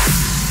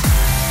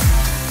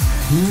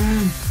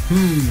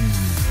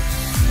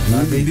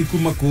 Na baby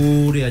kuma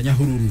kuria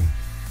Nyahururu.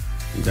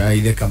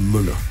 Ndaitheka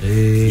muno.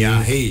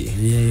 Ya hii.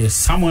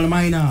 Samuel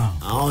Maina.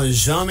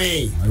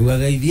 Jami.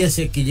 Ugaithia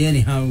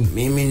sekijeni hau.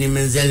 Mimi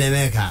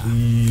nimezelemeka.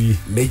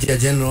 Meja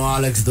General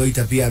Alex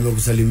Doita pia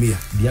amekusalimia.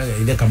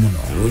 Ndaitheka muno.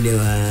 Ule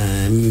wa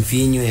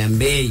mfinyo ya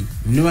mbei.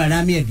 Ni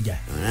wanamia dia.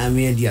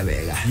 Wanamia dia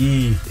bega.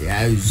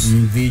 Yes.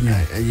 Mvinyo.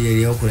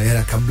 Ajili yoko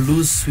hera ka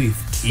Blue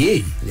Swift.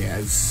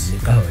 Yes.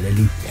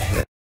 Nikaholeli.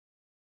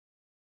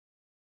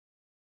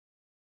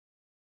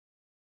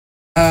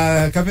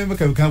 Kameme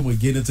kauka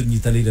mwingine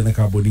tunyitanire na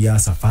kambuni ya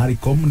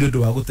Safaricom ni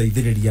ndu wa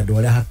guteithiriria andu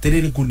aria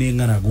hatiririku ni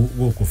ng'aragu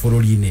guku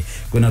bururi-ini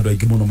kwina andu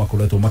aingi muno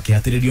makoretwo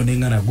makihatiririo ni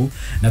ng'aragu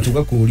na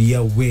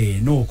tugakuria we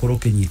no ukorwo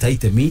kinyita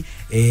itemi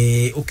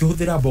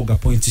ukihuthira bonga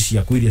points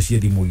ciaku iria cie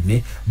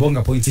thimu-ini.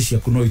 Bonga points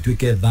ciaku no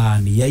ituike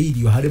thani ya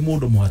irio hari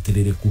mundu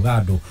muhatiririku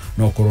handu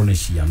no ukorwo ni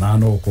ciana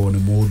no ukorwo ni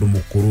mundu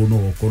mukuru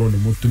no ukorwo ni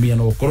mutumia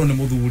no ukorwo ni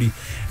muthuri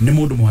ni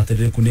mundu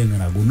muhatiririku ni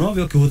ng'aragu no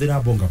we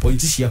ukihuthira bonga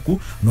points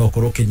ciaku no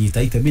ukorwo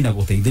kinyita itemi na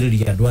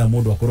guteithiriria andu aya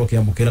mundu akorwo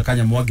kiamukira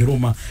kanya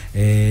mwangiruma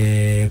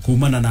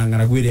kumana na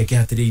ng'aragu iria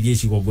kihatiriirie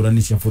icigo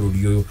ngurani cia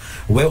bururi uyu.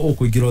 We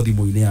ukuingira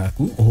thimu-ini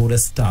yaku uhure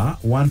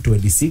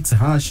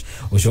 *126#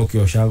 ucoke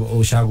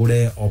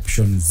ucagure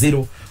option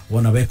 0.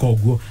 Wona weka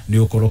uguo ni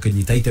ukorwo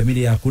kinyita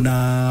itemi yaku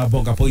na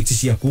bonga points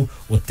ciaku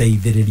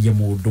uteithiririe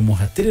mundu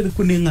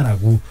muhatiririku ni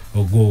ng'aragu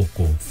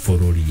guku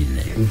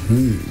bururi-ini.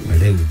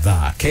 Riu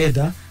thaa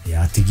 9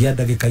 yatigia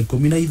ndagika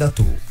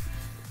 13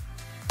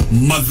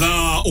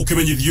 Mathaa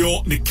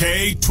ukimenyithio ni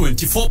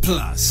K24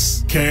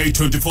 Plus.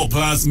 K24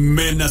 Plus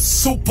mena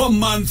super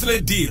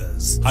monthly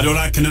deals.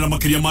 Hadorakenera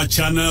makiria ma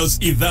channels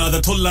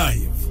idhaa to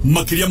live.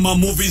 Makiria ma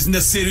movies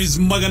na series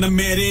magana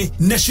mere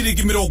na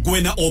shiringi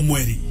 40 o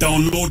mweri.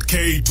 Download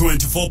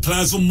K24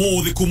 Plus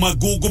umuthi kuma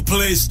Google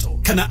Play Store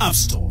kana App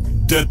Store.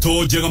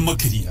 Deto jaga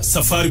makiria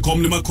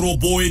Safaricom ni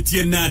makroboe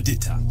tie na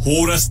data.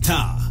 Hora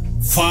star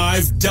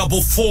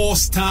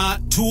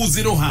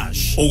 544*20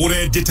 hash.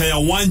 Ogure data ya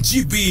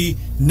 1GB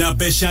na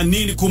besha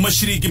nini kuma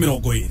shiringi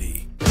 20.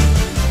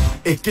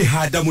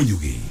 Ekehada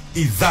munyugi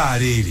idhaa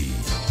riri.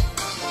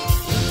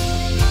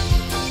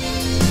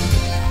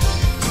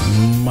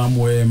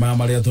 Mamwe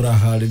maria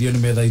turaharirio ni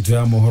metha itu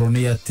ya mohoro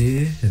ni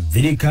ati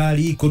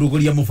thirikari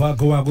kuruguria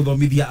mubango wa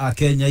guthomithia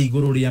akenya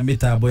iguru ria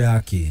mitambo ya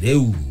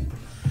kiriu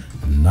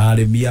na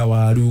arimia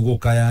waru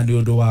gukaya ni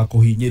undu wa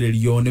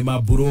kuhinyiririo ni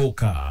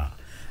maburoka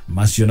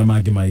macio na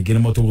mangi maingi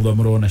nimo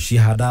tuguthomerwo na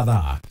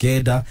cihandatha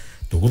kenda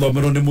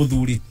tuguthomerwo ni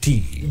muthuri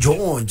T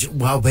George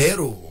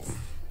Wabero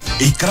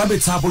ikara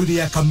mitambo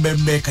ya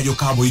kameme kayo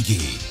ka muingi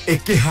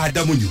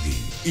ekehanda munyugi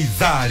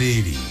idhaa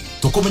riri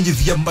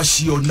tukumenyithia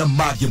macio na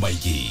mangi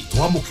maingi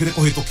twamukire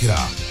kuhitukira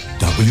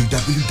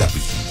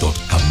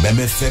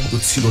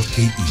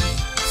www.kamemefm.co.ke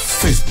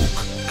Facebook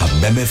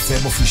Kameme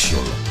FM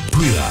Official,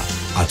 Twitter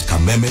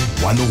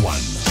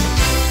 @Kameme101.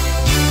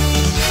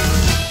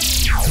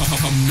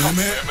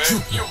 Kameme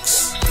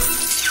Jukebox.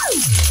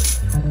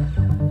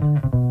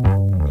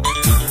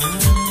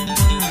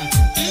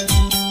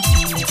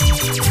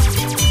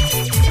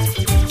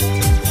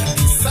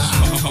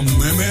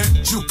 Kameme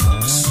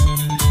Jukebox.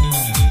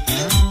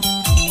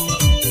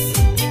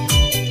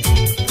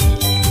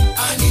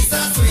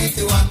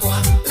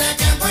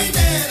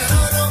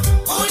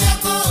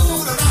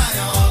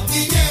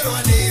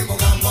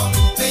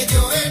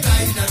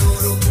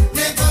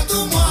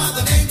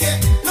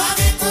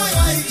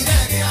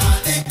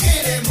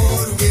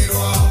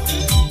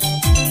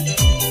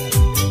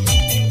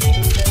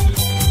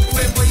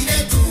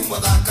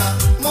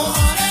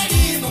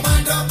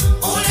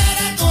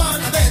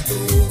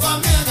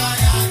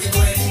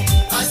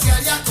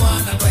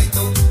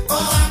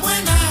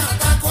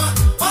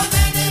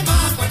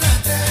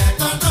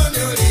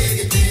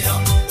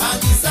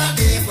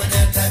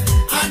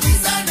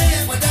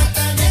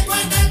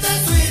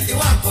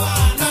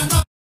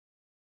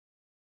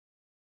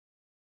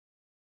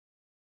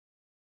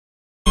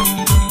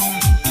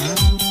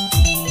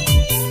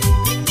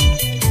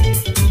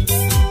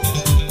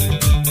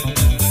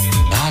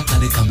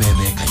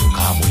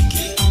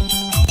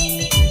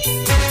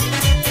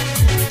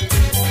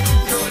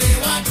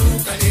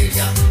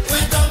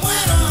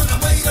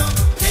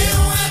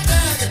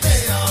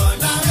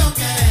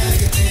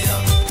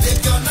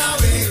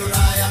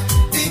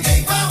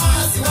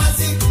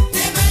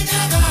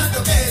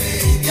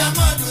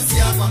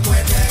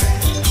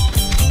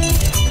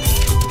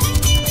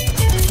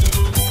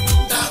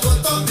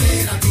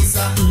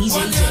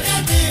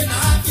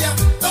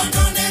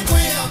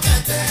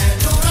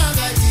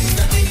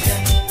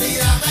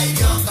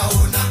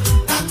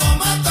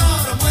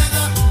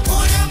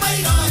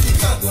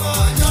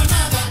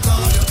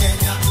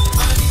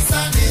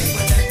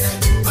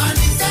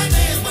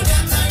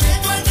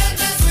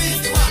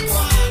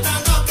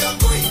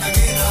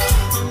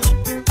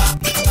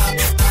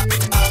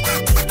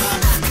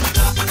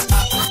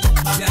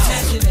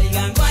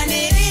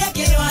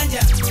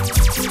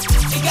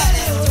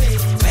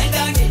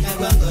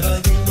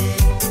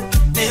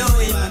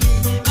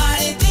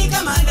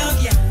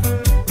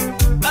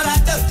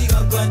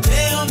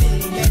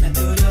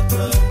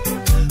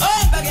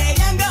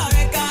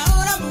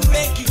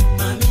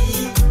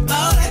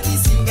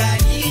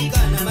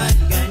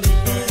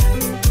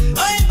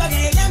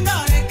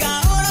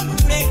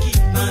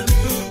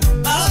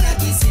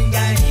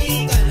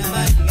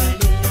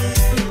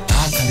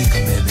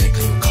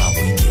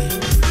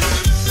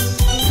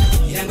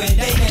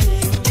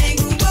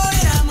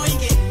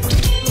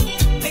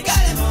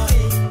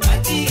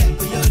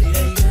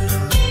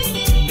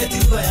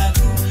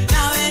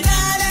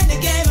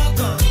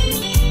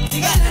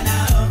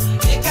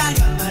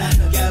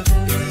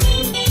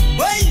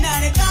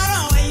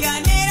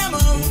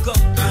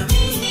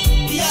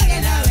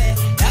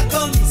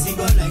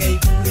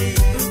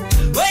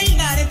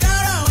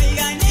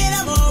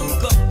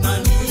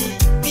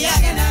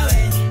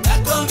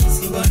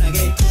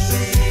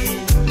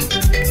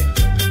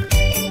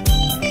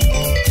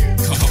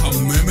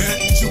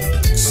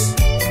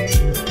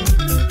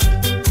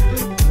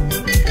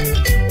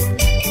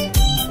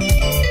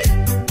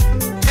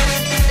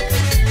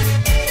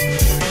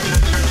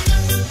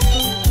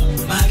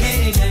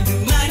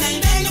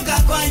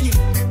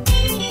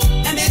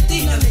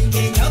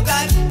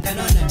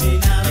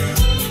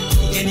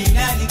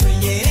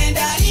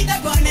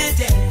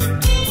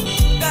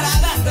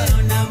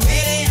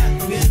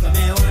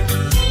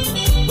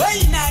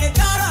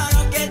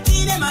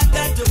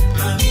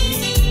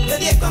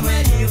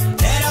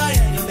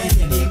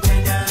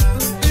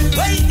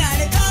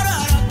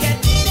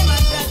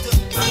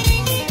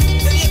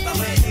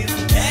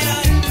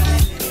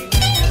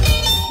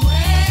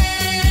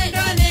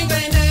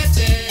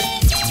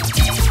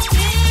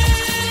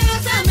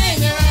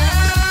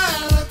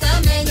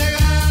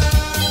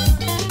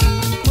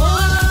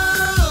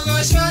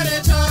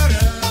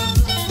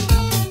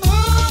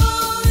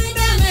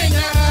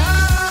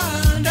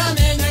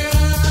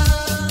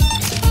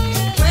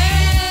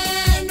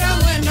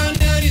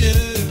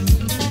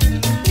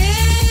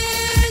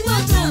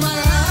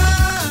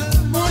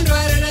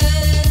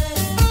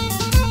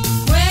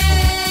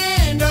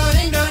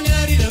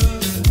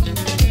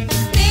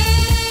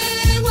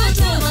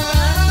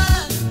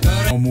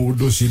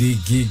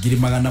 ciringi ngiri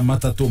magana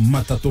matatu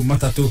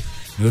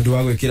ni undu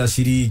wa gwikira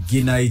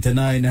ciringi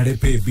 99 harĩ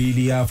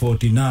paybill ya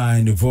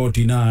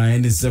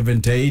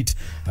 497978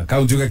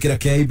 account ugakira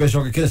kĩmbeca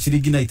ugakira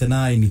ciringi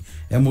 99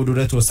 ya mundu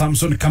retwo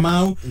Samson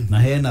Kamau na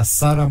hena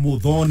Sara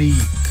Muthoni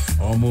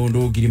o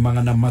mundu ngiri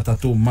magana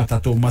matatu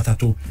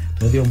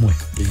ndio mwe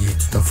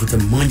tutafuta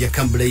mmoja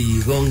kabla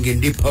igonge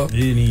ndipo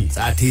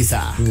saa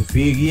 9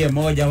 tupigie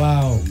moja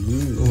wao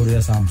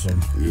ule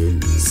Samson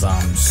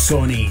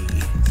Samsoni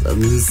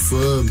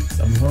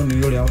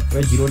yule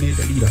wejironi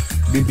dalira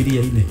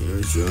Biblia ine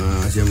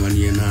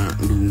jamani na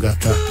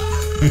ndungata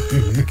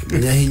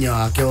menya hinya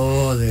wake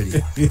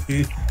otheri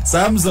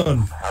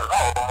Samson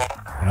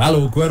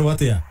hello kwero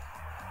atia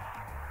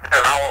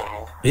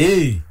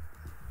yeah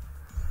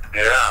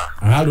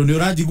hello ni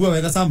urajigua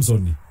wega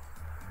Samson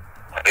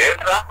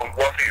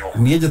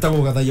niye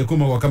njetago Gathaiya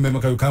kuma gwa kameme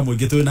kayo ka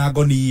muingi twi na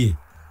ngoni ye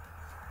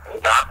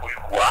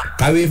ndakuigua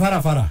kawe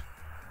farafara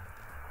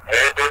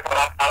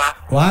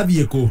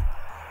wathie ku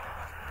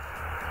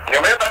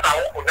nyumeta na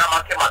huko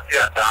nyama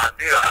kimatia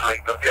taadira na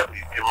indo cia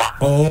thitima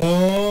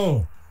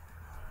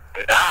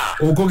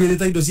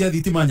ukugirita indo cia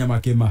thitima nyama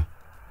kima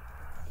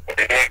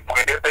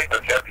kugirita indo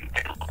cia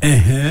thitima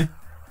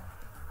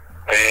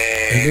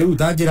rĩu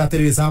tanjĩra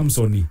atĩrĩ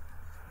Samson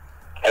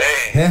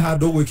he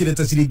handũ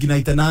gwĩkĩrĩte ciringi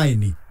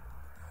 99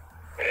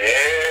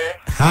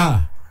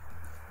 ha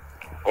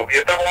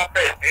ũthiĩte gwa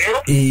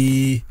pendio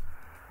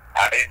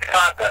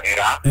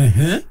arĩkanganĩra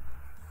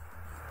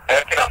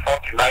ekĩra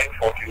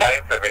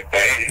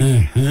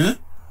 497978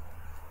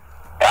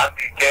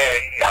 DK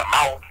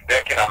amount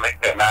dekĩra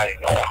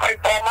 99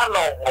 haitoma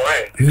noguo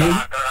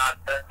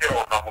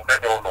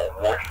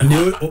nĩ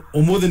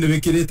ũmũthĩ nĩ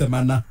wĩkĩrĩte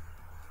mana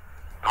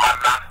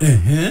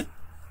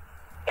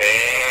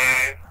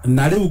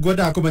na rĩu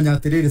ngwendaga kũmenya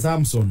atĩrĩrĩ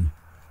Samson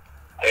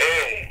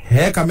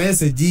he ka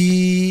message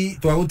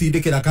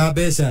twagũtindĩkĩra ka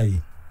mbeca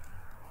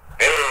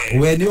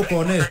we nĩ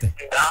ũkonete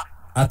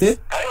atĩ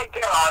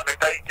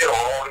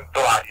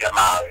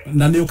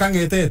na nĩ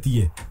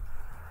ũkang'etetie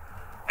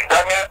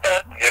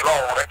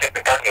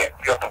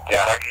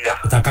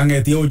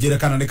utakang'etie ũnjĩre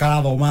kana nĩ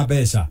karathoma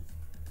mbeca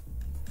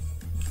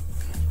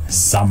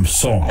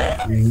Samson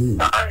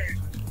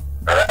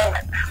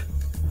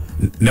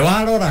nĩ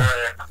warora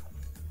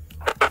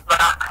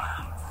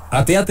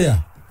atia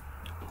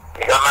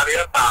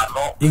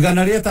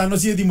igana rĩa tano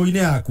ciĩ thimũ-inĩ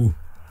yaku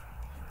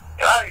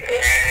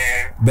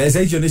mbeca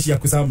icio nĩ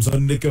ciaku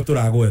Samson nĩkĩo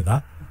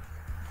tũragwetha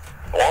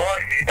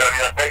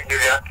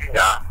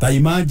ta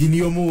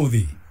imagine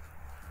ũmũthĩ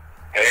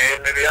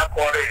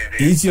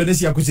icio nĩ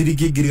ciaku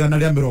ciringi ngiri igana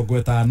rĩa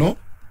 50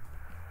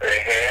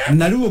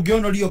 na rĩu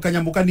ũngĩonorio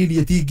kanyamũ kanini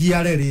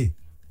etingiare rĩ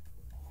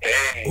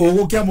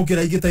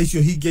ũgũkĩamũkĩra igĩta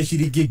icio hingie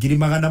ciringi ngiri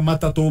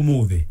 300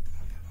 ũmũthĩ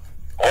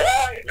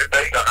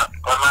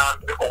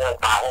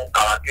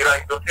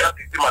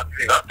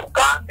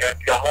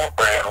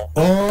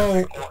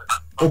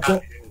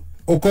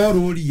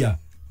ũkorũria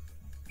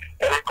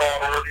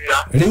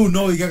rĩu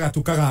no ũige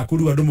gatuka gaku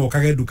rĩu andũ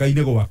mokage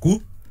nduka-inĩ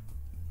gwaku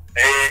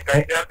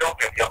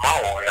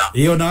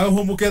ĩyo nawe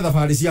ũhũmũke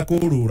thabarĩ cia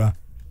kũrũra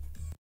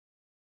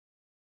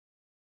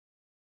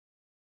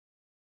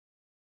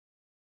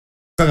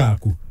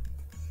gaku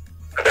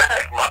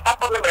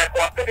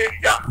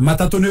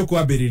matatũ nĩ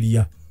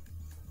ũkwambĩrĩria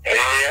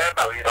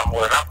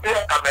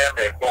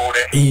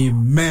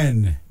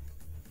amen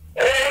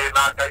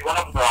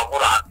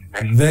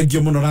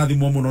thengio mũno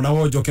rathimwo mũno na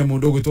wonjoke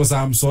mũndũ ũgwĩtwo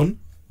Samson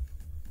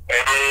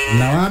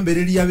na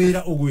wambĩrĩria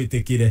wĩra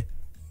ũgwĩtĩkĩre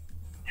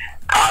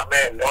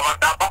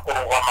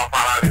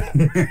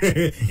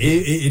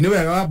nĩ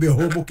wega wambe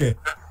ũhũmbũke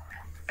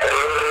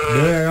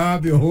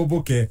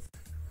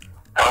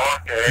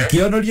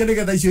kĩonoria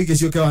nĩgetha icio ingĩ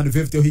ciũke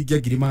 150 ũhingie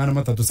ngiri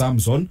 300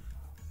 Samson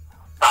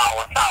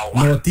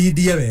no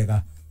tindie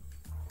wega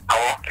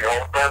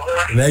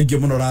thengio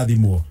mũno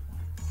rathimwo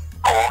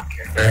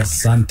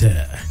asante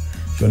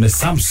Jone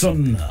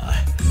Samson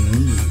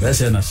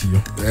bese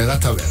nacio wega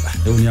ta wega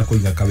rĩu nĩ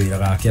akũiga kawĩra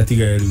gake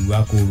atige rĩu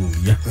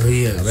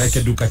gakũrũria aweke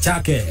nduka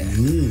chake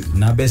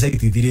na mbeca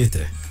itithirĩte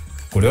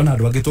kũrĩ ona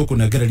andũ angĩ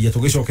tũkũnengereria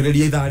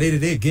tũgĩcokereria ithaa rĩrĩ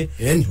rĩngĩ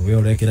we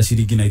ũrekĩra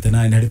ciringi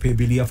 99 harĩ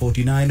paybill ya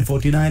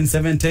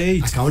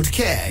 497978 account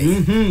K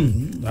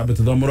ambe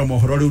tũthomera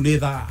mohoro rĩu nĩ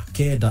thaa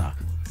 9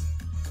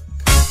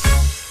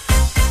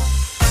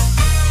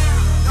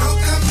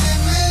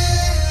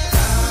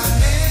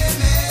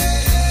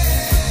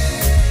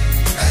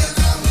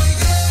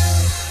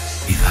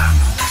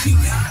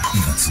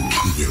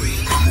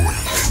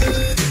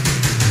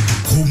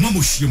 kuma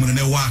muciĩ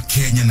mũnene wa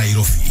Kenya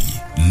Nairobi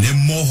nĩ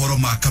mohoro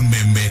ma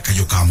kameme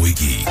kayo ka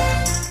mũingĩ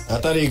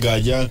atari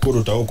nganja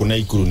kũruta gũkũ na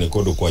ikuru nĩ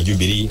kũndũ kwa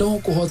Jubilee no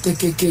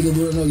kũhotekeke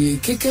gĩthurano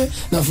gĩkĩke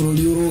na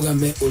bũrũri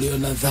ũrũgame ũrĩ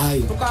na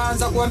thayũ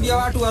tukaanza kuambia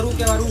watu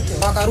waruke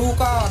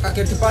wakaruka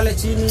wakaketi pale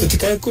chini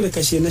tutikae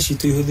kũreka ciana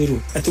citũ ihũthĩrwo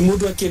atĩ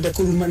mũndũ akĩenda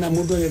kũrumana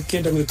mũndũ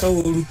akĩenda gwĩka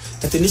ũru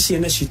atĩ nĩ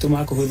ciana citũ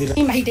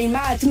makũhũthĩra mahinda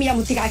ma atumia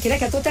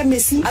mũtigakĩreke tũte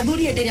mĩci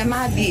athuri hĩndĩ ĩrĩa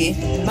mathiĩ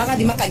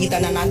magathi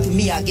makagitana na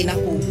atumia angĩ na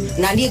kũu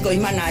na niĩ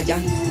ngoima na nja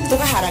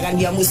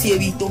tũkaharagania mũciĩ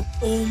witũ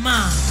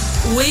Oma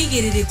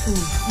Uigĩrĩrĩku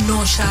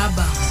no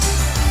Chapa.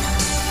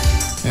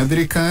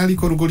 Thirikari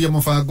kũrugũria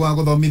mũbango wa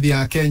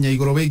gũthomithia Kenya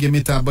igũrũ wĩgiĩ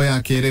mĩtambo ya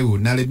kĩrĩu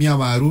na arĩmi a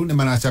waru nĩ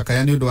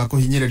maracakaya nĩ ũndũ wa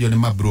kũhinyĩrĩrio nĩ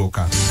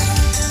mabroka.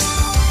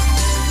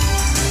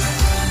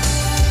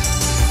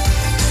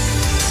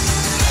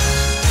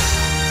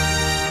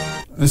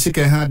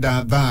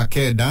 Cikehanda thaa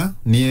kenda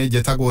niĩ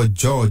njĩtagwo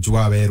George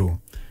wa Weru.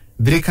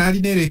 Thirikari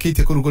nĩ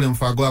ĩrĩkĩtie kũrugũria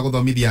mũbango wa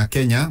gũthomithia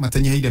Kenya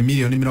matanyihaire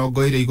milioni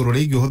 20 igũrũ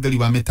rĩgiĩ ũhũthĩri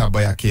wa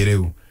mĩtambo ya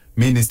kĩrĩu.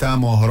 Minister wa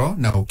mohoro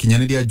na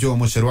ũkinyanĩria Joe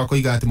Mucheru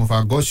akoiga atĩ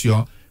mũbango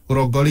ũcio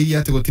ũrongoreirie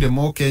atĩ gũtirĩ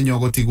mũkenya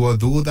gũtigwo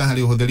thutha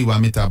harĩ ũhũthĩri wa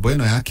mĩtambo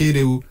ĩno ya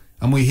kĩrĩu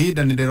amu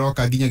ihinda nĩ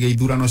rĩroka nginyagia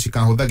ithurano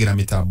cikahũthagĩra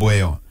mĩtambo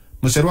ĩyo.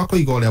 Mucheru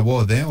akoiga ũrĩa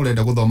wothe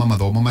ũrenda gũthoma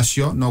mathomo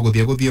macio no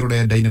gũthiĩ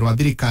rũrenda-inĩ rwa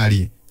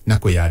thirikari na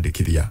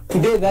kwĩyandĩkithia.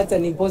 Today that's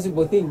an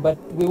impossible thing, but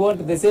we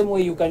want the same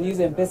way you can use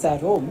M-Pesa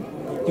at home.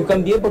 You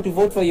can be able to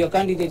vote for your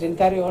candidate and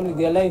carry on with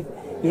your life.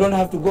 You don't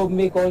have to go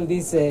make all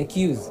these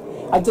queues.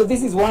 And so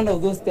this is one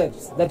of those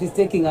steps that is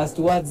taking us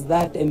towards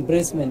that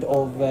embracement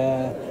of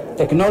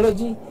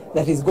technology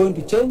that is going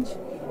to change.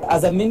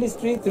 As a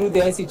ministry, through the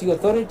ICT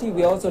authority,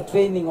 we are also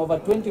training over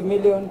 20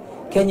 million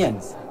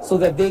Kenyans so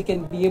that they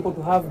can be able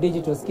to have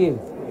digital skills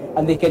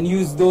and they can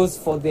use those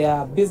for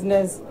their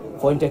business,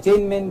 for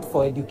entertainment,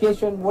 for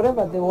education,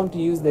 whatever they want to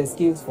use their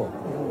skills for.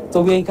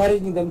 So we're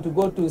encouraging them to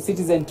go to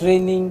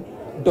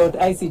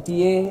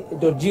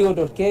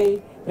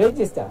citizentraining.icta.go.ke,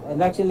 register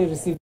and actually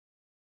receive.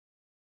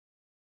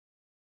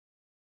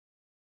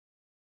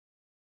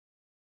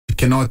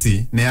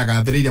 Kenoti nĩ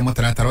agathĩrĩirie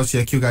mũtaratara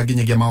ũcio akiuga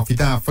nginyagia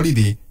maobithaa a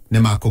borithi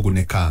nĩ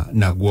makũgunĩka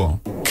naguo.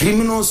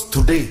 Criminals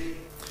today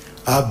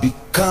have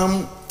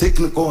become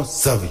technical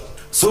savvy.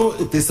 So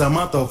it is a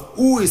matter of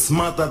who is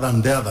smarter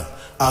than the other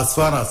as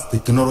far as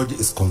technology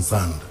is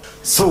concerned.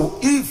 So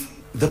if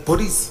the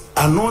police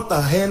are not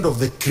ahead of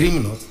the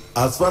criminals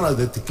as far as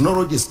the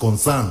technology is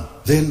concerned,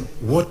 then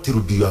what will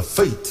be your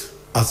fate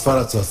as far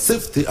as your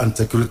safety and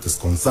security is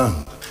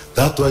concerned?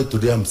 That's why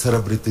today I'm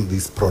celebrating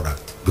this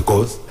product,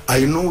 because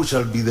I know we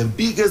shall be the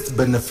biggest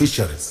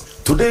beneficiaries.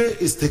 Today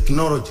is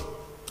technology.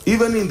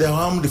 Even in the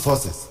armed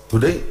forces,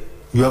 today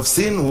you have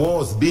seen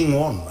wars being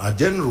won, a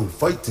general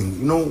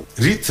fighting,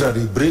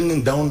 literally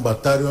bringing down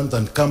battalions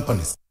and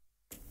companies.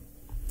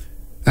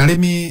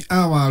 Arĩmi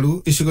a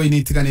waru icigo-inĩ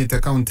itiganĩte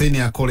kaunti-inĩ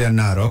ya kũrĩa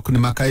Narok nĩ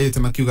makaĩte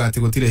makiuga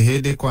atĩ gũtirĩ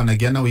hĩndĩ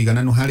kwanagia na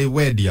ũigananu harĩ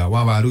wendia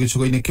wa waru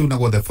gĩcigo-inĩ kĩu na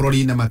guothe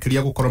bũrũri-inĩ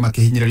makĩria gũkorwo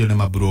makĩhinyĩrĩrio nĩ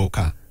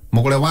mabroka.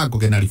 Mũgũre wa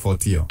Ngũgĩ na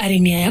riboti ĩyo.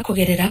 Arĩmi aya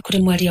kũgerera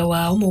kũrĩ mwaria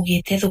wao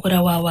maugĩte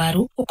thogora wa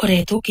waru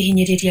ũkoretwo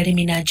ũkĩhinyĩrĩria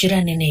arĩmi na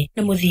njĩra nene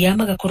na mũthia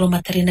magakorwo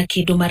matarĩ na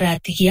kĩndũ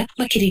maratigia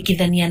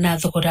makĩringithania na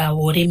thogora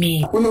wa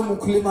ũrĩmi. Ule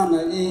mkulima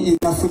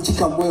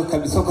inafutika moyo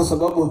kabisa kwa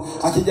sababu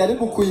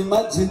akijaribu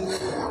kuimagine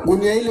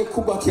gunia ile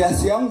kubwa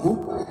kiasi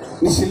yangu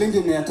ni shilingi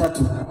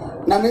 300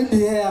 na maybe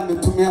yeye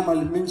ametumia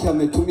mali mingi,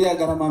 ametumia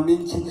gharama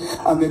mingi,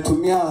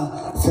 ametumia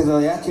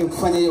fedha yake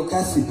kufanya hiyo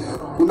kazi.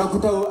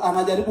 Unakuta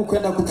anajaribu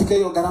kwenda kupika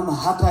hiyo gharama,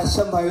 hata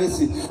shamba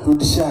hawezi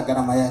rudisha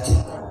gharama yake.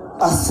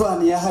 Aswa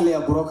ni ya hali ya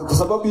broka kwa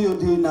sababu hiyo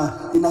ndio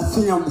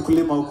inafinya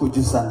mkulima huko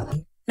juu sana.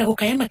 Na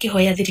gũkaya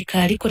makĩhoya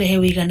thirikari kũrehe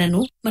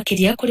ũigananu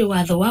makĩria kũrĩ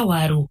watho wa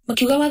waru.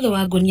 Makiuga watho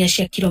wa ngonia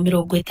cia kilo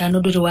 50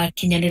 ndũrĩ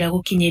wakinyanĩra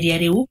gũkinyĩria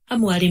rĩu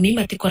amu arĩmi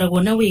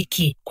matikoragwo na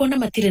wĩki kuona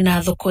matirĩ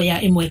na thoko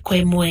ya ĩmwe kwa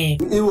ĩmwe.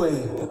 Iwe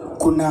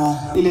kuna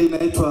ile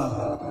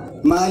inaitwa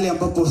mahali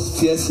ambapo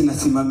siasa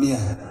inasimamia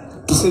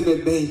tuseme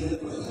bei,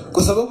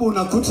 kwa sababu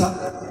unakuta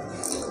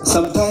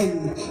sometime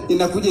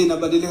inakuja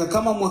inabadilika.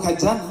 Kama mwaka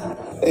jana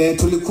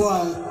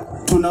tulikuwa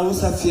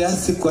tunauza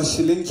viazi kwa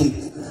shilingi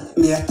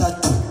 300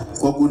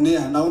 kwa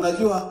gunia, na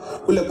unajua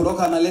ule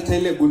broka analeta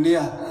ile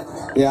gunia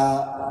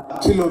ya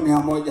kilo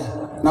 100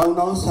 na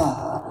unauza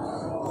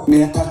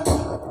 300.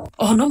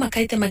 Ohono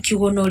makaite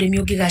makiugo no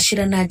ũrĩmi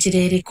ũngĩgacĩra na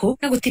njĩra ĩrĩkũ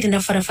na gũtirĩ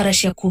na barabara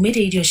cia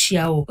kumĩria irio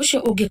ciao. Ũcio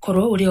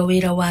ũngĩkorwo ũrĩ o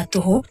wĩra wa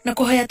tũhũ na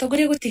kũhoya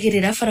atongoria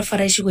gũtigĩrĩra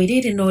barabara icigo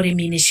iria irĩ na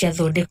ũrĩmi nĩ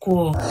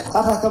ciathondekwo.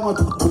 Hata kama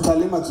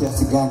tutalima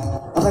kiasi gani,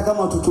 hata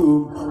kama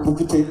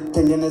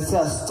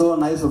tukitengenezea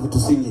store na hizo vitu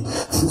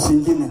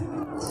zingine,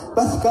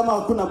 basi kama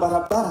hakuna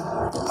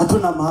barabara,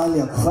 hatuna mahali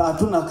ya kufanya,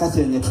 hatuna kazi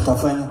yenye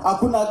tutafanya.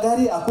 Hakuna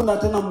gari, hakuna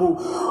tena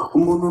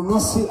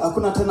mnunuzi,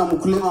 hakuna tena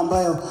mkulima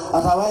ambayo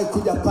atawahi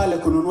kuja pale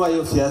kununua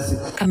hiyo viazi.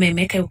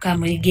 Kameme kayuka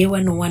mũingĩ wa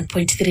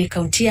 1.3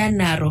 kaunti ya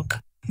Narok.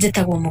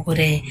 Njĩtagwo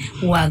Mũgũre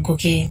wa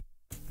Ngũgĩ.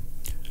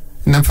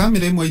 Na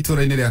famĩlĩ ĩmwe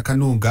itũũra-inĩ rĩa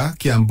Kanunga,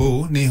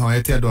 Kiambu, nĩ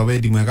ihoete andũ a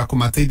wendi mwega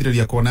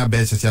kũmateithĩrĩria kuona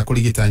mbeca cia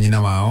kũrigita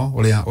nyina wao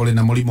ũrĩa ũrĩ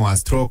na mũrimũ wa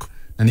stroke,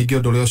 na ningĩ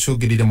ũndũ ũrĩa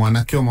ũcũngĩrĩire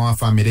mwanake ũmwe wa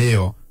famĩlĩ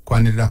ĩyo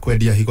kwanĩrĩra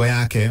kwendia higo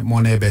yake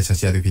mone mbeca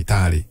cia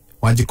thibitarĩ.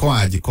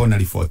 Wanjiko na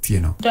riboti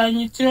ĩno.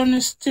 Ndanyitirwo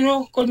nĩ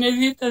stroke, nĩ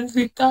thiĩte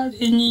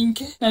thibitarĩ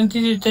nyingĩ na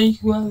ndirĩ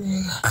ndaigua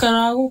wega.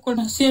 Karagũkũ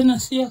na ciana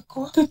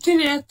ciakwa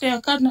tũtirĩ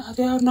atĩa kana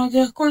arĩa ona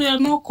gĩa kũrĩa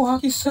no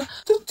kũhakica,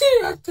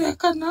 tũtirĩ atĩa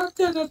kana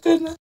atĩa na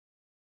tena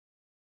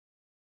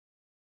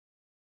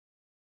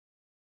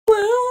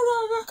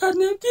kwĩyũraga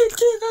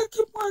akanetikiga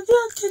kimwagia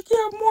kikia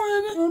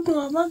moyo nundu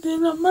wa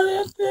mathina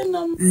maria twina.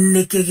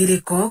 Nĩ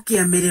kĩgirĩko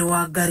kĩa mĩrĩ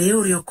wa Ngari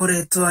ũrĩa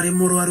ũkoretwo arĩ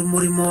mũrwaru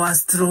mũrimũ wa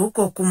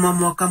stroke kuma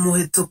mwaka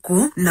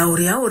mũhĩtũku na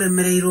ũrĩa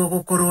ũremereirwo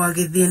gũkorwo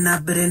agĩthiĩ na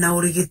mbere na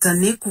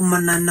ũrigitani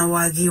kumana na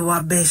wagi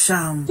wa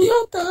mbeca.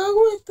 Yotaga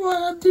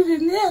gwĩtwara ndirĩ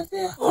nĩ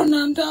atĩa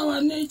ona ndawa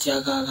nĩ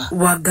njagaga.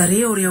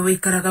 Wangari ũrĩa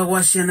wĩikaraga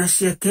gwa ciana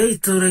ciake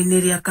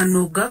itũũra-inĩ rĩa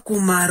Kanunga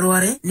kuma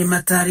arware nĩ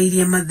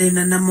matarĩirie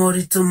mathĩna na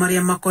moritũ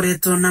marĩa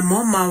makoretwo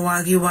namo ma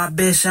wagi wa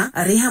mbeca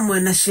arĩ hamwe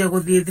na cia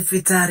gũthiĩ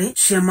thibitarĩ,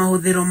 cia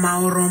mahũthĩro ma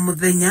oro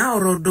mũthenya,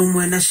 oro ũndũ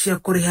ũmwe na cia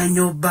kũrĩha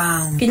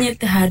nyũmba.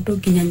 Kinyĩte handũ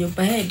nginya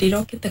nyũmba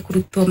ndĩrokĩte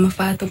kũrutwo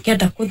mabato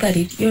kĩanda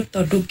kũtharĩrio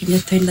tondũ nginya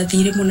twĩna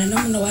thirĩ mũnene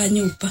mũno wa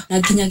nyũmba na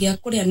nginya gĩa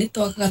kũrĩa nĩ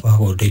twagaga.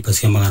 Wagũnda ipa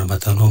cia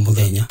 500 o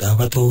mũthenya,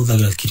 ndawa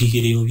tũhũthagĩra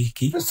kirigĩrĩ o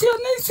wiki.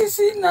 Ciana ici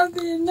cina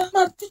thĩna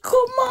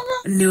matikomaga.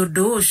 Nĩ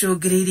ũndũ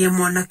ũcũngĩrĩirie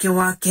mwanake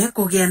wake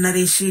kũgĩa na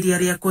rĩciria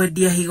rĩa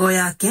kwendia higo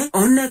yake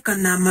one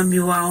kana mami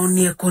wao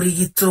nĩ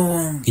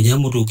ekũrigitwo. Nginya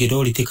mũndũ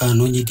ũngĩroritĩka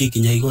no nyingĩ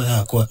nginya higo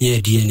yakwa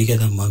nyendie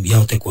nĩgetha mami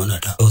ahote kuona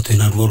ndawa.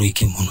 Twĩna ruo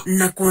rũingĩ mũno.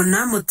 Na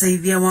kuona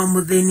mũteithia wa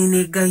mũthĩni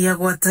nĩ Ngai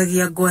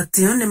agwatagia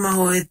ngwatio nĩ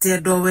mahoete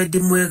andũ a wendi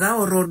mwega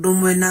oro ũndũ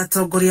ũmwe na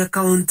atongoria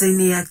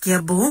kaunti-inĩ ya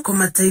Kiambu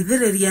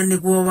kũmateithĩrĩria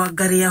nĩguo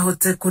Wangari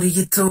ahote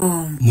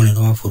kũrigitwo. Mũnene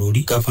wa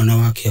bũrũri, gavana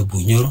wa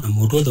Kiambu Nyoro na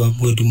mũndũ othe wa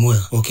mwendi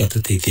mwega oke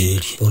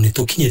atũteithĩrĩrie. Tondũ nĩ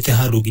tũkinyĩte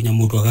handũ nginya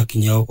mũndũ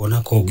agakinya ona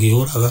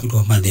kũngĩũraga nĩ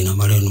wa mathĩna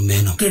marĩa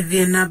mena.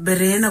 Gĩthiĩ na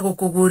mbere na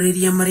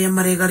gũkũgũrĩria marĩa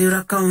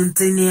maregariũra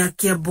kaunti-inĩ ya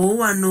Kiambu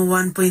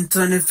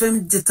 101.1 FM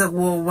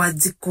njĩtagwo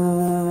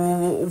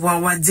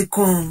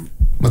Wanjikũ.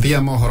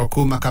 Muthia mohoro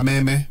kuma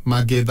Kameme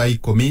mangĩ thaa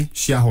 10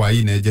 cia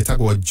hwaĩ-inĩ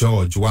njĩtagwo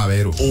George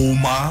Waweru.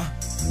 Uma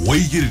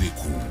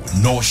wĩigĩrĩrĩku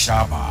no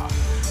Chapa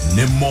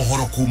nĩ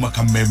mohoro kuma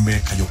Kameme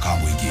kayo ka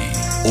mũingĩ.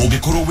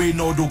 Ũngĩkorwo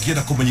wĩna ũndũ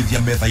ũngĩenda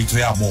kũmenyithia metha itũ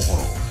ya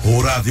mohoro,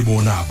 hũra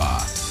thimũ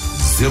namba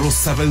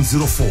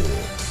 0704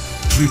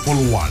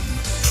 111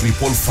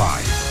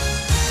 555.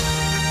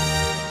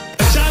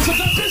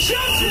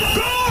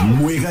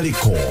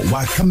 Mwigaliko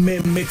wa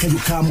Kameme kayo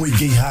ka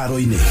mũingĩ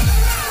iharo-inĩ.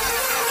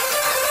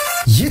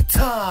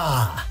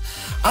 Yeta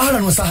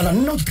ahlan wa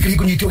sahlan na tutikiri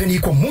kunyitio gani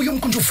kwa moyo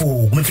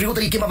mkunjufu umefirigo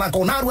tariki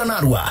mathako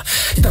narua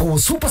itakuwa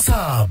super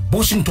sub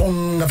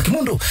Washington na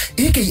Kimundo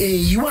aka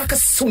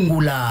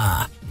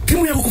Wakasungula.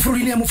 Timu ya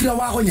kufuruni ya mufira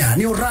wa Gonya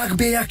ni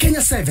rugby ya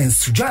Kenya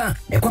Sevens Shujaa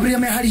ekwambia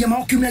mehari ya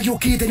maoki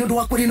mnagiyokite nyondo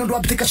wa kweli nyondo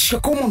abiteka shika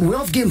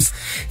Commonwealth Games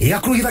ya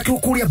kurugitha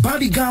kiukuria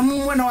Birmingham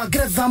mwana wa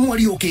Gathaiya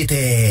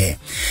aliyokite.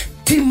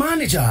 Team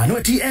manager no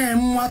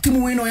TM wa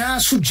timu ino ya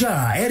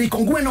Shujaa Eric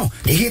Ongweno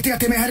nigite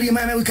ate mehari ya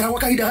mame wikara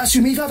wakahida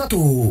hasumi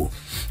thatatu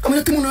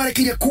kamwe timu no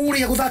arekiria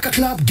kuria guthaka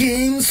club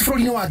games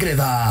furuni wa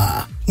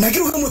Gathaiya. Na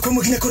kiru hamwe kwa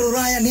mwingine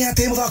kururaya ni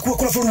ate muthaku wa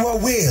kula furuni wa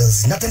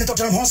Wales na tene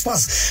Tottenham Hotspur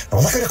na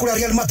muthaka kula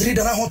Real Madrid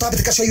na hota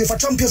abitika cia UEFA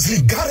Champions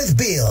League Gareth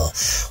Bale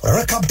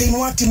ora captain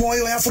wa timu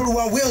ya furuni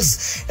wa Wales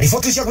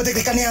rifoti cia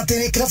gutekania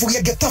ate klabu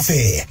ya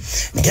Getafe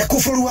nikia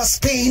ku furuni wa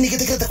Spain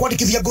nikiteketa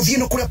kwandikithia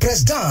guthino kule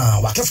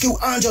president wa klabu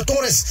Angel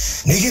Torres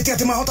nigite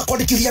ate mahota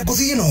kwandikithia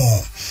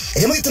guthino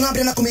ere mwito na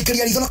mbere na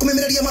kumikeria ritho na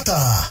kumemereria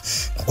mata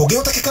na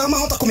kungihota kama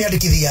hota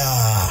kumiandikithia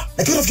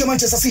na klabu ya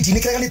Manchester City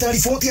nikireganita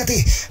rifoti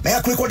ate na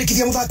ya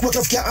kwandikithia muthaku wa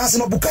klabu ya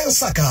Arsenal Bukayo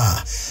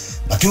Saka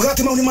makiuga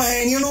ati mauni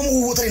maheni no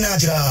mugutari na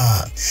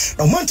njira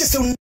na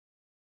Manchester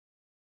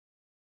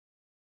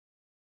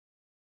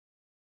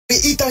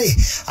Italy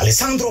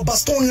Alessandro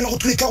Bastoni na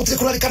gutwika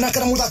utikularikana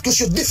kana muthaki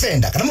ucio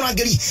defender kana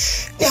murangeri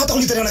ni hata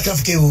kulitana na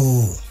klabu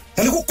kiu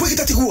na niko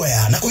kwigita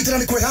tiguoya na kuitana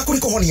ni kwega kuri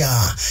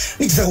kuhonia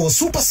nitagwo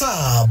super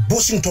sub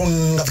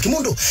Washington na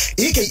Kimundo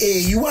aka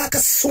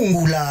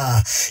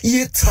Wakasungula.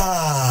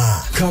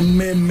 Yeta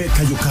Kameme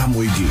kayo ka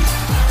mũingĩ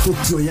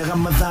tutioyaga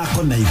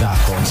mathako na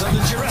ithako.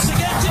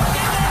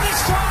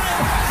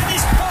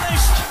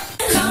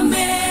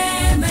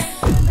 Kameme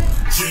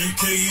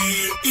JK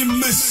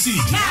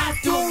Messi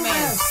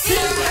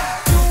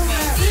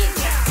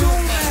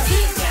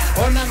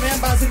ona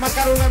members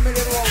makaruga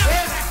miliro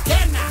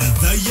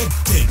Gathaiya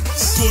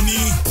Dennis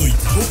Ngoni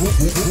Thuita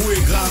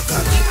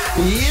Olematope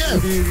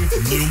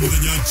ni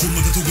umuthenya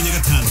Jumatatu nginya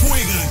Gatano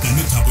tweganga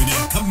mitambo-inĩ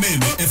ya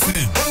Kameme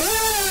FM.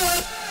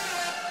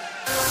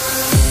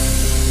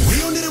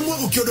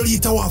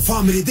 Kiodolita wa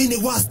family dhini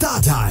wa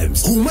Star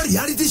Times kuma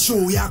reality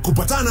show ya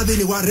kupatana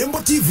dhini wa Rembo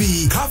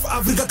TV CAF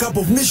Africa Cup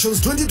of Nations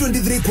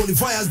 2023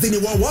 qualifiers dhini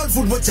wa World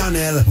Football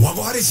Channel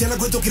wako harishana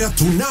kwetokira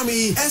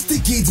Tsunami,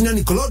 ST Kids na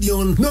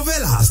Nickelodeon,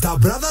 Novella Star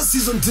Brothers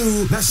Season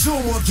 2 na show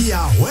mwakia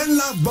When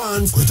Love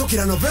Burns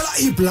kwetokira Novella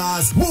E+,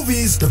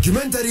 movies,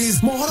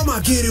 documentaries, mohoro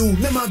makiru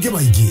na mage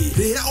maigi.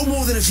 Rera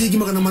umothe na shiriki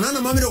magana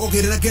manana mamiroko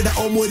kere na kenda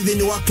omweri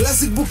dhini wa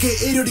Classic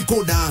Bouquet Aerial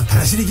Decoder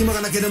na shiriki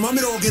magana kenda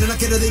mamiroko kere na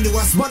kenda dhini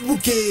wa Smart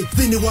Bouquet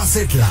dhini wa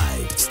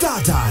Satellite.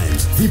 Star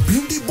Times,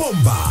 vipindi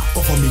bomba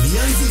kwa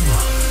familia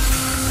nzima.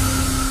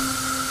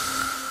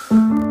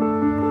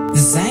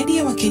 Zaidi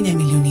ya Wakenya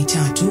milioni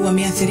 3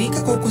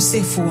 wameathirika kwa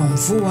ukosefu wa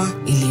mvua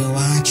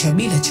iliyowaacha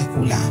bila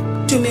chakula.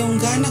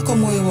 Tumeungana kwa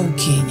moyo wa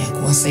Ukenya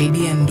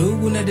kuwasaidia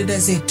ndugu na dada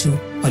zetu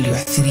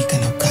walioathirika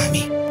na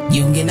ukame.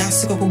 Jiunge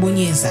nasi kwa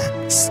kubonyeza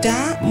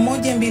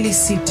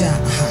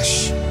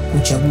 *126#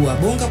 kuchagua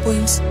Bonga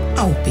Points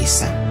au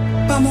pesa.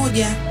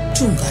 Pamoja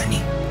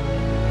tuungane.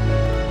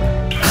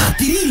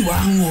 Tiriri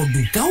wa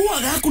ng'ondu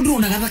kaua gaku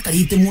ndrona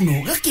gathakarite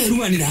muno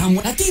gakeruanira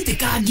hamwe atite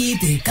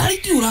kangite kari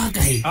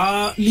kiuraka he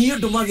niyo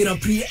ndumagira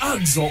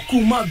pre-axo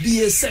kuma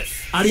BSF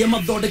aria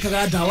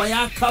mathondekaga dawa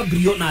ya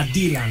Cabrio na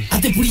Dylan.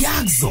 Ate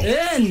pre-axo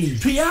ni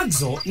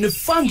pre-axo ni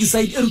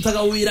fungicide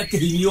erutaga wira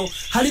kihinyo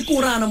hari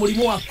kurana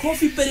murimo wa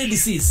coffee berry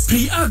disease.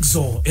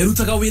 Pre-axo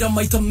erutaga wira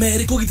maita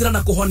meri kugitira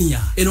na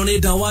kuhonia. Eno ni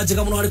dawa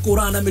njega muno hari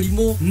kurana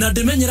mirimo na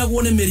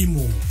ndimenyeragwo ni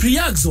mirimo.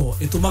 Pre-axo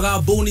itumaga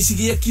boni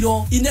cigie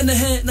kiro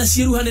inenehe na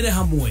cieruhanire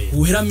hamwe.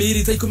 Uhira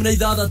mililita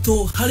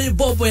 16 hari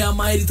bobo ya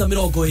mailita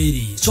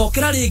 20.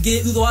 Chokera ringi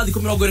thutha wa thiku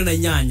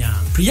 28.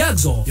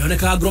 Pre-axo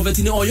yonekaga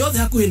grovetini o yothe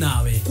hakuhi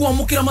nawe.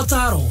 Kuamukira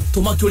mataro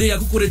tumakiuria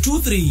kukure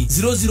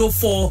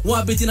 23004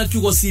 wa beti na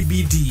kiugo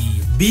CBD.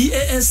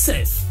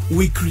 BASF,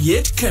 we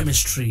create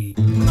chemistry.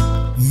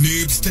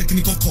 NIBS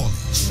Technical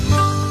College.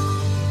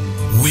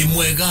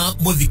 Wimwega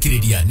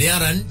muthikiriria ni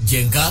Aran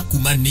Jenga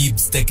kuma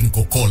NIBS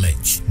Technical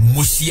College.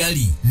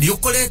 Muciari ni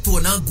ukoretwo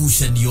na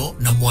ngucanio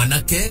na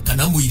mwanake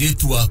kana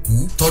muiritu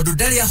waku tondu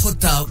ndari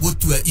ahota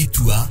gutua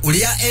itua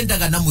uria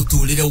endaga na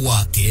muturire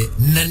wake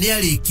na ni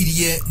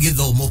arikirie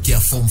githomo kia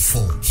form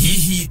 4.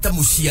 Hihi ta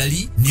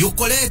muciari ni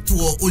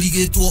ukoretwo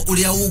urigitwo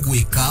uria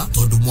ugwika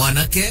tondu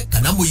mwanake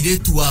kana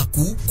muiritu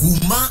waku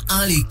kuma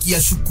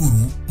arikia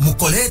shukuru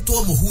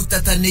mukoretwo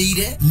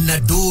muhutatanire na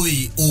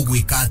ndoi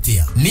ugwika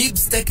atia.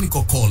 NIBS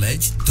Technical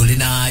College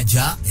tulina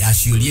aja ya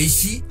ciuria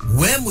ici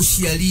we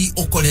muciari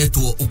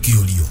ukoretwo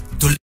ukiurio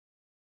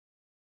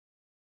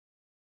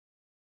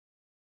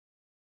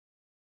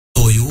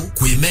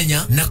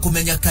kwimenya na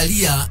kumenya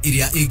karia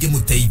iria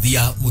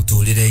ingimuteithia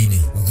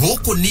muturire-ini.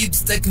 Guku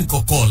NIBS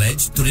Technical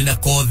College tulina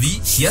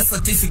kothi cia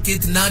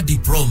certificate na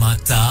diploma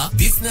ta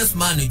business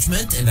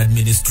management and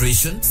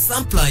administration,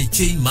 supply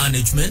chain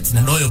management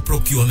na oil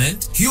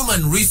procurement,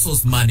 human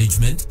resource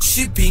management,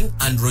 shipping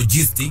and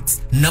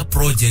logistics na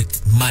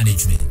project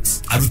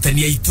management.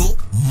 Arutani aitu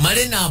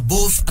marena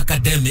both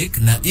academic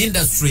na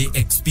industry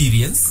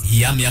experience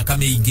ya miaka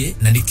mingi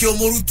na nikio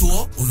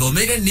murutwo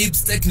uthomeire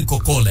NIBS Technical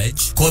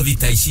College kothi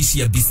ta ici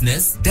ya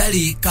business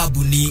dari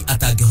kabuni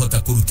atangehota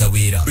kuruta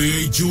wira.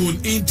 June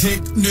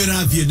intake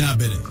nerathie na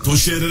mbere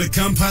tusherere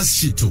campus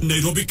shitu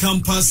Nairobi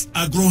campus,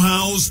 Agro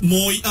House,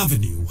 Moi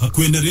Avenue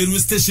hakwena railway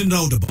station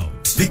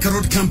roundabout, Thika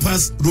Road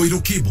campus,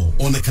 Ruiru Kibo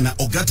onekana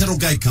Ogata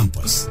Rogai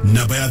campus.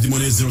 Namba ya thimũ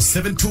nĩ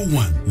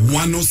 0721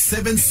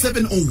 107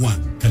 701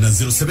 kana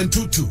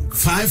 0722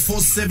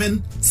 547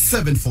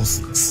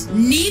 746.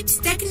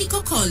 NIBS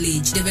Technical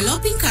College,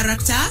 developing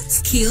character,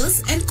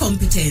 skills and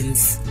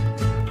competence.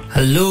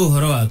 Hello,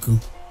 horo waku.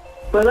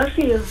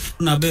 Wagacio.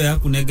 Na be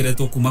yaku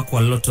negeretwo kuma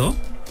kwa loto.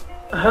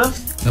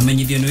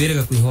 Ngamenyithio nĩ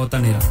wĩrĩga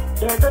kwĩhotanĩra.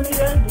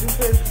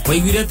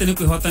 Waiguire atĩ nĩ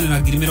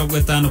kwĩhotanĩra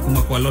 50,000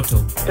 kuma kwa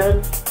loto.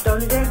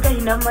 Tonire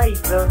Ngai na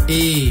maitho.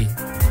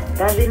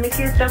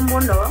 Ndathĩnĩkĩte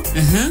mũno.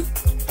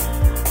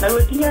 Na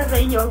gũkinya thaa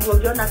inya ũguo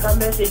ngĩona ka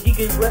message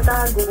ngĩigua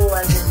ta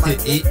ngũgwa thĩ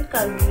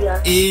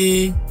magĩtĩkania.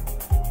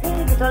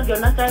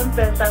 Ngĩona ka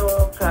M-Pesa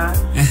goka.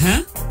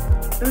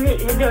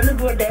 Ndio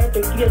niguo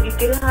ndetĩkire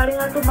ngĩkĩra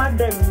harĩa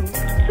tũmadeni.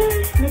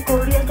 Nĩ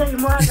kũria Ngai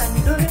mwathani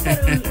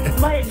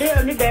ndio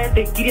nĩ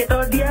ndetĩkire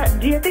tondũ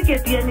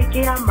ndietĩkĩtie nĩ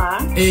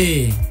kĩama.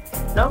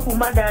 No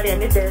kuma ndarĩa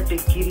nĩ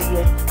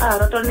ndetĩkirie.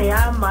 Roto nĩ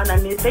yama na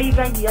nĩ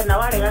teithagia na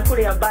warega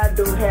kũrĩa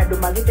bado he andũ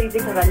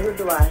magĩteithĩkaga nĩ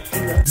ũndũ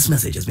wacio. This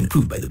message has been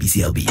approved by the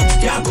BCLB.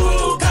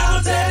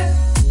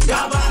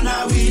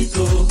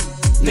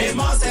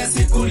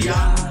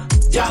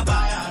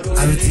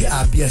 Aruti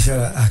a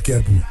biacara a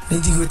Kiambu nĩ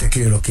njiguĩte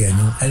kĩrĩro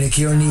kĩanyu na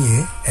nĩkĩo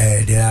niĩ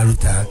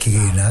ndĩraruta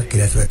kĩgĩna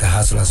kĩrĩa tweta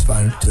Hustlers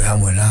Fund twĩ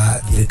hamwe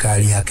na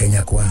thirikari ya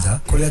Kenya Kwanza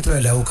kũrĩa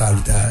tũrenda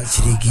gũkaruta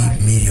ciringi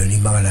mirioni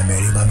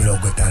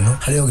 250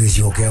 harĩ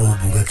gĩcigo kĩa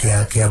ũmbunge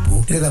kĩa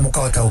Kiambu nĩgetha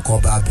mũkahota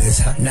gũkomba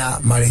mbeca na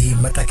marĩhi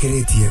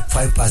matakĩrĩtie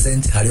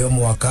 5% harĩ o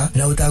mwaka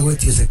na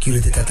ũtagwĩtio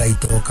security ta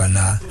title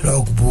kana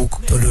logbook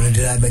tondũ nĩ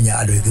ndĩramenya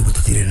andũ aingĩ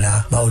gũtũtirĩ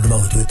na maũndũ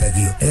mau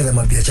twĩtagio nĩgetha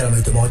mabiacara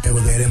maitũ mahote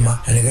gũtherema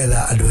na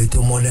nĩgetha andũ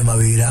aitũ mone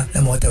mawĩra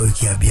na mahote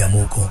gũikia mbia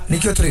mũko.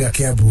 Nĩkĩo tũrĩ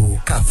Kiambu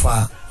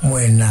kaba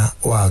mwena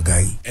wa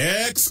Ngai.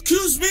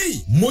 Excuse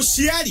me,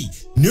 muciari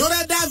ni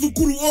urenda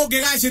thukuru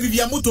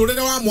ũngĩgacĩrithia mũtũrĩre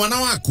wa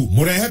mwana waku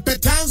mũrehe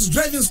Petans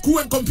Driving School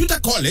and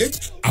Computer College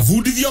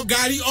abundithio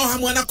ngari o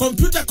hamwe na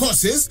computer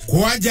courses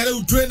kwanja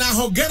rĩu twĩ na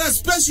hongera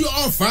special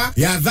offer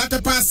ya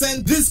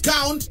 30%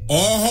 discount.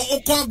 Oho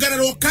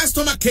ũkongererwo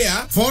customer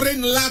care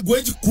foreign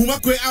language kuma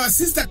kwĩ our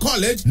sister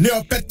college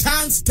nĩyo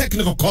Petans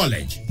Technical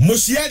College.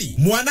 Muciari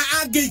mwana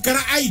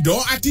angĩikara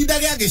aido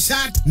atindage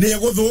agĩchat nĩ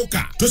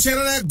egũthũka.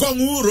 Tũcerere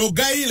Ngong'u,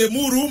 Rongai,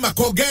 Limuru,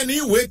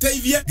 Makongeni,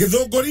 Weteithie,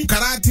 Githũngũri,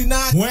 Karatina,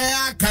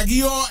 Mwea,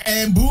 Kagio,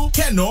 Embu,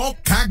 Keno,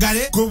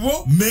 Kagare,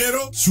 Kobo,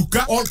 Mero,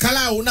 Chuka,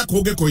 Olkalau na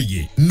kũngĩ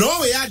kũingĩ. No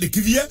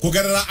wĩyandĩkithie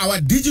kũgerera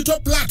our digital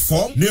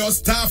platform nĩyo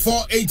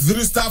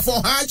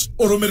 *483*4#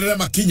 ũrũmĩrĩre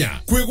makinya.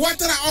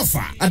 Kwĩgwatĩra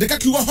offer andĩka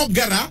kiugo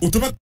hongera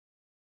ũtũme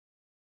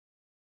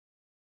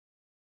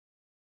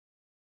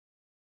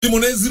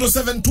Limone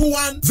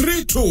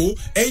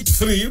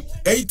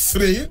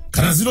 0721-3283-83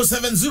 kana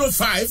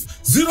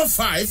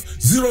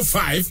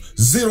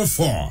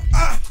 0705-050504.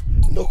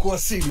 Ndo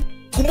kuwasili.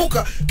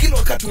 Kumbuka kila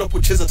wakati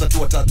unapocheza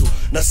tatua tatu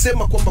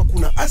nasema kwamba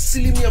kuna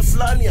asilimia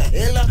fulani ya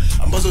hela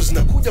ambazo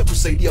zinakuja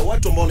kusaidia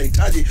watu ambao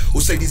wanahitaji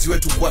usaidizi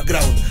wetu kwa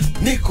ground.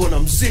 Niko na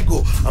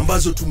mzigo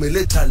ambazo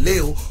tumeleta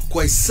leo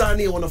kwa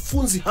hisani ya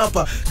wanafunzi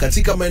hapa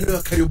katika maeneo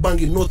ya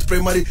Kariobangi North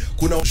Primary.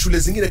 Kuna shule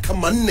zingine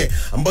kama 4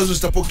 ambazo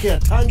zitapokea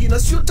tangi, na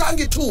sio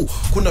tangi tu,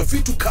 kuna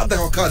vitu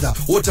kadha wa kadha.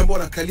 Wote ambao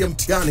wanakalia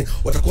mtihani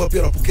watakuwa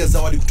pia wanapokea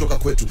zawadi kutoka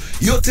kwetu.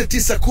 Yote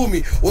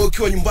 9-10. Wewe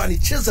ukiwa nyumbani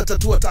cheza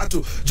tatua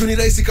tatu. Juni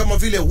rahisi kama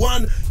vile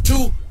 1,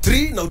 2,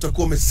 3 na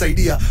utakuwa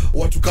umesaidia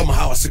watu kama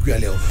hawa siku ya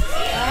leo.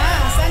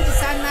 Asante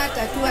sana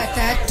tatua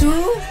tatu.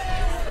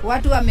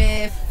 Watu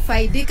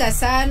wamefaidika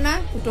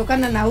sana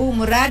kutokana na huu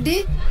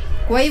mradi.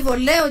 Kwa hivyo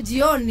leo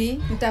jioni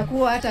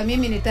nitakuwa hata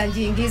mimi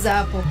nitajiingiza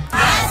hapo.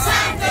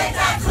 Asante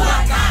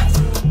tatua tatu.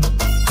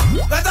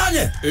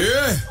 Gathaiya.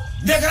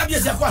 Ndekera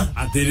bia ciakwa.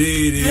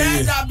 Atiriri.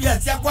 Ndekera bia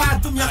ciakwa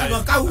atumia kana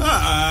kau.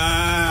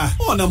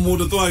 Ona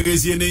mundu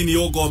twagecirie nini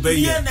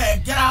ukombeire.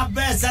 Ndekera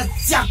mbeca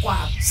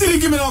ciakwa.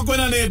 Ciringi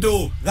 40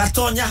 nendo.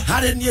 Gatonya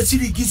hari nie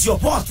ciringi cio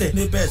bote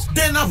ni mbeca.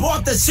 Ndina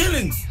bote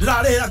shillings.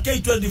 Ndarira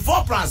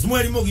K24 plus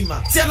mweri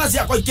mugima. Ciana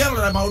ciakwa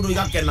ikerora maundu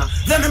igakena.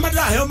 Thene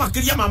mandaheo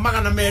makiria ma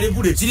 200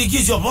 bure.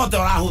 Ciringi cio bote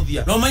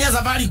urahuthia. No manya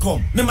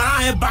Safaricom ni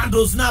marahe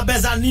bundles na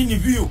mbeca nini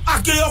view.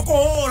 Akio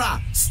kuhura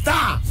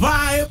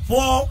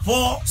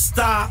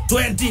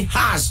 *544*20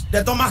 hash.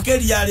 Deto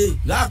makeria ri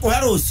gakuhe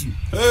rucio.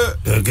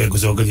 Ke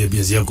kucokeria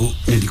bia ciaku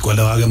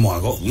ndikwenda wage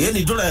mwago. Ye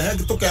ni ndurehe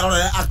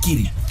tukerorere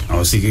akiri.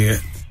 Ausige.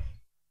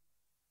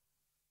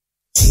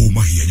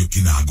 Homa hianyu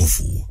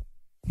kinagofu.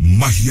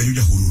 Mahianyu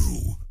ya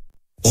hururu.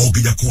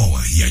 Ogija kwa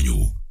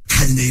wahianyu.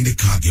 Kanya ine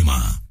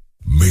kagema.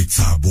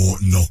 Metabo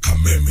no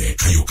kameme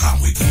kayo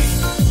kamwiki.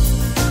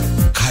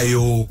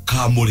 Kayo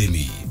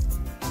kamurimi.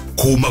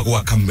 Kuma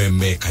gwa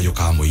kameme kayo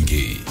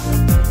kamwingi.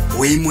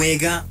 Wi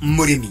mwega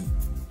murimi.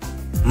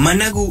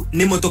 Managu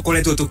ni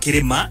motokoletwo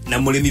tukirima na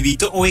murimi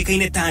wito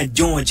oekaine ta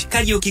George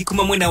Kariuki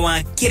kuma mwena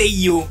wa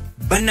Kereio,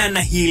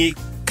 Banana Hill,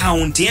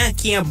 County ya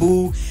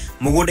Kiambu,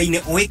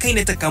 mugodaine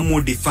oekaine ta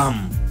Kamudi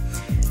Farm.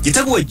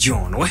 Jitagwo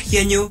John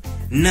Wahianyu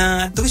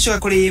na tugicoka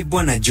kuri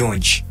Bwana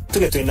George.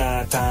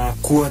 Tugetwina ta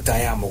kuota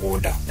ya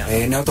mugoda.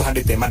 Na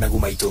tuhandite managu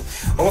maitu.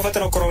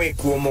 Ugabatara ukorwo we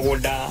kuo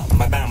mugoda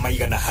mathaa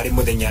maigana hari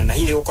muthenya na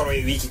hili ukorwo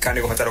we wiki kana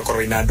ugabatara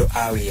ukorwo ina andu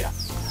a wira.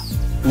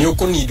 Ni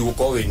ukunidi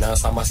ukorwo wina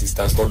some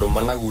assistance tondu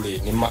managu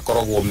ri ni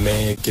makoragwo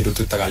me kindu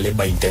twitaga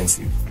labor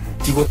intensive.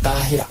 Ti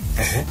gutahira,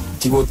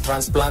 ti go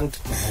transplant,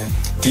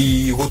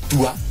 ti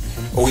gutua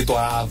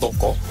ugitwara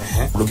thoko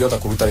ndungihota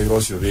kuruta wira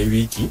ucio wi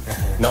wiki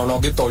na ona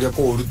ungitoria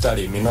kuruta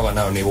ri minoga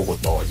nayo ni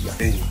gugutoria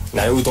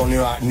na riu to ni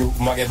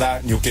magetha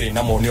ni ukiri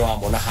na moni wa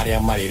mona haria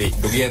mari ri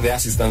ndugiethe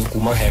assistance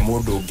kuma he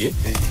mundu ungi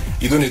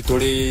ithu ni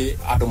turi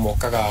andu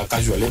mokaga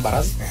casual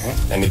laborers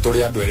na ni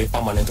turi andu eri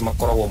permanent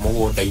makoragwo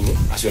mugunda-ini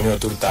acio ni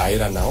turuta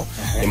wira nao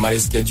ni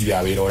mari schedule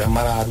ya wira uria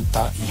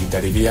mararuta ihinda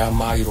riria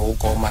magirwo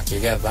gukorwo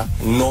makigetha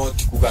no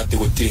tikuga ati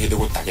gutiri hindi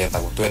gutagetha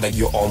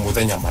gutwendagio o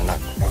muthenya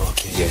managu.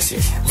 Yes.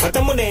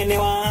 Fata munene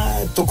wa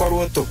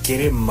tukorwo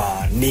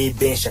tukirima ni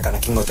mbeca kana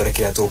kingotore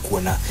kiria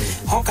tukuona.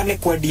 Hoka ni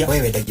kwendia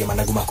wewe wendagia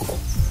managu makuku.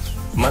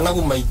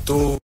 Managu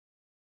maitu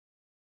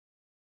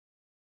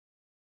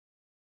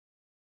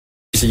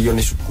iyo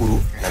ni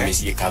cukuru na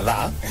mĩciĩ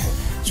kadhaa.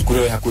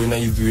 Cukuru ya hakuhĩ na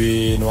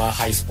ithuĩ ni wa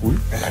high school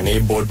na ni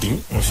boarding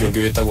ucio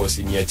ũngĩ wĩtagwo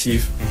senior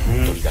chief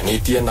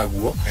tũriganĩtie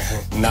naguo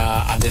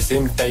na at the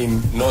same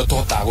time no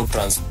tũhotaga gũ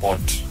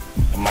transport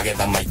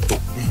magetha maitũ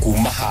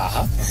kuma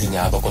haha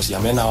nginya thoko cia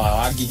mena wa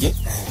Wangigĩ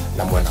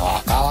na mwena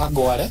wa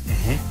Kawangware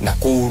na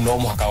kũu no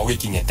mũhaka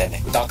ũgĩkinye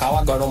tene.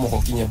 Kawangware no mũhaka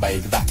ũkinye by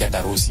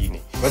 9 rũcinĩ.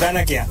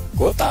 Gũtanakia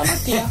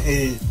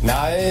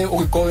nawe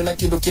ũgĩkorwo wĩna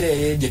kĩndũ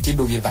kĩreyendia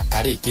kĩndũ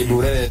gĩthaka-rĩ kĩndũ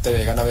ũrerete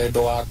wega na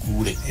wendo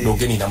waku-rĩ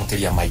ndũngĩnina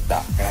makĩria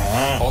maita.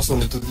 Also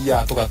nĩ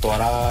tũthiaga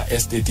tũgatwara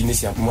estate-inĩ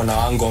cia mwena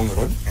wa Ngong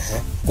Road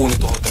kũu nĩ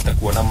tũhotete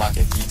kuona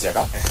market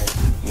njega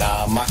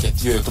na market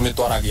ĩyo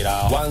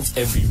tũmĩtwaragĩra once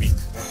every week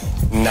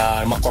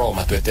na makoragwo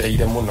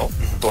matwetereire muno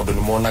tondu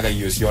ni monaga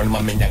irio cio ni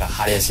mamenyaga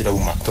haria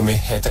cirauma.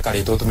 Tumihete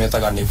karito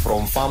tumetaga ni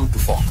from farm to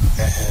fork.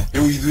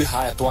 Riu ithui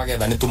haya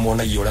twagetha ni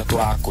tumonagia uria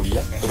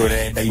turakuria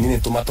rurenda-ini ni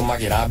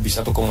tumatumagira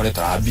mbica tukomone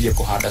turaambire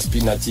kuhanda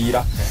spinach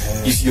ira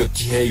icio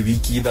tihei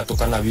wiki 3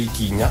 kana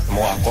wiki 4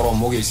 mugakorwo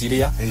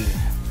mugiciria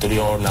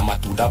turio na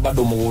matunda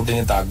bado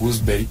mugunda-ini ta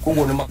gooseberry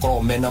koguo ni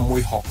makorwo mena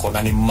mwihoko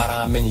na ni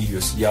maramenya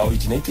irio ciao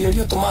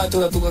itinaitĩrĩrio tũmaĩ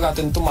tũrĩa tugaga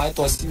atĩ nĩ tũmaĩ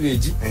twa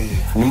sewage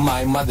ni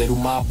maĩ matheru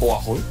ma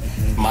borehole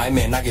maĩ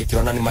mena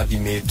gĩkĩro na ni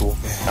mathimĩtwo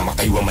na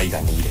makaigua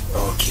maiganĩire.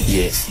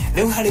 Yes.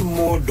 Rĩu harĩ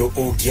mũndũ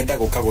ũngĩenda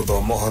gũka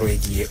gũthoma ũhoro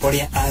wĩgiĩ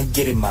ũrĩa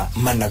angĩrĩma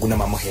managu na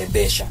mamũhe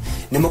mbeca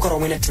nĩ mũkorwo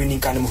mwĩna training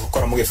kana nĩ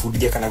mũkorwo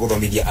mũgĩbundithia kana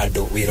gũthomithia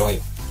andũ wĩra ũyũ?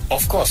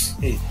 Of course.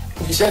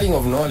 Sharing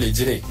of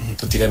knowledge rĩ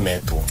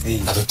tũtiremetwo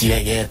na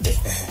tũtiregete.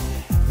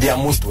 they are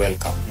most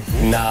welcome.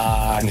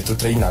 Na nä tå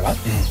trainaga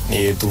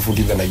nä tå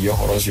bundithanagia å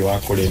horo å cio wa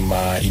kå rä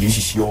ma irio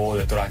ici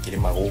ciothe tå rakä rä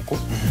ma gå kå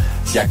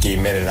cia kä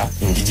merera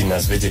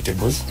indigenous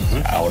vegetables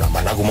ona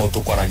managu mau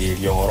tå kwaragä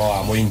ria å horo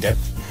wa mo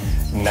in-depth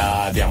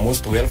na they are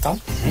most welcome.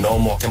 No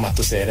moke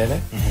matå cerere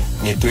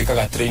nä twä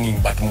kaga training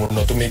but må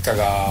no tå mä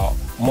kaga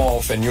more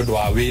often nä å ndå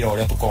wa wä ra å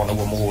rä a tå koragwo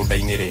naguo må gå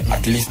nda-inä rä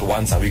at least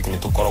once a week nä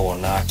tå koragwo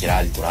na kä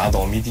rathi tå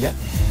rathomithia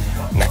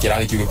na kä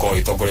rathi kä u gä koragwo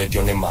gä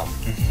tongoretio nä mam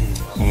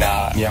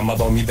na nä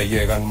amathomithagia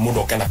wega må ndå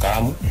oke na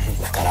karamu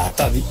na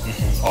karatathi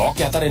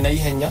oke atarä na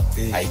ihenya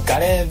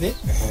aikare thä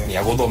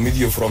nä agå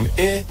thomithio from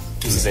A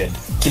to Z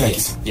kila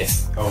kitu.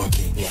 Yes.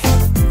 Okay. Yeah.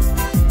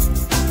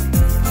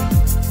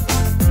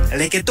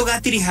 Reke tå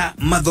gatiriha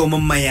mathomo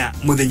maya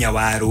må thenya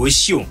wa rå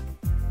cio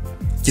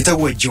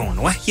njätagwo John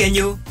wa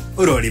hianyå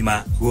å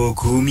rorima gå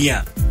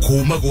kumia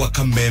kuma gwa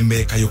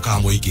kameme kayå ka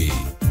må ingä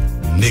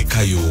nä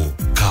kayå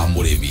ka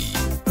må rä mi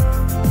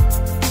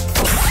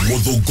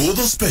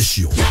Muthungudo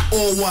special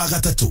o wa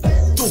gatatu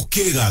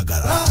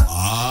tukigangara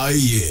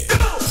aye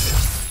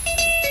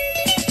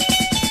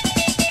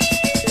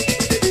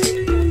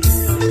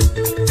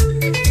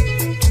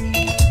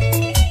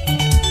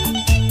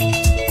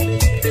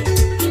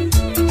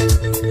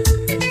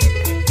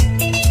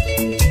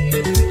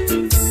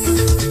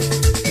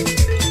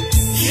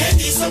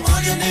Yendi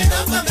somorio nena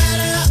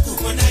pamela ya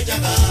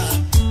kukonejaga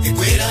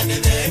ikwira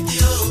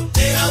nevetio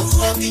tega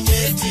uo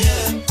kinyetie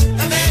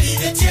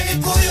Ameride tiege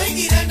koyo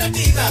ingirenda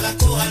tigaga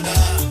kuhanda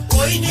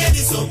Oinie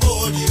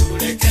disomori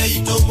ureke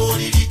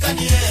itomori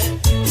likanie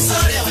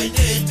Isore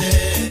wainete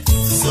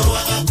Siso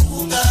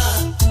wagakunga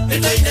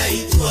Etaina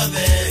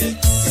iduame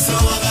Siso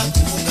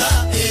wagakunga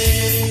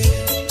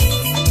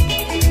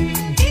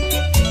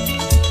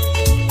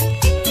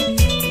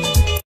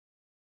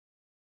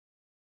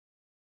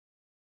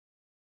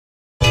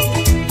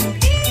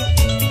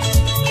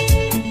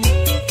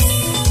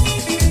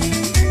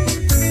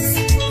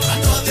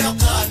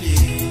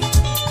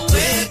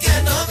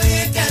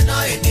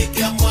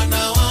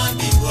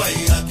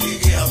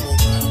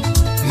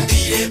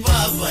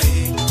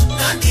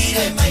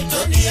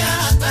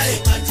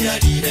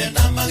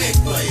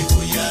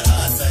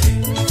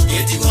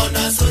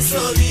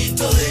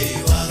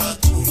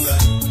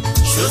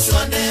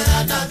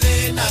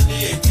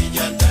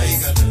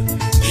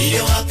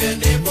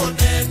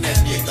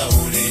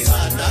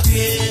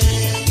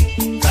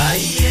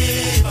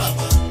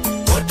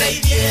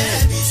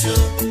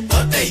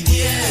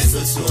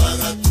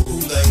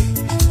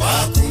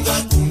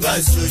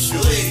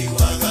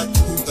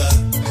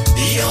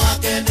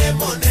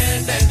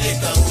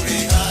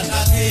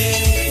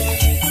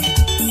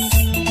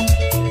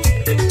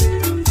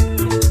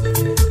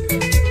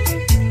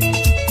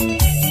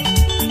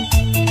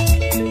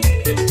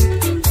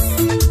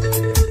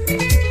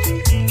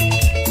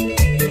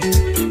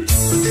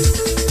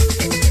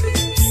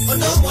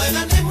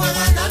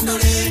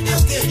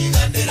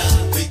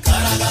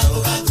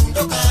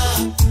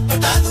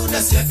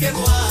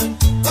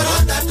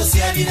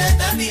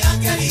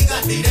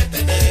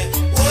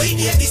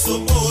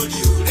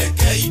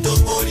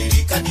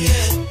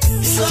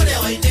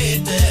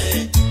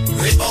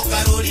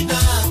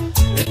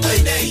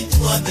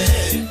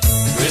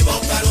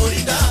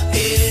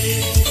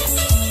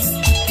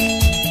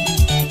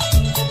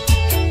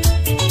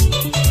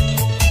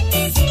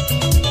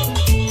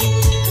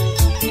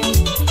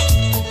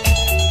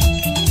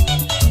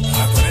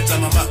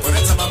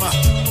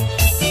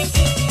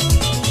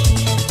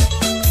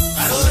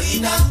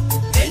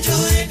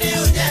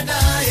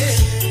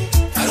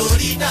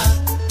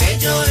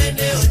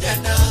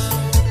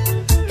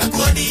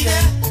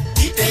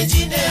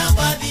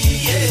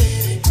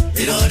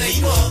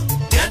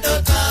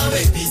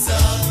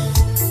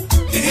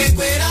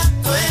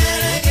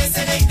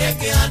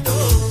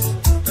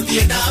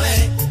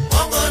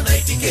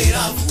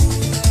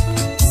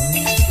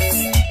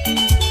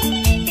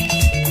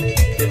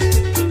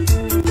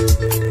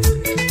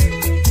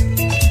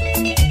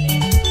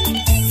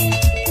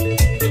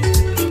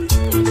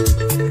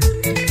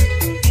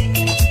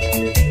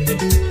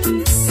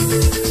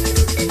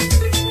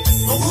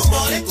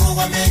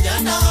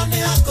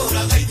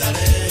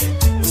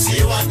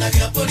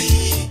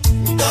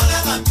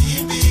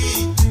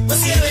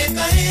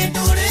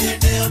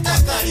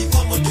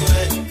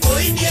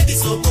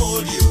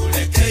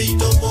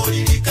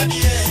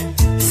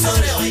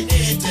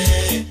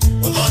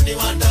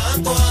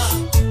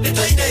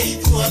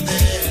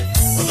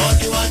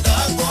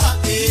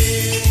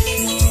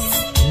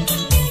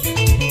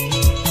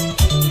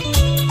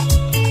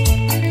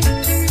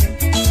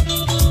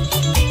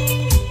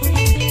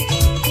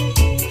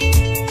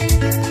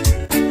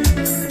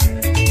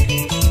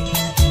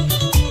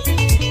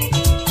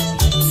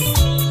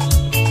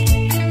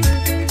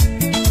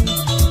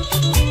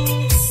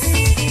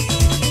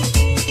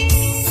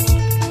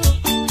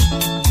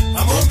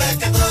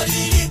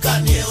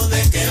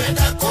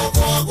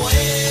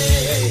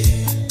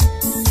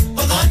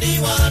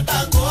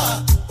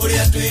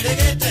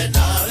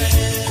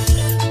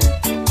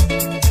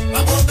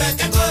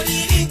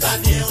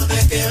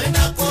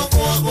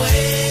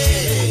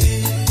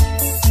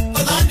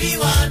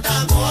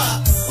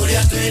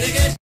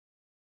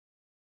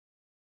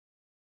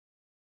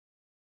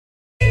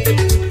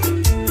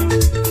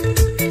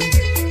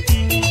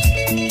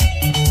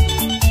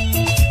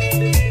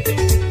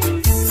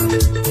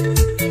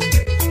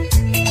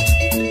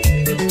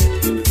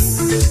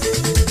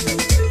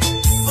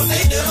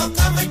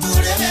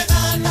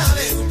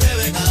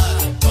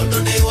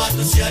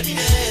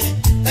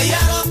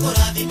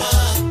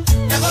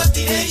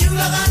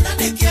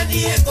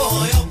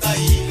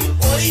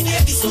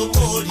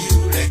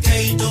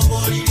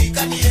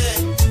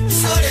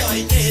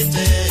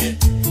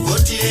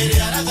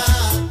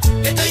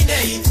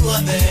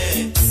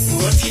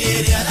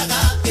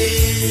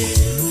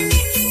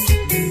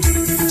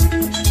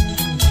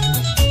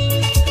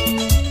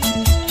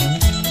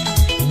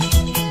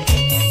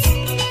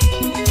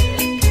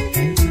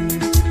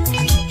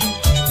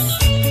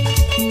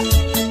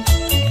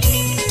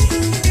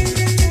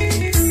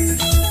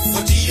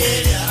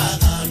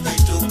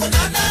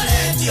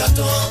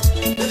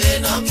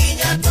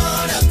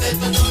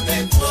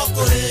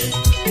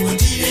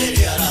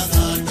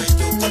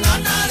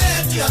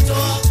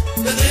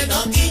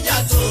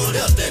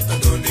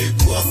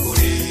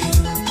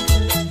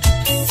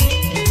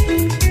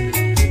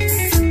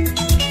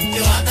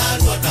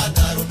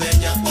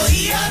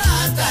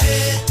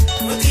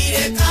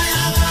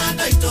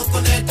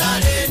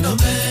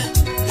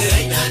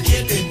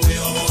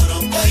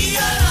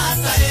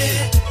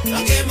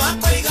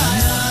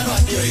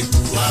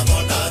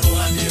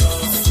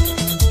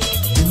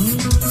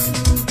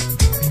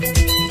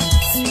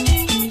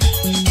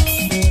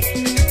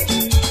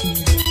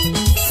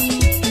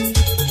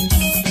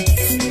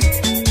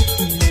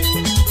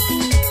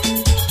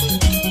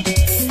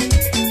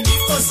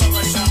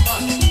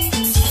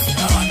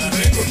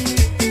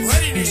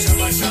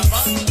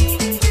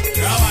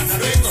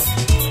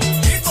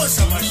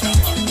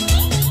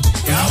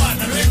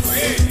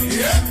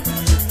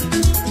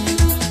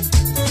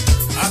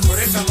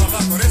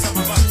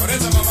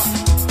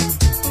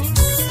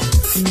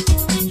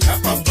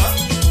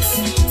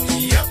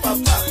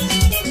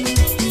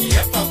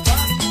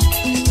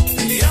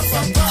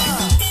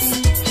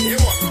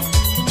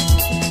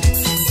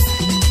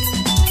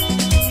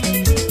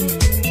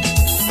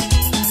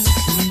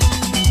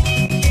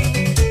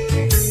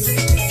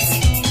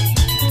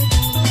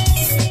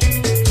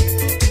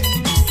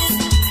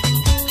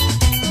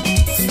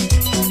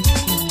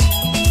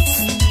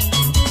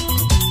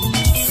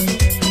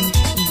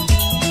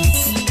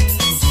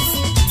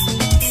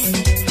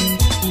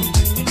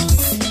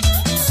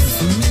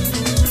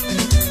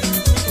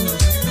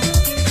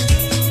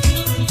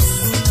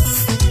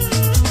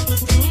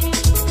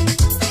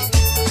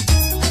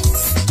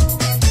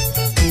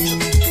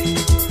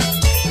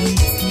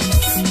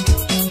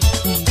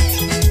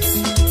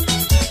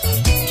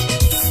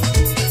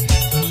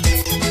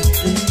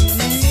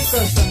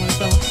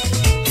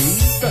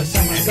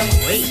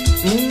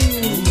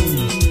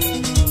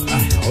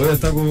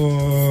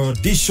Tago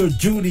Disho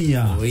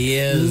Junior. Oh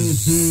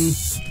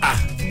yes.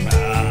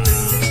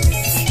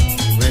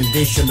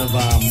 Rendition of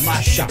a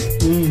mashup.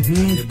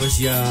 It was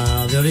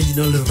the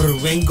original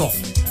Rwengo.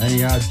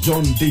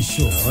 John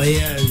Disho. Oh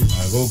yes.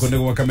 Go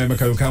konego wakameme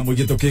kayokambo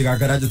gitokiga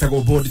garaje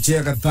tago board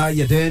chair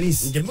Gathaiya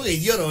Dennis. Ndemuga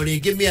idioro ni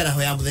kimera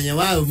ho ya muthenya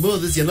wa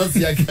muthu cia no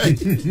cia kai.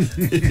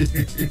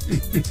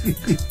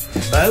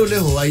 Bayo le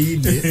ho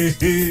aine.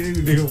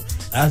 Ndio.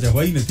 Acha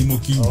waine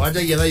timoki.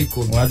 Wajagia dai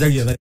ko.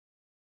 Wajagia dai.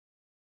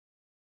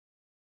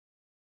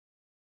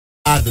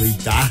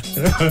 Adoita.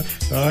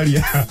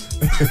 Aria.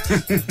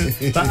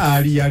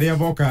 Aria ria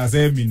boka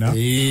semina.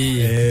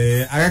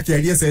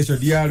 Agakiaria session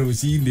ya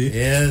rucini.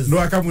 Yes. No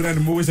akamuna ni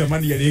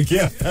mugucemania ringi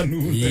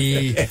atanu.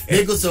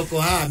 Ego soko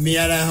ha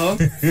miara ho.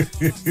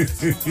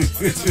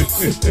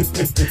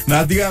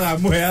 Na tigara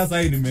muhe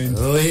assignment.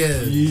 Oh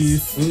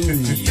yes.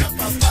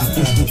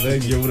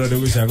 Thank you bro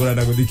gucagura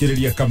na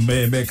guthikiriria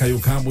kameme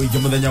kayukambo ije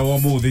muthenya wa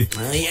muthi.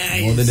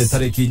 Muthenya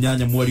tariki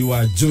 8 mweri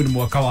wa June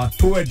mwaka wa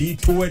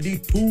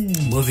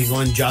 2022. Moving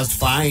on just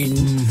fine.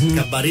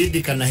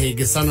 Kabaridi kana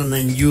hege sana na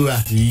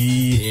njua.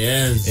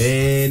 Yes.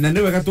 Na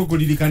niwe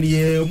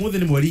gatukuririkanie umuthi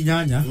ni mweri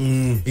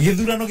 8.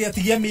 Igithurano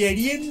giatigia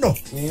mieri ino.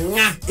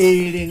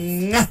 Iri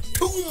nga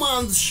 2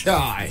 months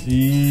shy.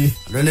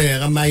 Rene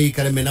gamai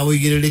kale mena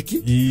wigiririki.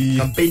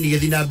 Campaign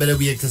githina mbere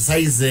we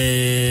exercise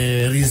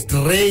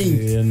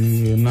restraint.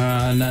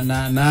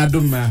 Na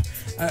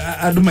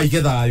aduma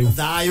igethayo.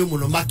 Thayo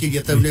muno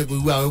makigia tawne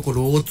kuigwa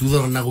gukuru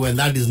gututhana na gwe.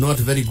 That is not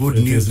very good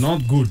news. It is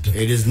not good.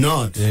 It is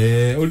not.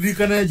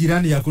 Uririkane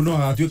jirani yaku no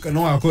agatuika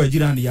no akoe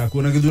jirani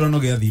yaku na githurano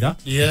giathira.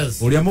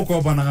 Yes. Uria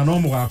mukombanaga no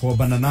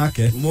mugakombana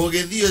nake.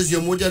 Mugethi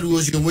ucio mujaru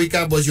ucio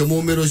muikambo ucio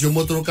mumiro ucio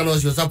muturukana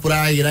ucio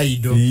sapuragira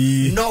indo.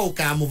 No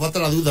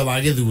ukamubatara thutha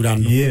wa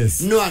githurano.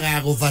 Yes. No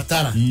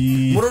agagubatara.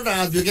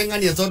 Murona atuike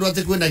ngania tondu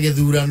ati kwina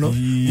githurano.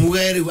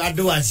 Mugeri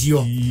andu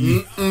acio.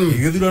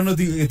 Githurano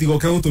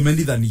gitigoke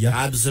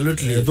gutumendithania.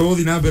 Absolutely.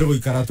 Tuthi na mbere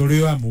guikara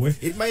turi amwe.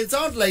 It might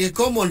sound like a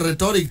common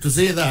rhetoric to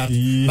say that,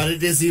 but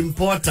it is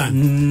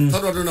important.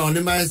 Tondu no ni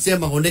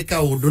masema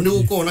goneka undu ni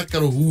gukona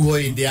karuhuho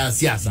indi ya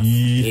siasa.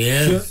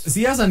 Yes.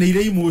 Siasa ni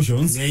ile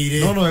emotions.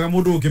 No wega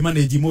mundu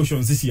ukimanage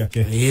emotions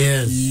ciake.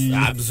 Yes,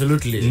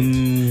 absolutely.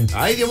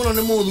 Aidi muno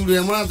ni muthuri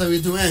ya mwana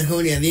tawitu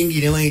koni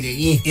athingire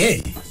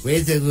maire.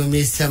 Wete go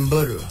Mr.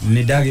 Mburu.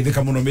 Ni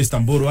ndagithika muno Mr.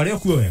 Mburu ari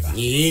okuo wega.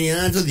 Ni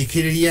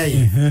atuthikiriria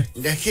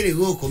ndakiri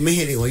guku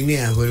mihere waine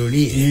ya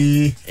bururi.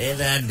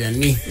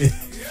 Ndani.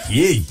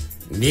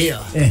 Ndio.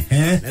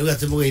 Na wewe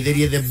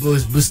tumugeithirie the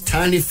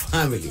Bustani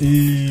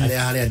family.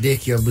 Hali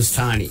adeki ya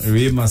Bustani.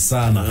 Wema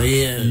sana.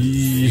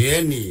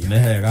 Yeni.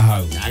 Nehega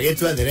hau.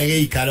 Agetwa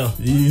derege ikaro.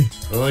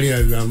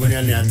 Orio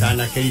amune ni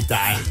atana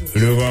keritaya.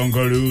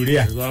 Rugongo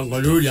luria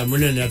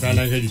amune ni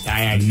atana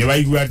keritaya. Ne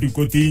waigua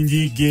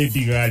tukotinji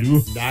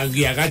getigaru.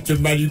 Dangi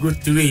agatumari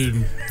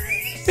gutwiru.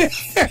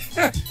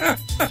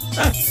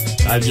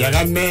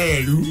 Aliaga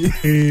Meru.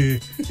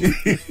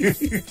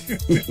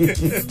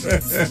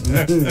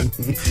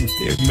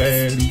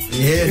 Meru.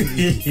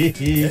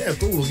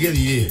 Kugu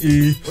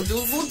gethie.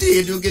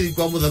 Utufuti ndio gethi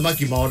kwa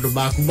muthamaki maundu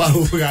maku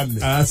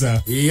mahugame.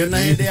 Asa. Iyo na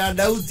hende ya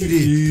dauti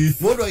ri.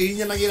 Mundu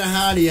aginyanagira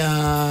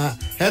haria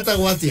heta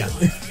gwatia.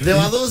 There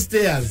were those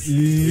stairs.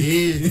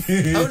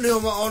 Au ni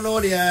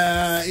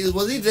onoria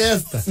was it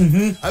Esther?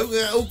 Au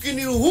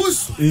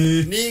ukiniruhusu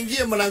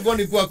niingie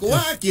mlangoni kwako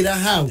wakira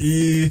hau.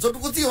 So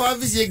tukuti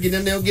wabici ngine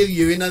ne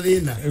ugethie wina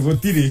thina.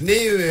 Gutiri. Ni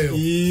wewe.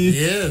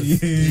 Yes.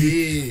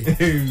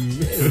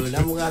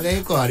 Na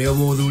mugage ko ari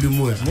omuthuri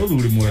mwega.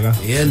 Muthuri mwega.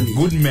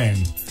 Good man.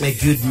 A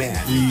good man.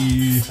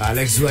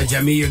 Alex wa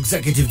Jamii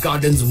Executive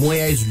Gardens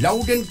Moya is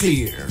loud and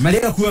clear.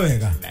 Marega kuwa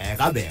wega.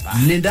 Wega.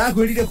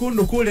 Nindakwirire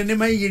kundu kule ni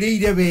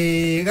maigiriire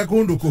wega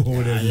kundu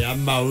kuhore. Ya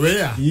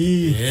mawea.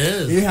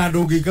 Yes.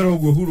 Handu ngikara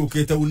uguo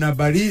hurukite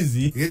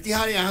unabarizi. Giti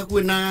hari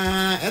hakuwe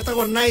na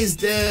etagwo nice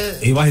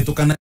de.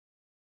 Wahitukana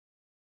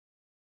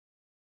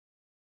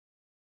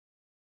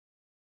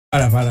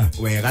Para.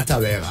 Wega ta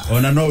wega.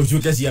 Ona no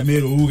ucuke cia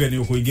miru uge ni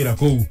ukuingira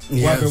kou.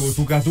 Wape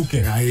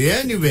gutuke.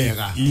 Ni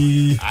wega.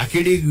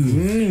 Akirigu.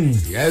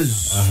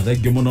 Yes.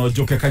 Thank you muno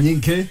Njoke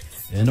Kanyinke.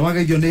 No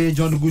wagegio ni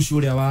John Gushi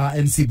uria wa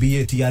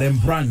NCBA TRM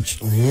branch.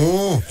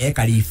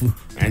 Karifu.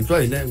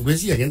 Antwali na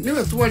ngwezi yake.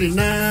 Niwe twali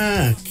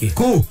na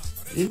Ku.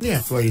 Ini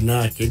atwali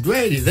na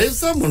Dwelly. There's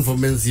someone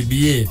from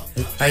NCBA.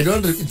 I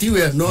don't if you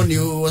have known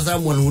you or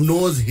someone who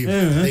knows him.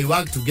 They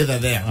work together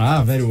there.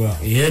 Very well.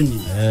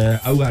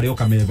 Au hari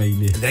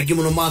okamebe-ini. Thank you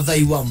muno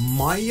Mathaiwa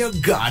Maya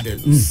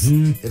Gardens.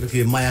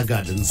 Okay, Maya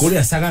Gardens.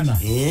 Kuria Sagana.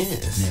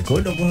 Yes.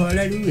 Kondo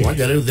kuhole ruwe. What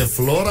are the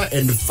flora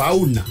and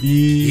fauna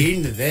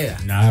in there?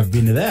 Nah, I've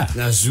been there.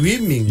 Na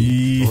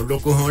swimming. Kondo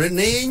kuhole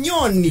ne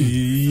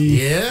nyoni.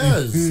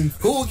 Yes.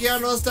 Who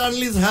can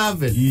Stanley's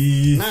Haven?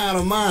 Na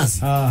Romas.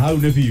 How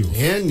ne view?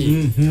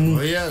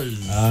 Oh yes.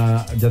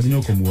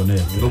 Jadinyo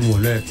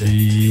kumuonete.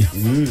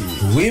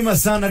 Wima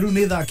sana riu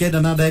ni thaa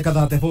kenda na ndagika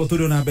 34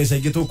 turi na mbeca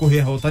ingi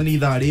tukuhia hotani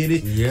thaa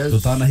riri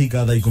tutana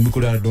hinga thaa 10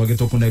 kuri andu angi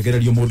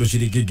tukunengererio mundu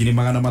ciringi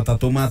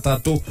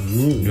 333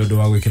 ni undu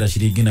wa gwikira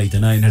ciringi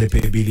 99 hari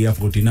pay bill ya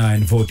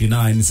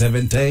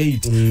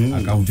 494978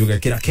 account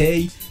ugekira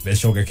K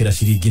mbeca ugekira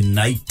ciringi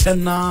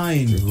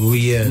 99. Oh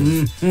yes.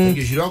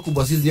 Ngishira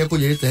kubasizi yako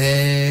nyerete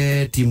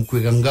he team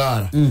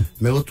kwigangara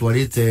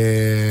megutwarite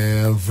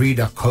Frida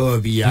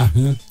Kobia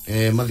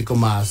mathiko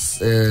mas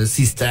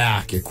sister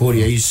yake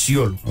Korea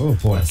Isiolo.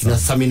 Kina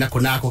Samina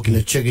Konako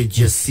kina Chege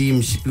Jesim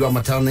mshipiwa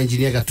matano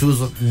engineer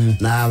Gatuzo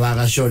na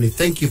Bagashoni.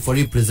 Thank you for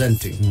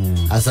representing.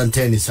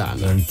 Asanteni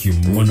sana. Thank you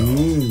muno.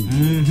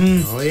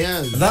 Oh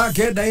yeah. That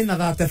keda ina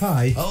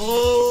 35.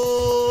 Oh.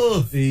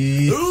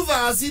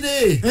 Rufus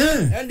ide.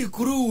 Endi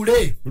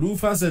kurule.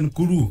 Rufus and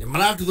Kuru.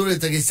 Malatu dole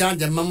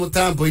takisanja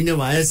mamutambo ine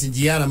wa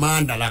SGR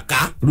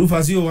mandalaka.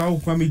 Rufus yo wao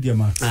kwa media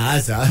man.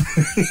 Sa.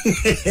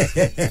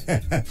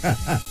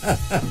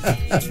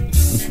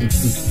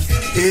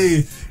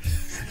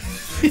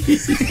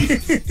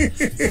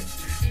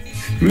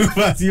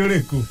 Rufus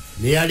yoreku.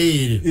 Ni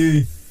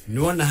aliri.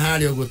 Nuona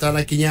hali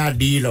ogutana kinya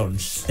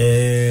Dillons.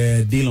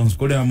 Dillons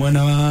kule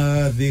mwana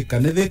wa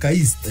Thika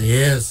East.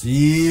 Yes.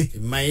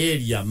 My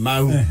area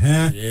mau.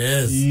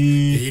 Yes.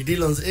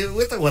 Dillons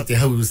weta wate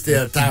house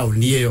there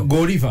town hiyo.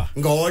 Goriva.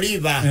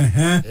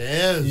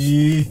 Yes.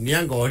 Ni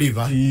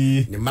Goriva.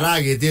 Ni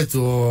maragete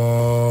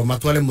to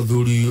matwale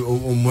muthuri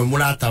umwe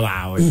murata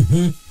wawe.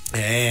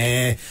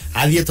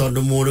 Athie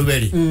tondu muru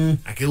beri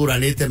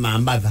akiguranite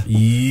mambatha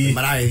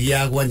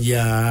maragithia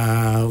gwanjia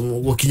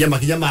gukinya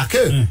makinya make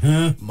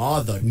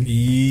modern.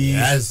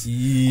 Yes.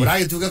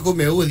 Kuragituka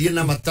kumeuthie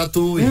na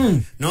matatu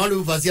no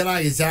riu basi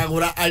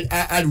aragicagura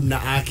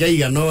aruna ake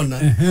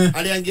iganona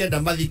ari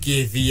angienda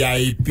mathike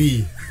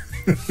VIP.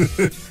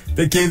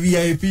 The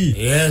KVIP.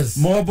 Yes.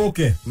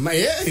 Moboke.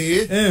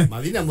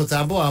 Madina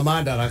mutambo wa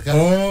madaraka.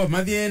 Oh,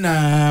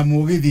 madina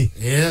mugithi.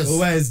 Yes.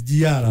 Owa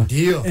SGR.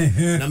 Ndio.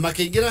 Na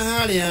makingira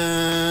hali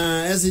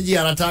ya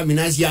SGR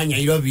terminal ya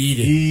Nairobi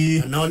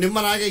ile. Na ni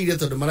marageire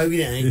tondu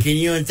maragire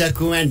kinyo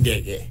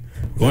ntakuandege.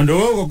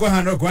 Ondo go kwa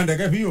hando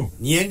kwandege biyo.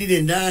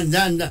 Niendire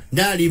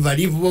ndali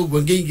varivu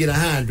ogwo ngingira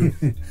handu.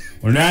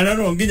 Onana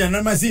no nginya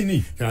na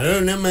masini.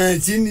 Kalo na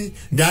masini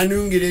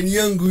ndanungire ni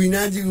yangu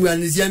inaji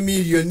kuanisia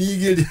milioni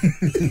igere.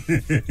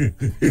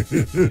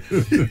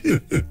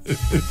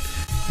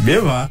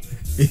 Beba.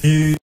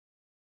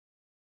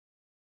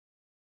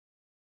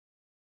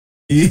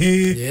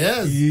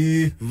 Yes.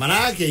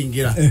 Manake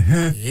ingira.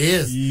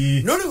 Yes.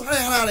 No no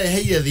hale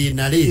heire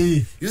thina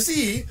ri. You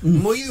see,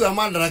 moidu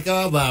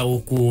amandaraka ba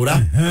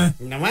gukura.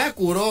 Na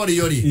makura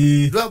ori ori.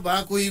 Ndwa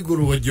ba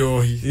kuhigurwo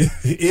njohi.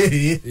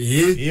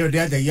 Iyo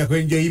ndianjagia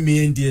kwenjo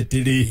imiendi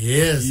tiri.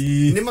 Yes.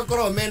 Ni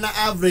makoro mena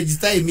average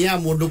time ya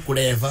mundu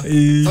kureva.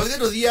 Tawide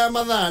nduthia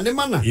mathaa ni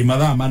mana.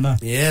 Mathaa mana.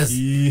 Yes.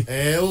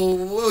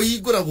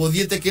 Uhigura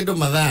guthiete kindu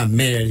mathaa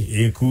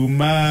meri.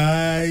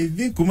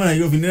 Kuma na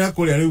iyo vinira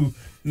kuria riu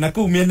na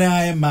kuu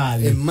miena ya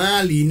mali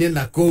mali ne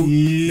na kuu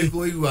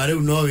niko igware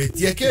uno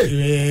wetie ke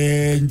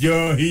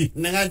njohi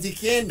na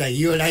gatikenda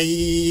iyo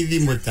raithi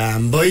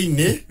mutambo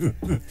ine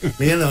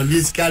mena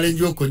ondis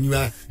challenge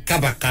kunywa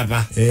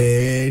kaba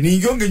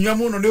ningo nginywa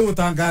muno ni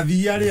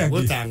gutangathia ari angi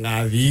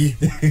gutangathi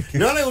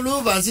no le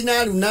uluva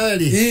sina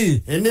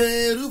runari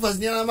ene ruva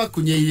sina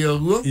makunye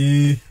oguo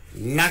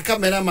na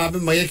kamera mabe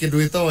mageke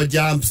ndwito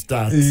jump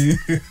start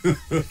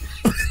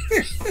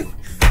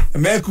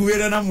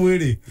mekuwira na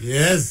mwiri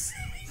yes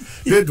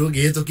ndu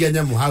ngihitukia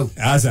nyamu hau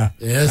aca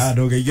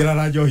andu ngeigira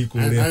na njohi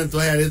kuria ana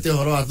twayarite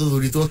horo wa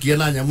tuthuri twokia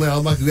na nyamu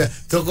yao makiuga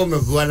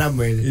tukomekua na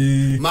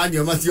mwiri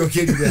manyo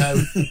maciokirire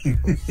hau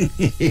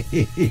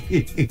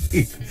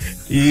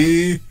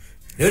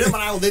Yule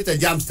mara udete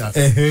jump start.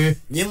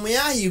 Nyemu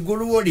ya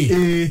iguru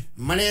wori.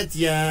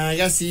 Manetia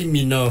gasi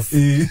minof.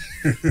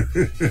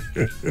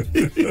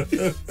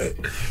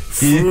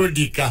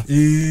 Fudika.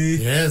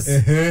 Yes.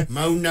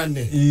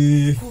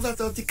 Maunane. Kuga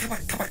toti kaba.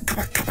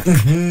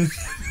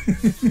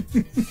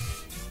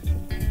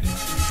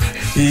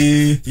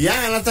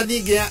 Ya na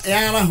tadigi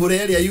ya na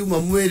hureri ayuma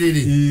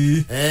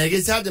mwiriri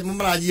gicaje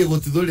mamaragie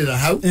gutithurira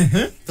hau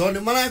to ni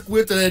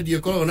marakuite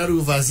radio ko na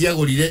ruva cia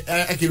gurire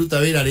akiruta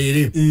wira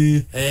riri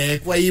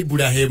kwa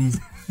Ibrahim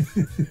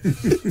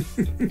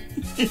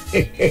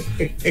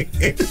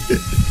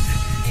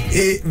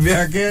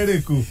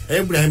miakereku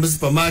Ibrahim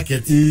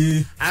supermarket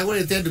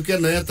agurite nduka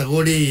no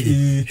yetagwo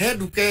riri he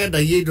nduka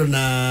endagia indo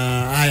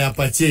na aya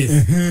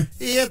purchase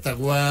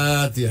yetagwo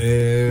atia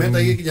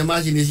mendagia kinya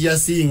machine cia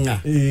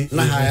singa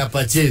na haya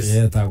purchase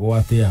yetagwo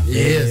atia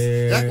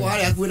yako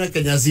hali akuina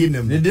Kenya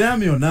cinema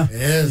ndiramiona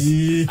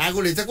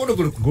agurite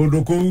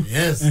kundu kuu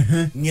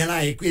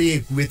nyara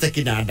ikuite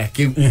kinanda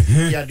kiu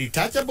ya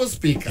detachable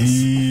speakers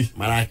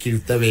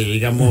marakiruta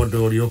wega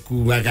mundu uri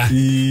okuaga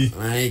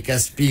maika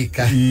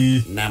speaker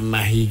na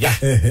mahiga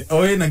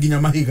oe na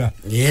ginya mahiga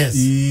yes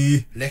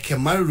leke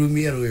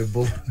marurumie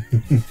rwimbo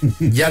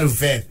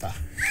jarufeta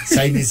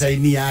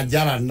saini ya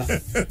jarana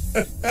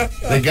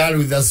the girl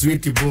with the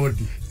sweet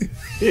body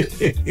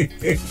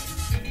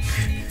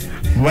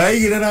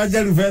waigira na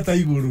jarufeta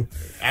iguru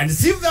and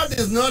if that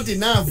is not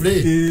enough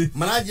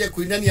maraje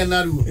kuinania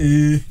naruo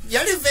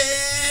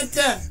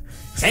jarufeta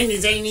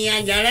saini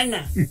ya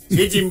jarana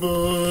sweet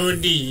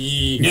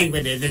body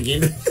nengwede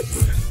thingine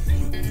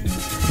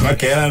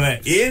Makelana,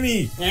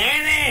 Amy.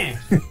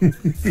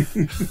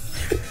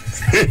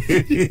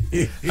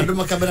 Ando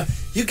makamera,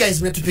 you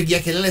guys mnatupigia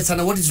kelele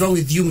sana. What is wrong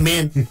with you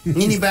men?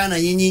 Nini bana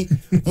nyinyi?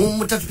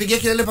 Mtatupigia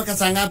kelele paka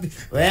saa ngapi?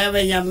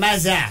 Wewe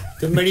nyamaza,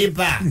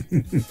 tumelipa.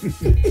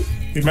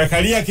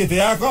 Imekalia kete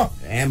yako?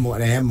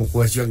 Hemu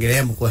kwa chonge,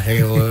 hemu kwa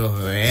heyo.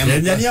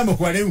 Nyanyamo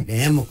kwa leo.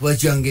 Hemu kwa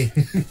chonge.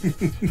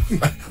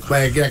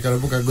 Kwa kila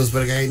karabuka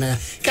gospel kaina.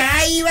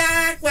 Kaiwa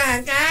kwa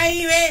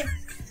kaiwe.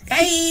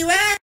 Kaiwa.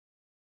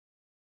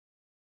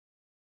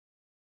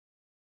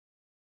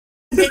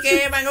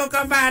 Nike bango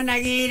kombana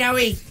gira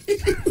we.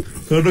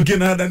 Todo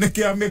kinada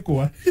neke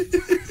amekwa.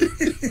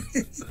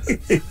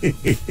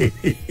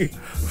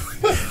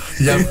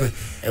 Jambo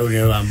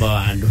eure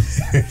wamba ando.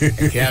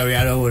 Kia we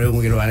alo ure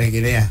mugiro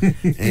wanakirea.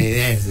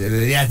 Yes,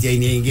 riati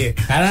ainge.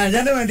 Ala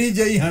jana wa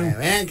DJ hanu.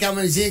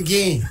 Kama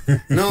nsinki.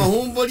 No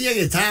humboli ya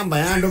getamba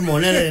yando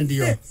monele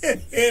ndio.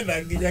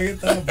 Na kija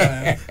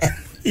getamba.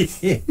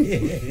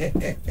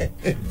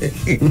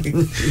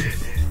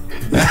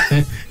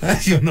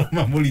 Asio no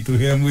mamuli tu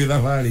he mwitha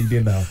bari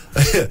ndenda.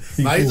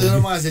 Mari tu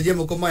no mase je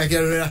moko mai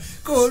kera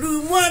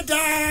korumwata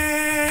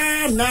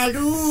na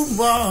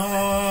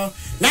lumbo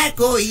na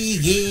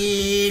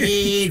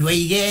koigiri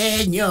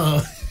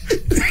rweigenyo.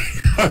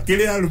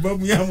 Akile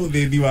albamu ya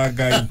muthendi wa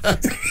Ngai.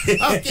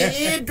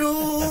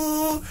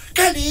 Akindu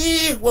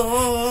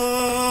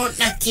kaliwo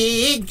na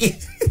kingi.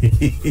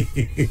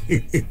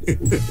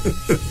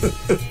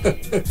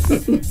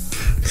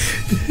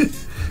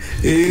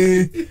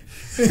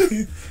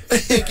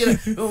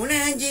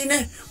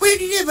 Unangina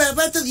wedire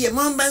baba to die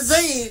momba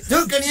sai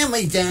tokania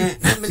maita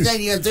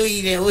amazari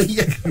atoire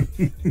oya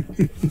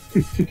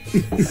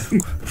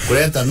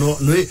kureta no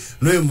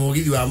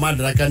mugithi wa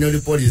madaraka ni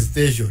police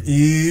station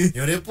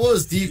yore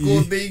post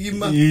iko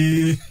beigima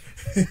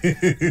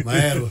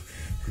maero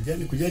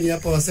kujani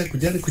hapa wase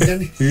kujani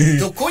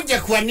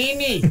tukuja kwa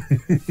nini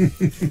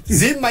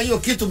zima hiyo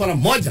kitu mara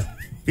moja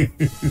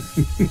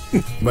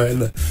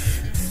maana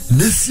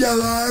Nesia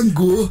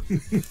langu.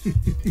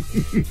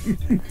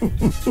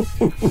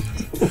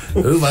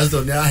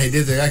 Basta ni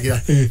ahedete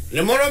gakira.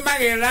 Le moro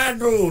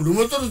magerado,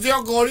 lumoto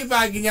tio goli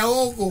pa ginya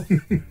oko.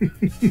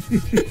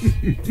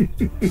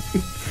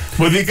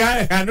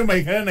 Modika hanu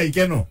maikana na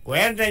ikeno.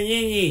 Kwenda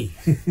nyinyi.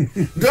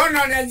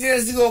 Dono na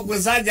jira sigo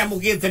kusaja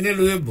mukete ne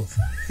luebo.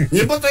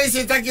 Nyepoto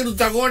isi taki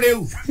rutagore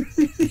u.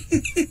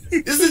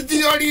 Isi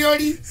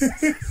tiori.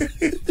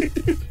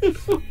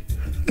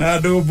 Na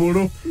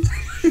doboro.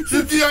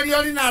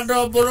 Sutiori na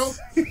doboro.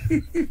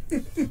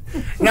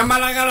 Na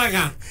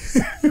malagalaga.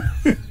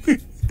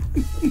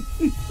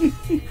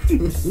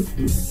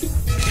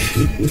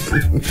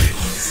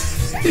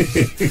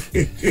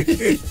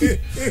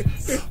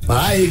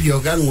 Pai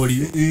gioka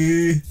ngori.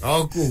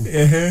 Oku.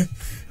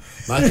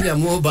 Makia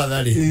moba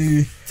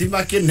dali.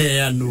 Tima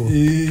kineano.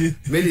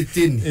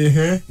 Melitin.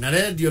 Na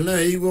radio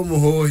na igo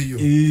muhohio.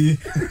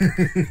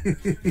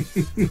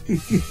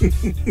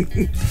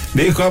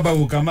 Beko hapa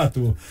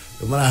kukamatu.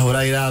 Mara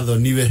hora irado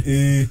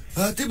niwe.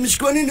 Ati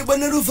mshikwa nini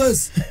bwana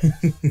Rufus?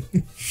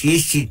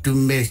 Sisi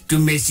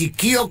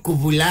tumesikio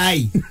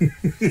kuvulai.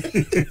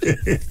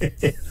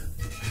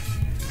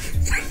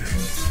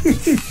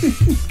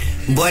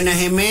 Bwana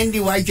Hemendi,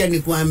 wacha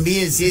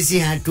nikuambie sisi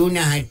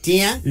hatuna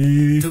hatia.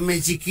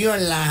 Tumesikio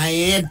laha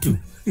yetu.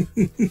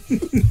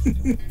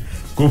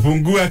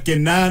 Kufungua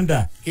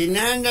kinanda.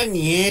 Kinanda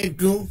ni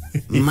yetu,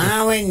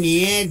 mawe ni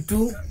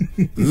yetu,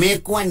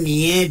 mekwa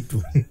ni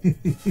yetu.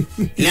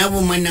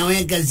 Labu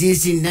manaweka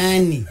sisi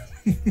ndani.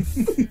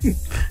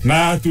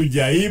 Na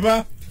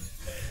tujaiba.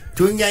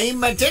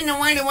 Tujaiba tena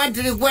wale watu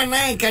tulikuwa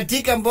naye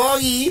katika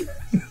mbogi.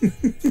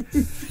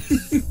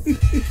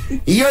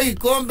 Iyo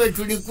ikombe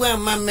tulikuwa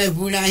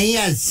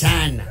mamefurahia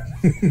sana.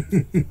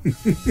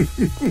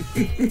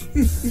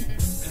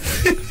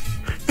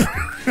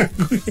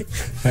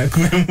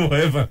 Hakuemo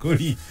eva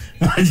kuri.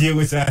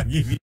 Ajiego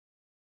sahibi.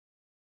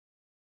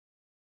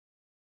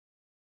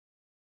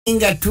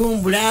 Inga two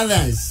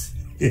brothers.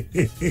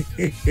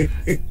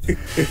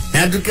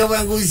 Na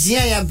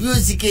tukawangusia ya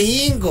Piusi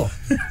Kihingo.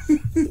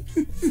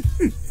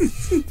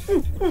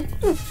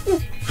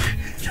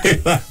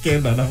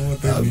 Kenda na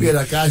moto.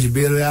 Abira kashi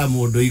bero ya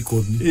modo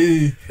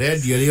ikomi.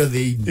 Radio leo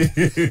theini.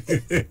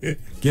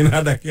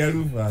 Kinanda kia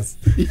Rufus.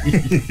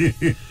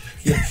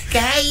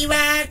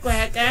 Kaiwa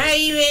kwa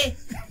kaiwe.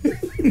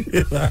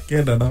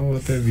 Kenda na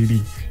moto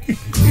vili.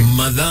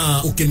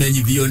 Mathaa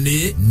ukimenyithio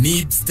ni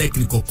NIBS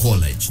Technical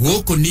College.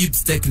 Gũkũ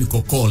NIBS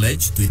Technical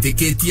College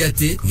twĩtĩkĩtie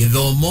atĩ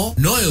gĩthomo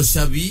noyo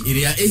cabi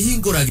ĩrĩa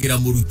ĩhingũragĩra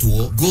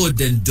mũrutwo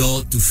golden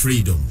door to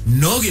freedom.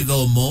 No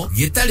gĩthomo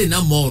gĩtarĩ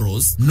na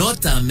morals, no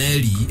ta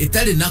meri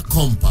ĩtarĩ na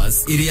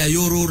compass ĩrĩa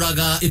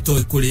yũrũraga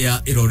ĩtoĩ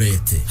kũrĩa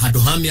ĩrorete. Handũ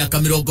ha mĩaka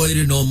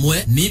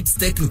 21 NIBS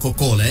Technical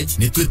College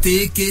nĩ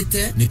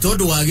twĩtĩkĩte nĩ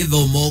tondũ wa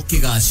gĩthomo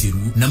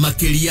kĩgacĩru na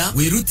makĩria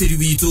wĩrutĩri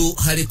witũ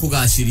harĩ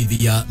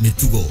kũgacĩrithia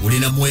mĩtugo. Ũrĩ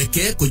na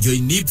mweke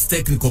kujoin NIBS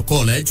Technical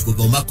College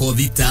kuthoma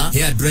kothi ta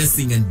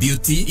hairdressing and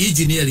beauty,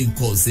 engineering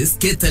courses,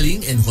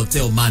 catering and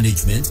hotel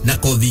management na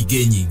kothi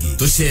ingĩ nyingĩ.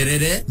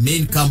 Tucerere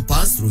main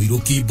campus Ruiru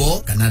Kibo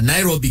kana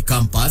Nairobi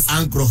campus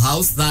Angro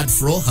House 3rd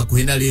floor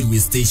hakuhĩ na railway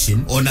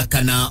station ona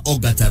kana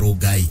Ogata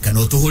Rongai. Kana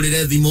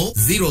ũtũhũrĩre thimũ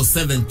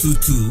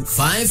 0722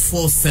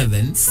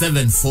 547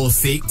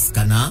 746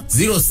 kana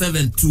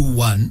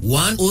 0721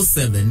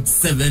 107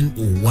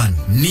 701.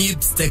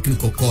 NIBS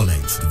Technical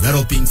College,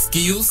 developing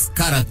skills,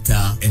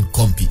 character and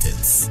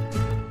competence.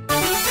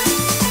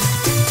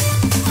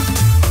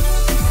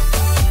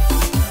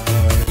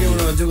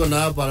 Tuko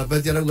na para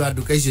petia na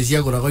duka icio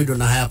cia gura goindo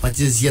na haya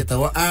purchase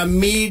cietagwo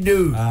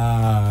Amidu.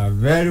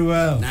 Very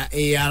well. Na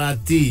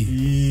ART.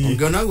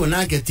 Ungeona go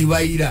nake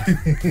tiwaira.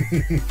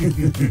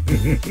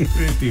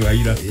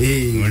 Tiwaira.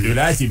 Mundu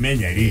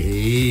racimenya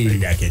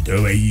ri. Yake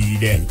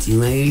tiwaira.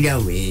 Tiwaira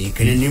we.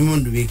 Kana ni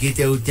mundu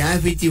wikite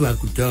utafiti wa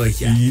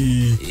kutosha.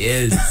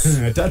 Yes.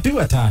 Tatu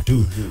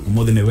watatu.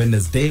 Umuthi ni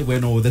Wednesday,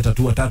 weno uthe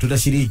tatu watatu na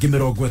ciringi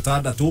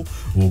 60.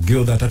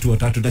 Ungiutha tatu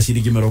watatu na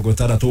ciringi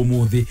 60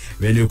 umuthi.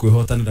 Wene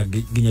ukwihotanira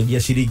nginyagia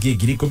ciringi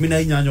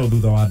 18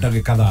 thutha wa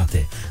ndagika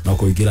 30 na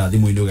kuingira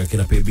thimu-ini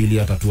ugakira paybill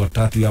ya tatu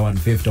watatu ya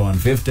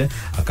 150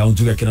 account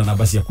ugakira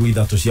namba cia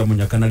kuithatu cia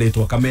munyakana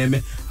ritwa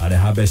kameme are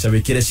ha mbeca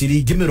wikire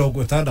ciringi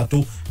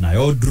 60 na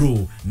yo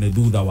draw ni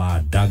thutha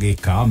wa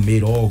ndagika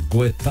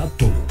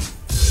 30.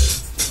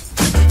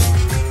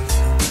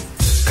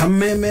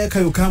 Kameme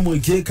kayuka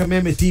muingi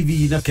Kameme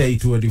TV na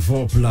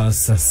K24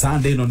 plus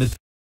Sunday no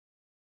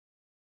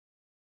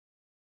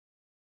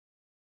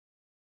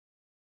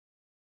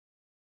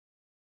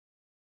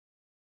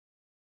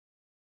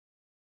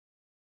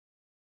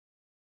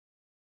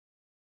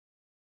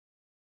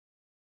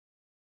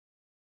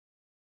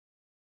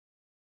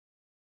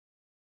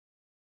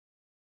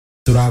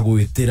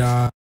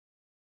turagwitira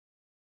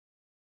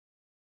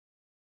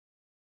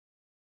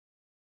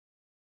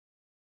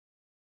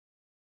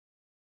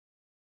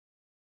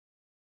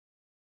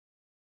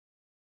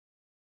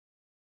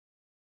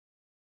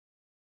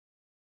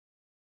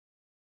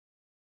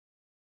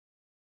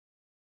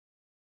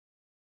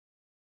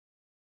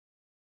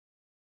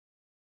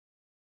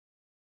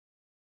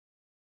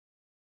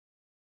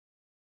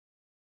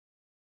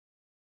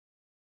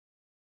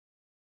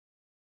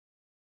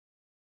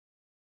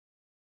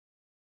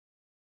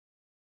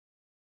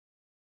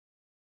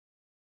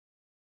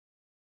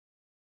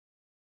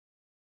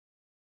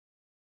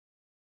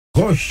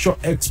Gosho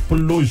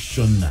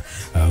Explosion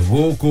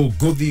goko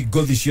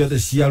gothi ciothe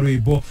cia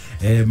rwimbo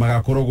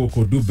magakorwo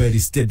goko Dubai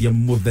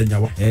Stadium muthenya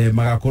wa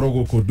magakorwo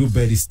goko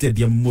Dubai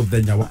Stadium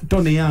muthenya wa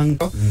Tony Young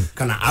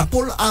kana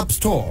Apple App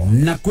Store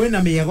na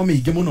kwena miago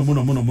mingi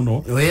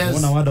muno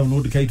wona wa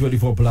download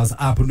K24 Plus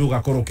app no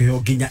gakorwo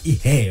kiheo nginya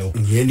iheo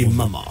yeni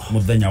mama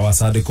muthenya wa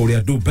Sunday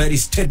kuria Dubai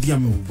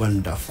Stadium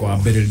wonderful kwa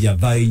mberiria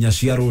thaa 4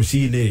 cia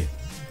rucini.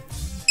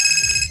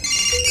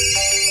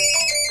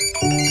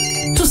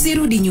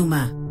 Tusirudi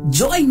nyuma.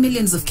 Join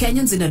millions of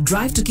Kenyans in a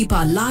drive to keep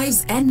our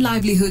lives and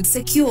livelihoods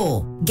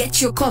secure.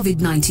 Get your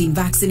COVID-19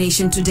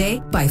 vaccination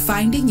today by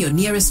finding your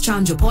nearest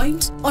chanjo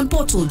point on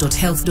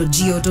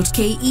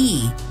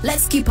portal.health.go.ke.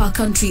 Let's keep our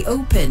country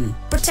open.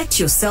 Protect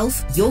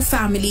yourself, your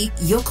family,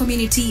 your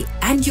community,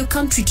 and your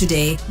country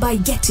today by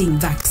getting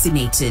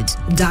vaccinated.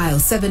 Dial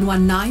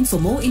 719 for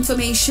more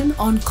information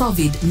on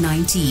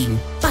COVID-19.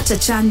 Pata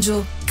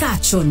chanjo, ka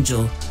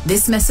chonjo.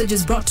 This message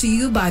is brought to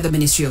you by the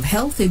Ministry of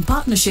Health in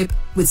partnership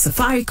with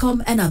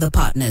Safaricom and other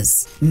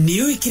partners.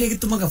 Niyo ikire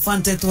gitumaga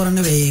Fanta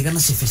etwarane wega na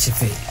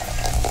shefe.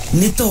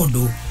 Ni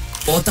tondu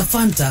ota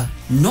Fanta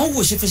no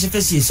go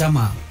shefe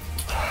ciecama.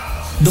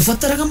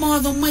 Ndubataraga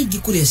mawatho maingĩ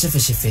kũrĩa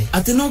shefe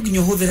atĩ no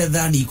nginya ũhũthĩre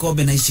thani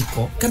ikombe na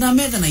iciko kana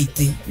metha na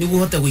itĩ nĩguo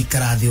ũhote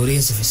gũikara thĩ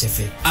ũrĩe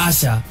shefe.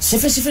 Aca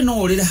shefe no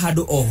ũrĩre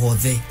handũ o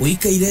hothe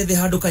ũikaire thĩ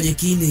handũ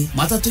kanyeki-inĩ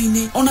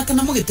matatu-inĩ ona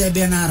kana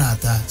mũgĩtembea na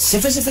arata.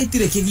 Shefe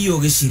itirĩ kĩgio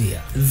ũgĩcirĩa.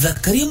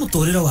 Thakaria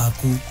mũtũrĩre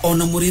waku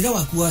ona mũrĩre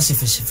waku wa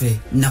shefe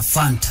na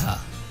Fanta.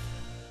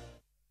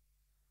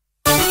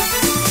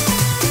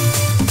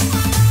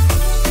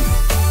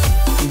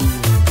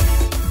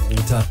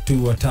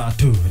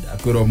 tatu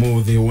akwĩrwo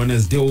mũthĩ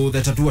Wednesday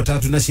the tatu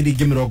na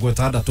ciringi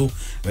 60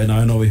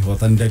 wena no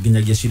wihotanire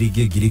nginyagia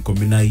ciringi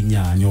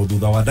 18,000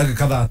 thutha wa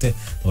ndagĩka 30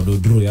 tondũ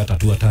draw ya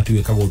tatu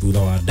ĩkagwo thutha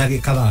wa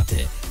ndagĩka 30.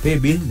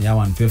 Paybill ni ya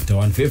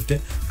 150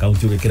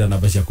 kaunti ũgĩkĩra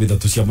namba ciaku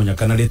ithatu cia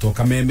mũnyaka na rĩtwa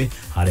kameme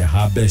harĩa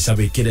ha mbeca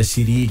wĩkĩre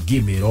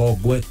ciringi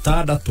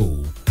 60.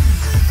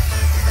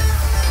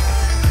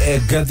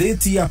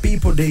 Gatheti ya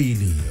People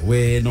Daily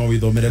we no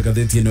withomere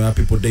gatheti ino ya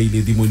People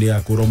Daily thimu-inĩ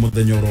yaku ro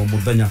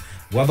muthenya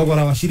wa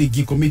thogora wa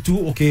ciringi 10 tu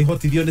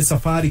ukihotithio ni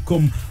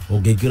Safaricom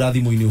ũngĩingĩra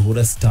thimu-inĩ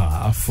ũhũre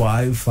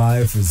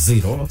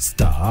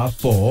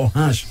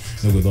 *550*4#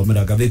 no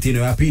withomera gatheti ino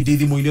ya PD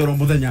thimu-inĩ ro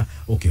muthenya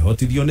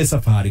ukihotithio ni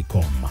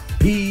Safaricom.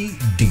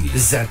 PD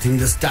setting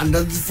the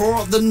standards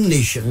for the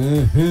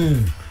nation.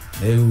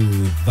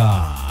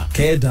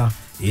 Keda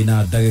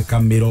ina ndagĩka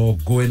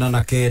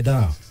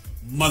 49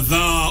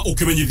 Mathaa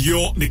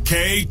ukimenyithio ni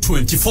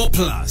K24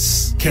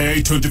 Plus.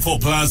 K24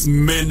 Plus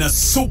mena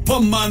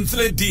super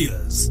monthly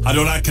deals.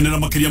 Adora kenera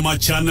makiria ma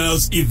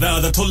channels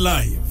ithathatũ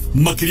live.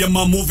 Makiria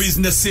ma movies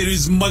na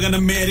series magana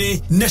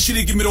mere na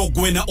ciringi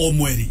 40 o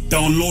mweri.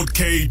 Download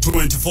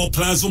K24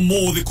 Plus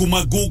umuthi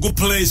kuma Google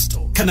Play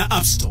Store kana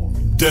App Store.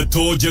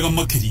 Deto jega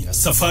makiria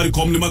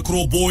Safaricom ni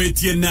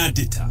makroboetie na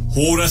data.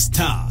 Hora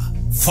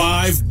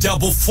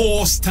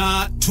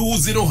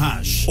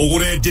 *544*20#.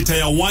 Ogure data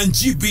ya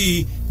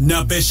 1GB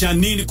na besha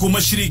nini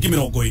kuma shiringi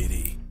 20.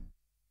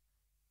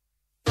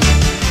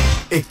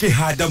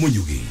 Ekehada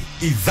munyugi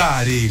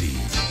ithaa rĩrĩ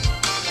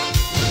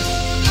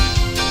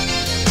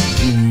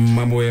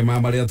mamwe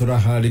maria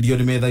turaharirio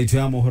ni metha itu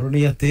ya mohoro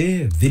ni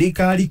ati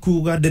thirikari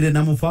kuga ndĩrĩ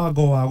na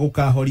mũbango wa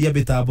gũkahoria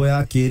mĩtambo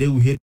ya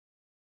kĩrĩu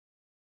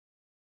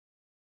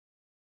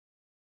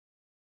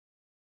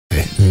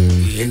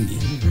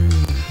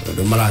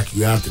ndo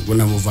marakiuga atĩ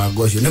kuna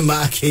mũbango ũcio nĩ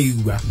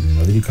makĩigua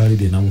thirikari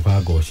ndĩ na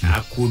mũbango ũcio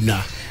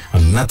hakuna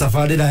na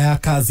tabarĩra ya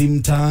kazi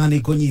mtaani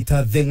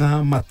kũnyita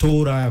theng'a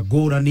matũra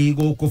ngũrani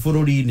gũkũ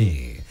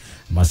bũrũri-inĩ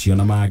macio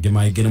na mangĩ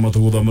maingĩ nĩmo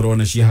tũgũthomerwo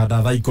nĩ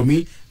ciahanda thaa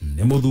 10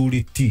 nĩ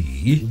mũthuri ti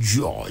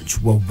George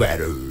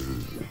Waweru.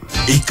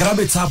 ikara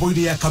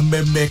mĩtambo-inĩ ya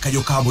kameme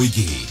kayũ ka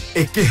mũingĩ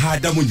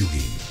ĩkĩhanda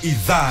mũnyugi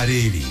ithaa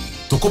rĩrĩ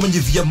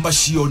tũkũmenyithia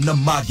macio na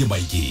mangĩ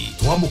maingĩ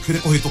twamũkĩre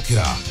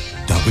kũhĩtũkĩra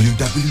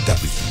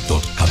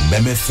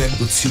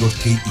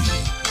www.kamemefm.co.ke,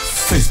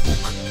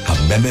 Facebook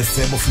Kameme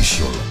FM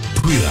Official,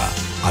 Twitter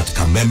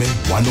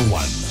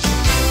 @Kameme101.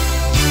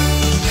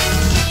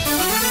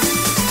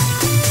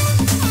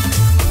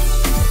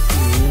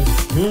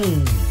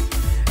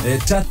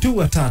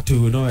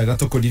 tatu no wega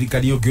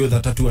tukuririkania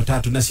ũngĩũtha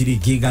tatu na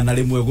ciringi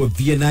 100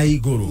 gũthiĩ na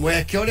igũrũ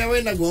mweke ũrĩa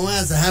wĩna guo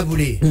wa zahabu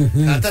rĩ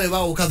atarĩ wa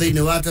gũka thĩinĩ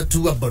wa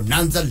Tatua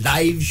Bonanza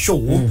live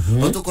show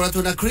no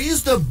tũkoretwo na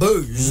Crystal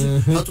Burns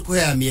no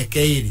tũkũhea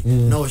mĩeke ĩrĩ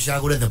no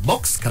ũcagũre the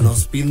box kana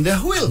spin the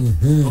wheel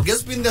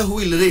spin the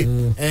wheel rĩ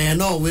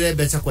no wĩre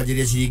mbeca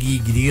kwanjĩria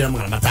ciringi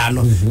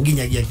 500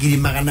 nginyagia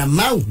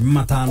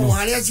 500 o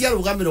harĩa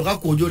ciarũgamĩrwo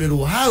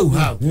gakũnjũrĩrwo hau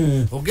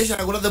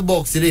ũngĩcagũra the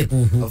box rĩ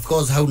of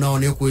course hau nao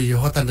nĩ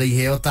ũkwĩhota na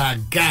iheo ta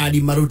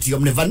ngari maruti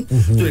omnivan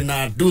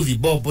twina nduthi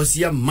bobo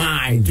cia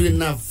mai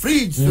twina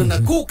fridge twina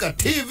kuka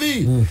TV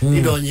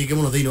indo nyingĩ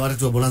mũno thĩinĩ wa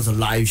Tatua Bonanza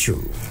live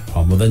show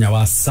o mũthenya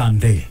wa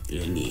Sunday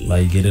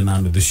laigire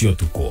na nuthu cio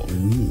tuko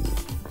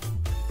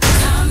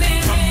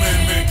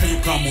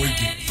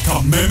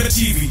Kameme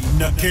TV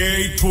na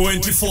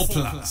K24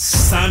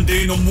 Plus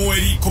Sunday no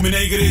mweri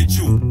 12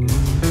 June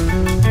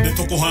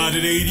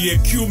nitukuharireirie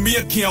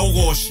kiumia kia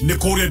ugoci ni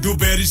kuria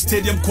Duberry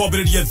Stadium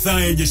kwambiriria thaa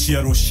enye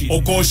cia ruci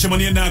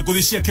ugoshemania na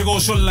nguthi cia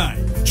kigoco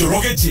live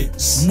Njoroge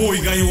James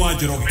Muigai wa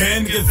Njoroge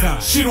Ben Getha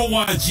Shiro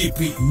wa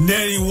GP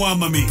Neri wa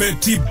Mami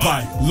Betty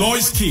Bai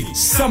Lois Key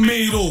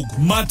Samiro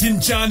Martin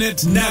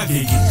Janet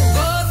Nagegi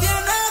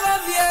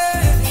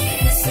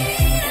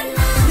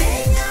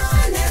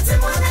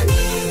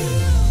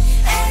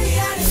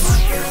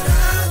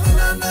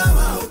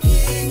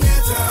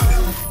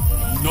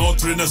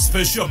Notre na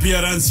special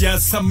appearance ya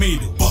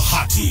Samido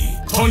Bahati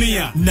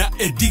Tonia na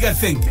Ediga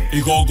Think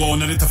Igogo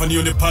na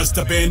ritafanio ni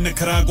Pastor Ben na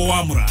Karago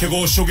Amura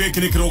Kegosho geki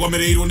ni kirogo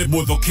mereiro ni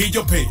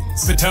Mudhokijo Pay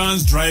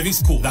Petans Driving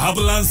School The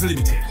Havillands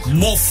Limited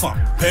Mofa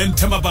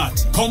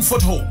Pentamabati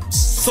Comfort Homes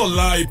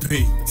Solai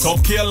Pay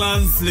Top Care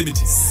Lands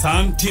Limited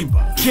San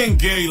Timber King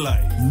Gay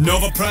Life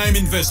Nova Prime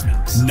Investment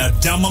na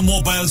Dama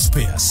Mobile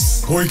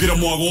Spares Koigira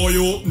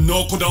mwagoyo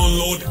Noko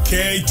download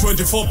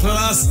K24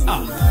 Plus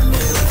app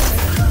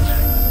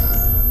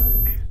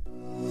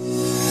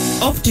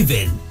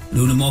Optiven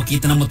riu ni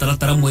mokite na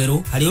mutaratara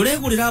mweru hari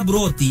uregurira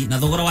broti na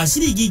thogora wa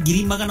ciringi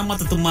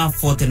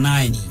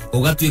 349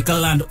 ugatuika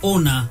land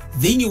owner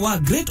thiini wa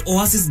Great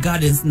Oasis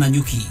Gardens na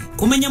Nyuki.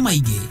 Kumenya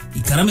maingi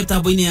ikara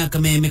mitambo-ini ya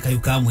Kameme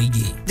kayuka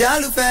muingi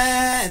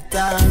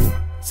Jalufeta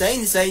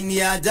saini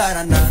ya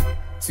jarana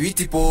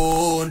sweet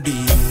pondi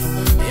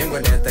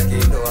yengwendeta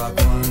kindo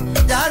wako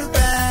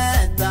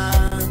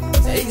Jalufeta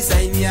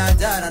saini ya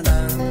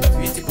jarana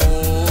sweet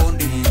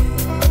pondi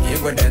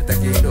yengwendeta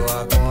kindo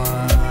wako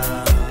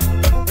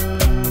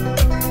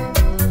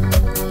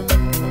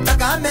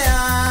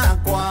Kamea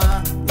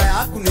kwa na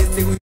yaku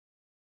nisigu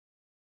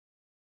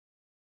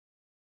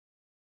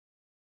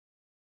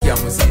ya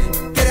musi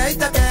kere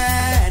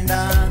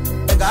itakenda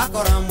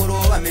ngakora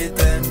muruga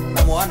mite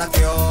na mwana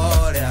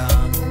kioria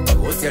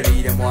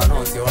usiarire mwana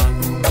ucio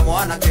wangu na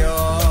mwana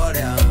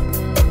kioria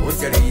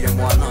usiarire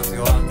mwana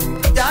ucio wangu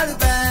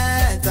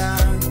Jalubeta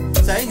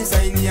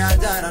saini ya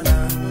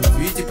jarana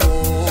sweet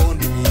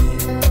pondi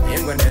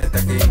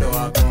yengwendeta kindo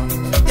wako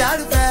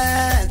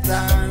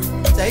Jalubeta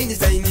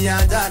saini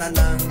ya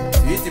jarana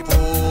sweet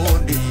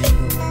pondi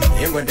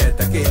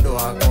yengwendeta kindo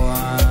wako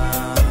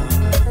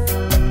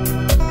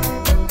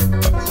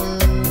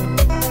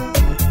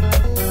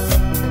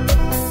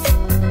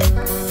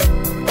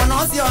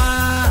Konosio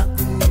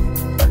waku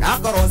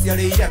nakorosia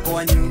liya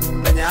kwanyu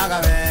nanyaga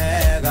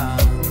wega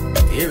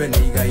iwe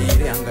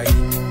nigaire angai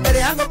ere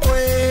yango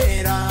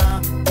kwera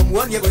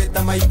omwonie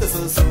gwita maito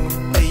susu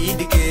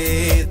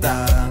indiketa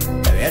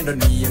wendo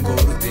ni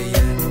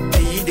ngoruteye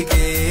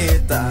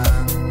indiketa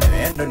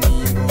wendo ni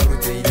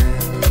ngoruteye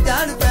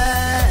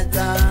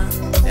Jalubeta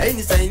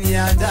saini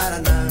ya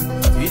jarana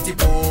sweet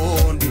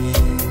pondi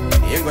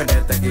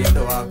yengwendeta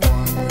kindo wako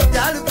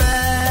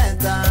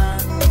Jalubeta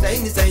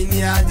saini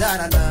ya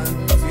jarana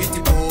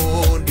sweet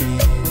pondi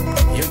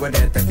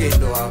yengwendeta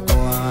kindo wako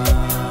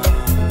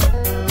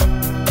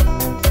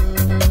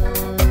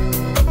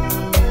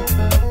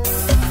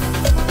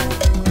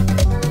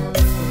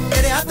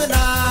ere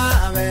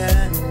atanawe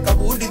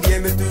kabundi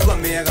diemetuwa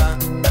mega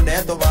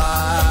ndeto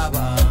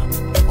baba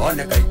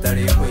one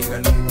kaitari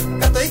muiganu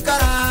kato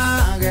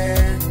ikarage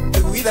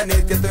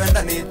tuguithanite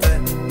twendanite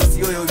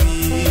muci uyu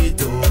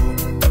witu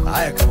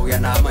kae kugea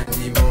na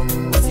majimbo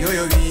muci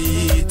uyu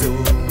witu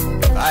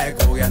kae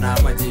kugea na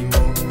majimbo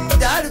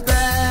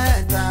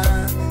Jalubeta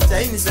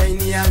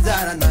saini ya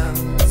jarana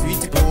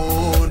sweet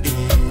pondi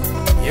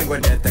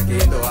yengwendeta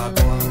kindo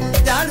wako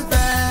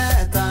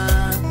Jalubeta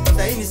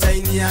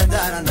saini ya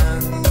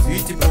jarana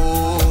sweet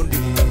pondi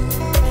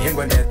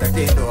yengwendeta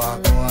kindo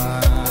wako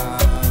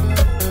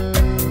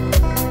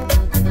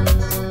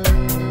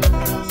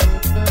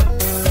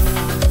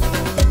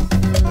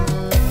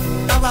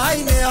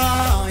Abaine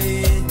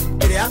oi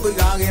kire yangu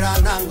igagira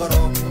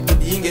nangoro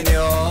dinge ne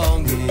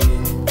ongi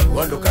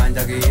wondo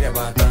kanjagire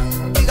bata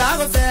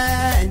igago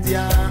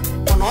sendia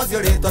onosio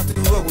rito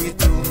tuwe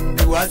gwitu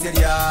niguacia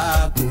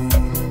yaku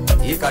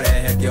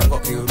ikarehe kiongo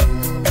kiuru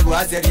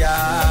niguacia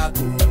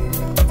yaku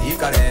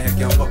ikarehe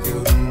kiongo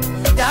kiuru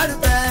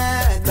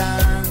Jalubeta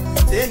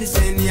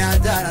saini ya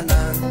jarana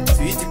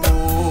sweet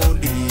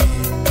pondi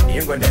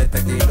yengwendeta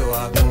kindo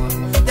wako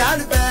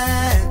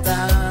Jalubeta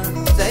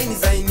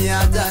saini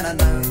ya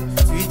jarana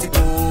sweet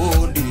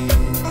pondi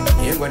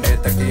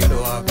yengwendeta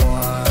kindo wako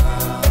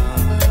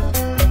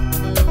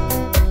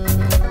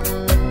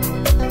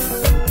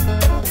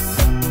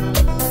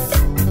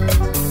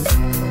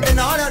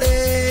Enora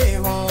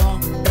reho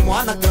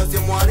mwana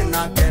kiocio mwari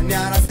nake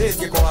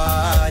niaracitie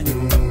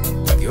kwanyu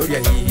akioria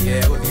hihi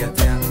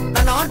eguthiatia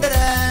na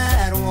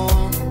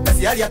nondererwo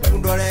aciari aku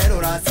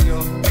ndorero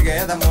racio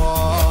nigetha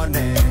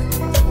mone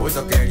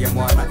gucokeria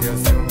mwana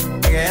kiocio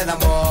nigetha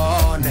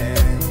mone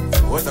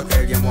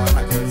gucokeria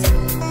mwana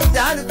kiocio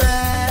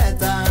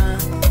Jalubeta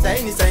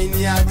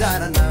saini ya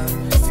jarana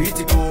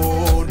sweet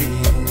pondi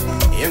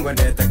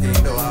yengwendeta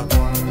kindo wako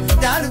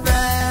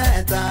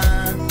Jalubeta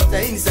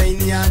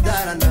saini ya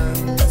jarana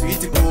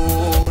sweet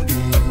pondi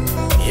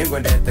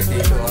yengwendeta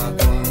kindo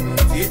wako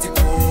sweet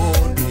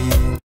pondi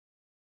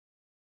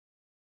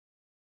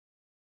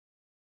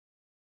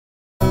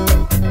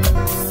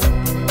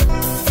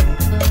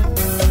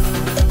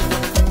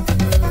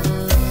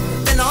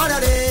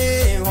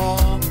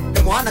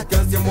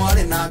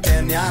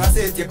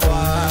mutie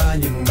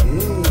kwanyu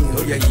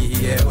uria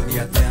hihiye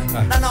guthiate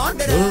na no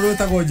ndere Ruru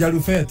tago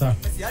Jalufeta.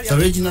 It's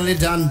originally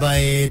done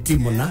by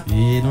Timona.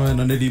 No,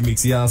 no,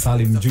 remix ya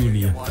Salim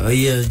Junior. Oh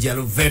yes,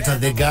 Jalufeta,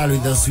 the girl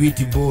with the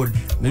sweetie board.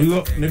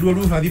 Neduo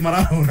rufa di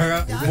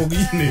marahura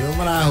bogine.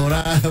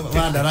 Marahura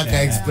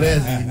Madaraka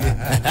Express.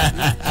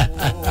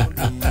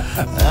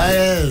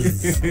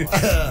 Yes.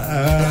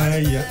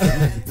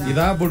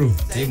 Ida buru.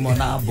 Timo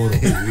na buru.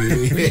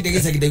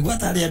 Ndege sakide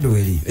gwatari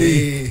andweri.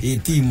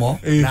 Timo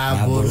na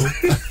buru.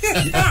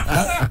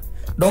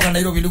 Doka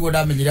Nairobi ndugo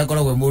ndamenyire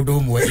akoragwo mundu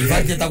umwe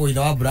ifati etagwo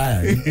itha wa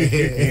Brian.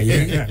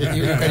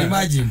 You can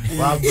imagine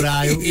wa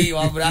Brian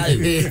wa Brian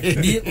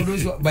ni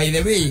undu by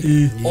the way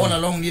all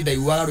along ni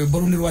ndaiguaga rwimbo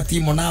ru ni rwa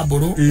Timo na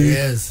Mburu.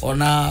 Yes,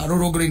 ona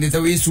rurugire ndete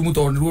wisumu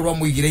to nirwo rwa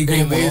muigire iguru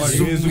muno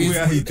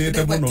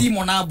yahitete muno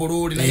Timo na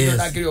Mburu ri na indo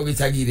ndakirio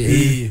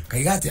gicagire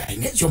kaigate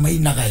ainecho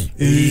maina gai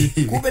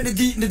kumbe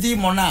ni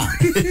Timo na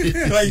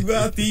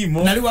kaigwa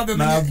Timo na riwa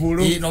na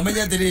Mburu no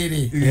menya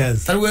tiriri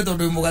yes taruwe to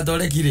ndu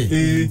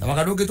mugatoreki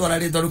bakaruke twara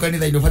ri to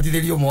kanitha indo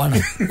fatithirio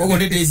mwana kogo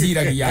ni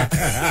ndiciragia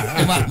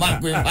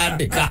makwe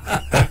bandika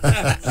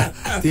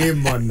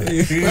Timona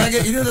Wage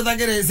indo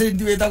tatagere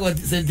sendi wetagwo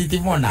sendi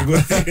Timona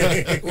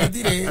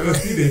utire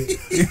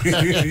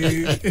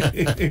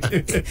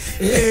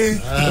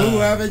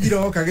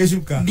wabejiro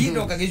kageshuka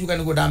ndindo kageshuka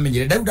niko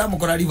ndamenyire ndu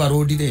ndamukora River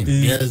Road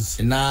ri yes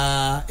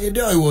na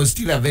I was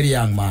still a very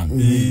young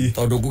man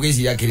tondu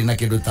kugeciria kiri na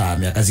kindu ta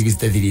miaka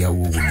 63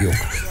 hau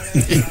ngioka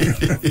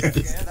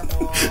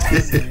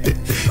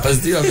was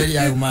still a very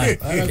young man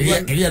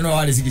kiria no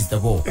wali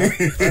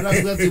 64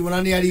 ana kwa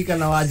Timona ni alika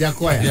na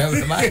Wajakoya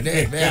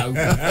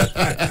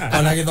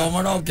ona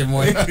githomo no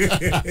kimwe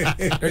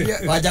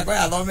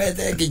Wajakoya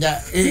athomete kinya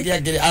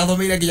ikia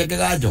athomeire kinya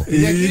kiganjo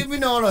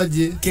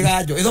criminology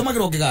kiganjo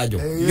ithomagirwo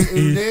kiganjo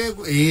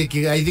I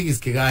think is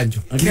kiganjo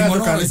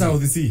kanisa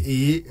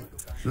uthisi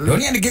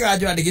Ronia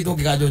nikigajo andikitwo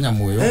kigajo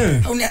nyamuyo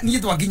au ni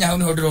twakinya hau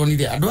niho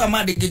ndironire andu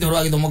amandikitwo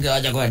rwa githomo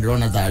kigaja kwa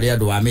ndirona tari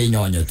andu a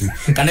minyonyo tu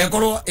kana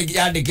ikorwo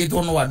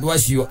andikitwo no andu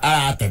acio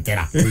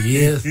aratetera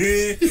yes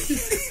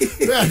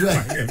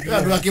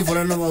andu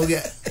akibora no mauge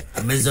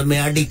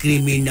amesomea hadi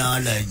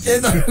criminology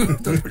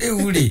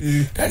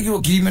uri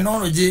tarigwo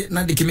criminology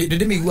na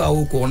ndimigua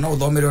uko na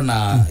uthomerwo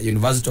na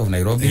University of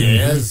Nairobi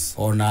yes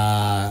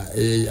ona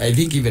I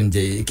think even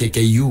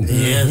KKU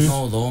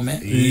no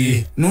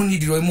thome no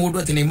ndirwo mundu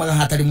ati ni maga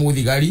hatari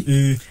muthigari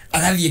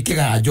agathie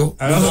kiganjo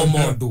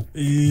guthoma ndu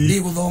ndi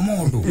guthoma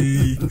ndu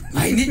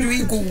ai ni ndui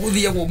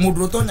kuguthia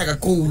mundu utonyaga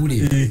kuu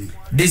ri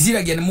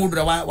ndiciragia ni mundu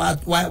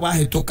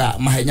wahituka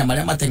mahenya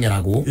maria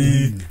matengeragwo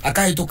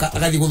akahituka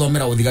agathie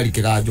guthomera uthigari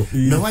kiganjo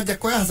no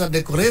Wajakoya has a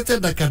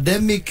decorated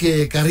academic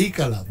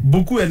curriculum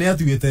buku ene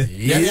atuite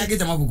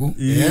yagite mabuku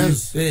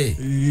yes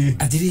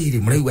atiriri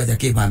muraigwa ati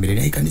akibamire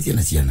ni ikanitie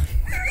na ciana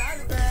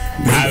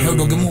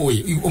ndo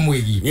ngimuyi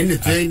umwigi ni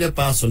trained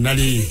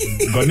personally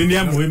ngoni ni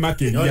amwe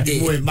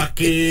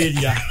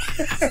makeria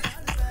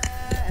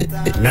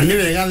na ni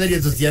wega theria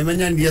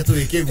tutiamenya ndia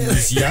tuwike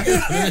gucia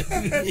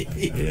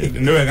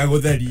ni wega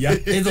gutheria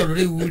etho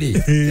riu ri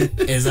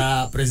as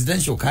a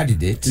presidential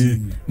candidate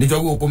ni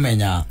twaguo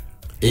kumenya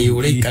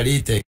uri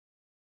ikarite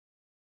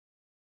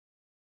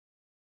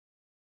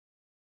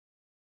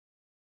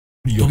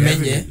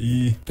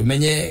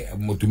tumenye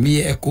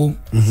mutumie ku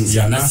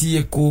ciana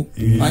cieku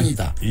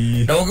manyita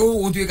ndoge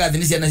gutwika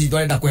thini ciana citu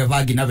arenda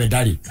kwebangi na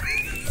bedari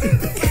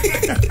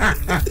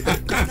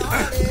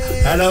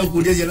ala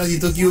kudia ciana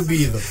citu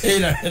kiubitho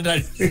ina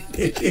bedari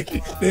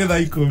ni thaa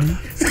 10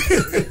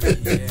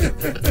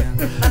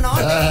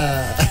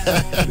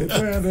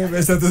 ne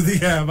besa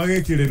tudiga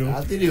magekiriro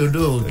atiri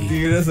undu ungi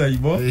tigire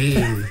saibo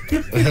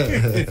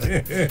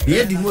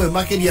yedi mwe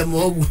makeria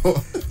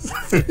moguo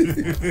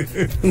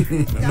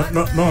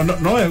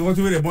no ego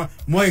tuire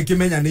mwe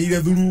kimenya ni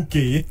ile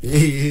thuruki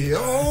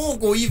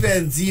go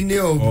events ni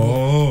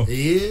ogo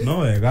no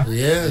wega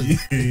yes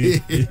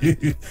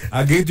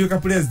agituika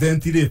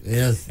president ri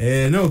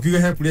no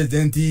kiuga he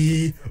president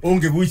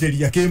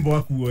ungeguceria kimbo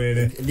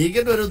akuere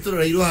ninge ndo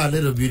turirairwo ha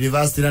Nairobi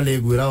University na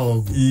negwira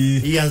ogu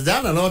he has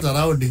done a lot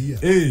around here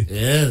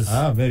yes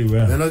very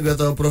well then I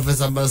got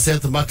Professor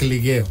Seth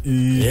Makligeo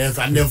yes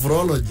and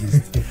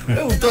nephrologist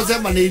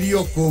utosema ni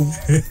ilio ku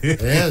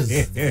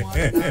yes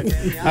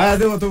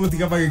ndio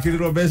tugutika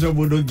bagikiriro mbeca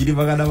mundu ngiri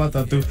magana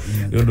matatu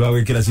ndio wa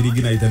gwikira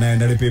ciringi na itana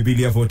na pay bill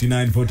ya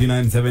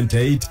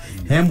 4978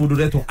 he mundu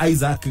retwo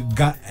Isaac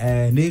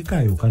ni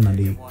kayo kana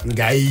ni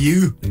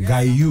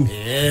Gayu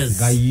yes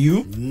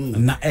Gayu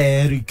na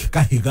Eric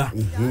Kahiga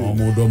o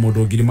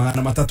mundu ngiri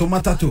magana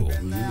matatu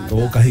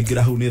o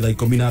kahigira hu ni thaa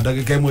 10 na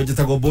ndagika imwe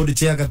njitagwo board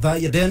chair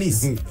Gathaiya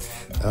Dennis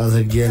as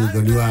again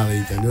ngoni wa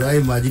wita ndio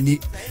imagine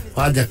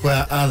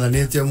Wajakoya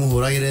athanete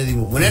muhuragire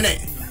thimu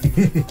munene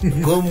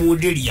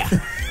komundiria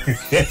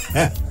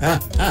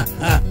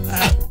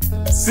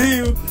see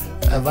you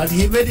but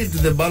he made it to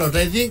the ballot.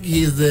 I think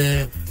he's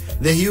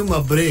the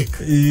humor break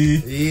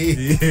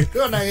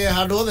kona ge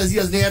handu othe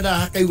cia nenda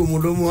hakaigu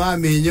mundu mu wa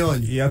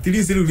minyonyi at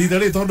least riu ritha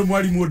ri tondu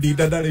mwarimu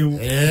ndinda ndari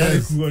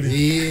kuo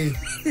ri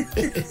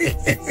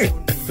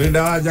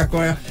twenda waja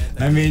koya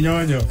na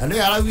minyonyo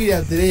ane aragire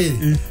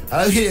atiriri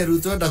aragire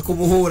ruto nda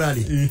kumuhura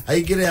ri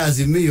aingire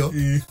azimio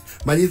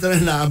manyitane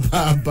na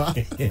baba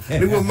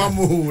niguo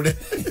mamuhure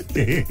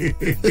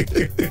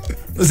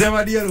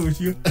usema dia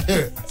rucio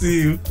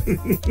see you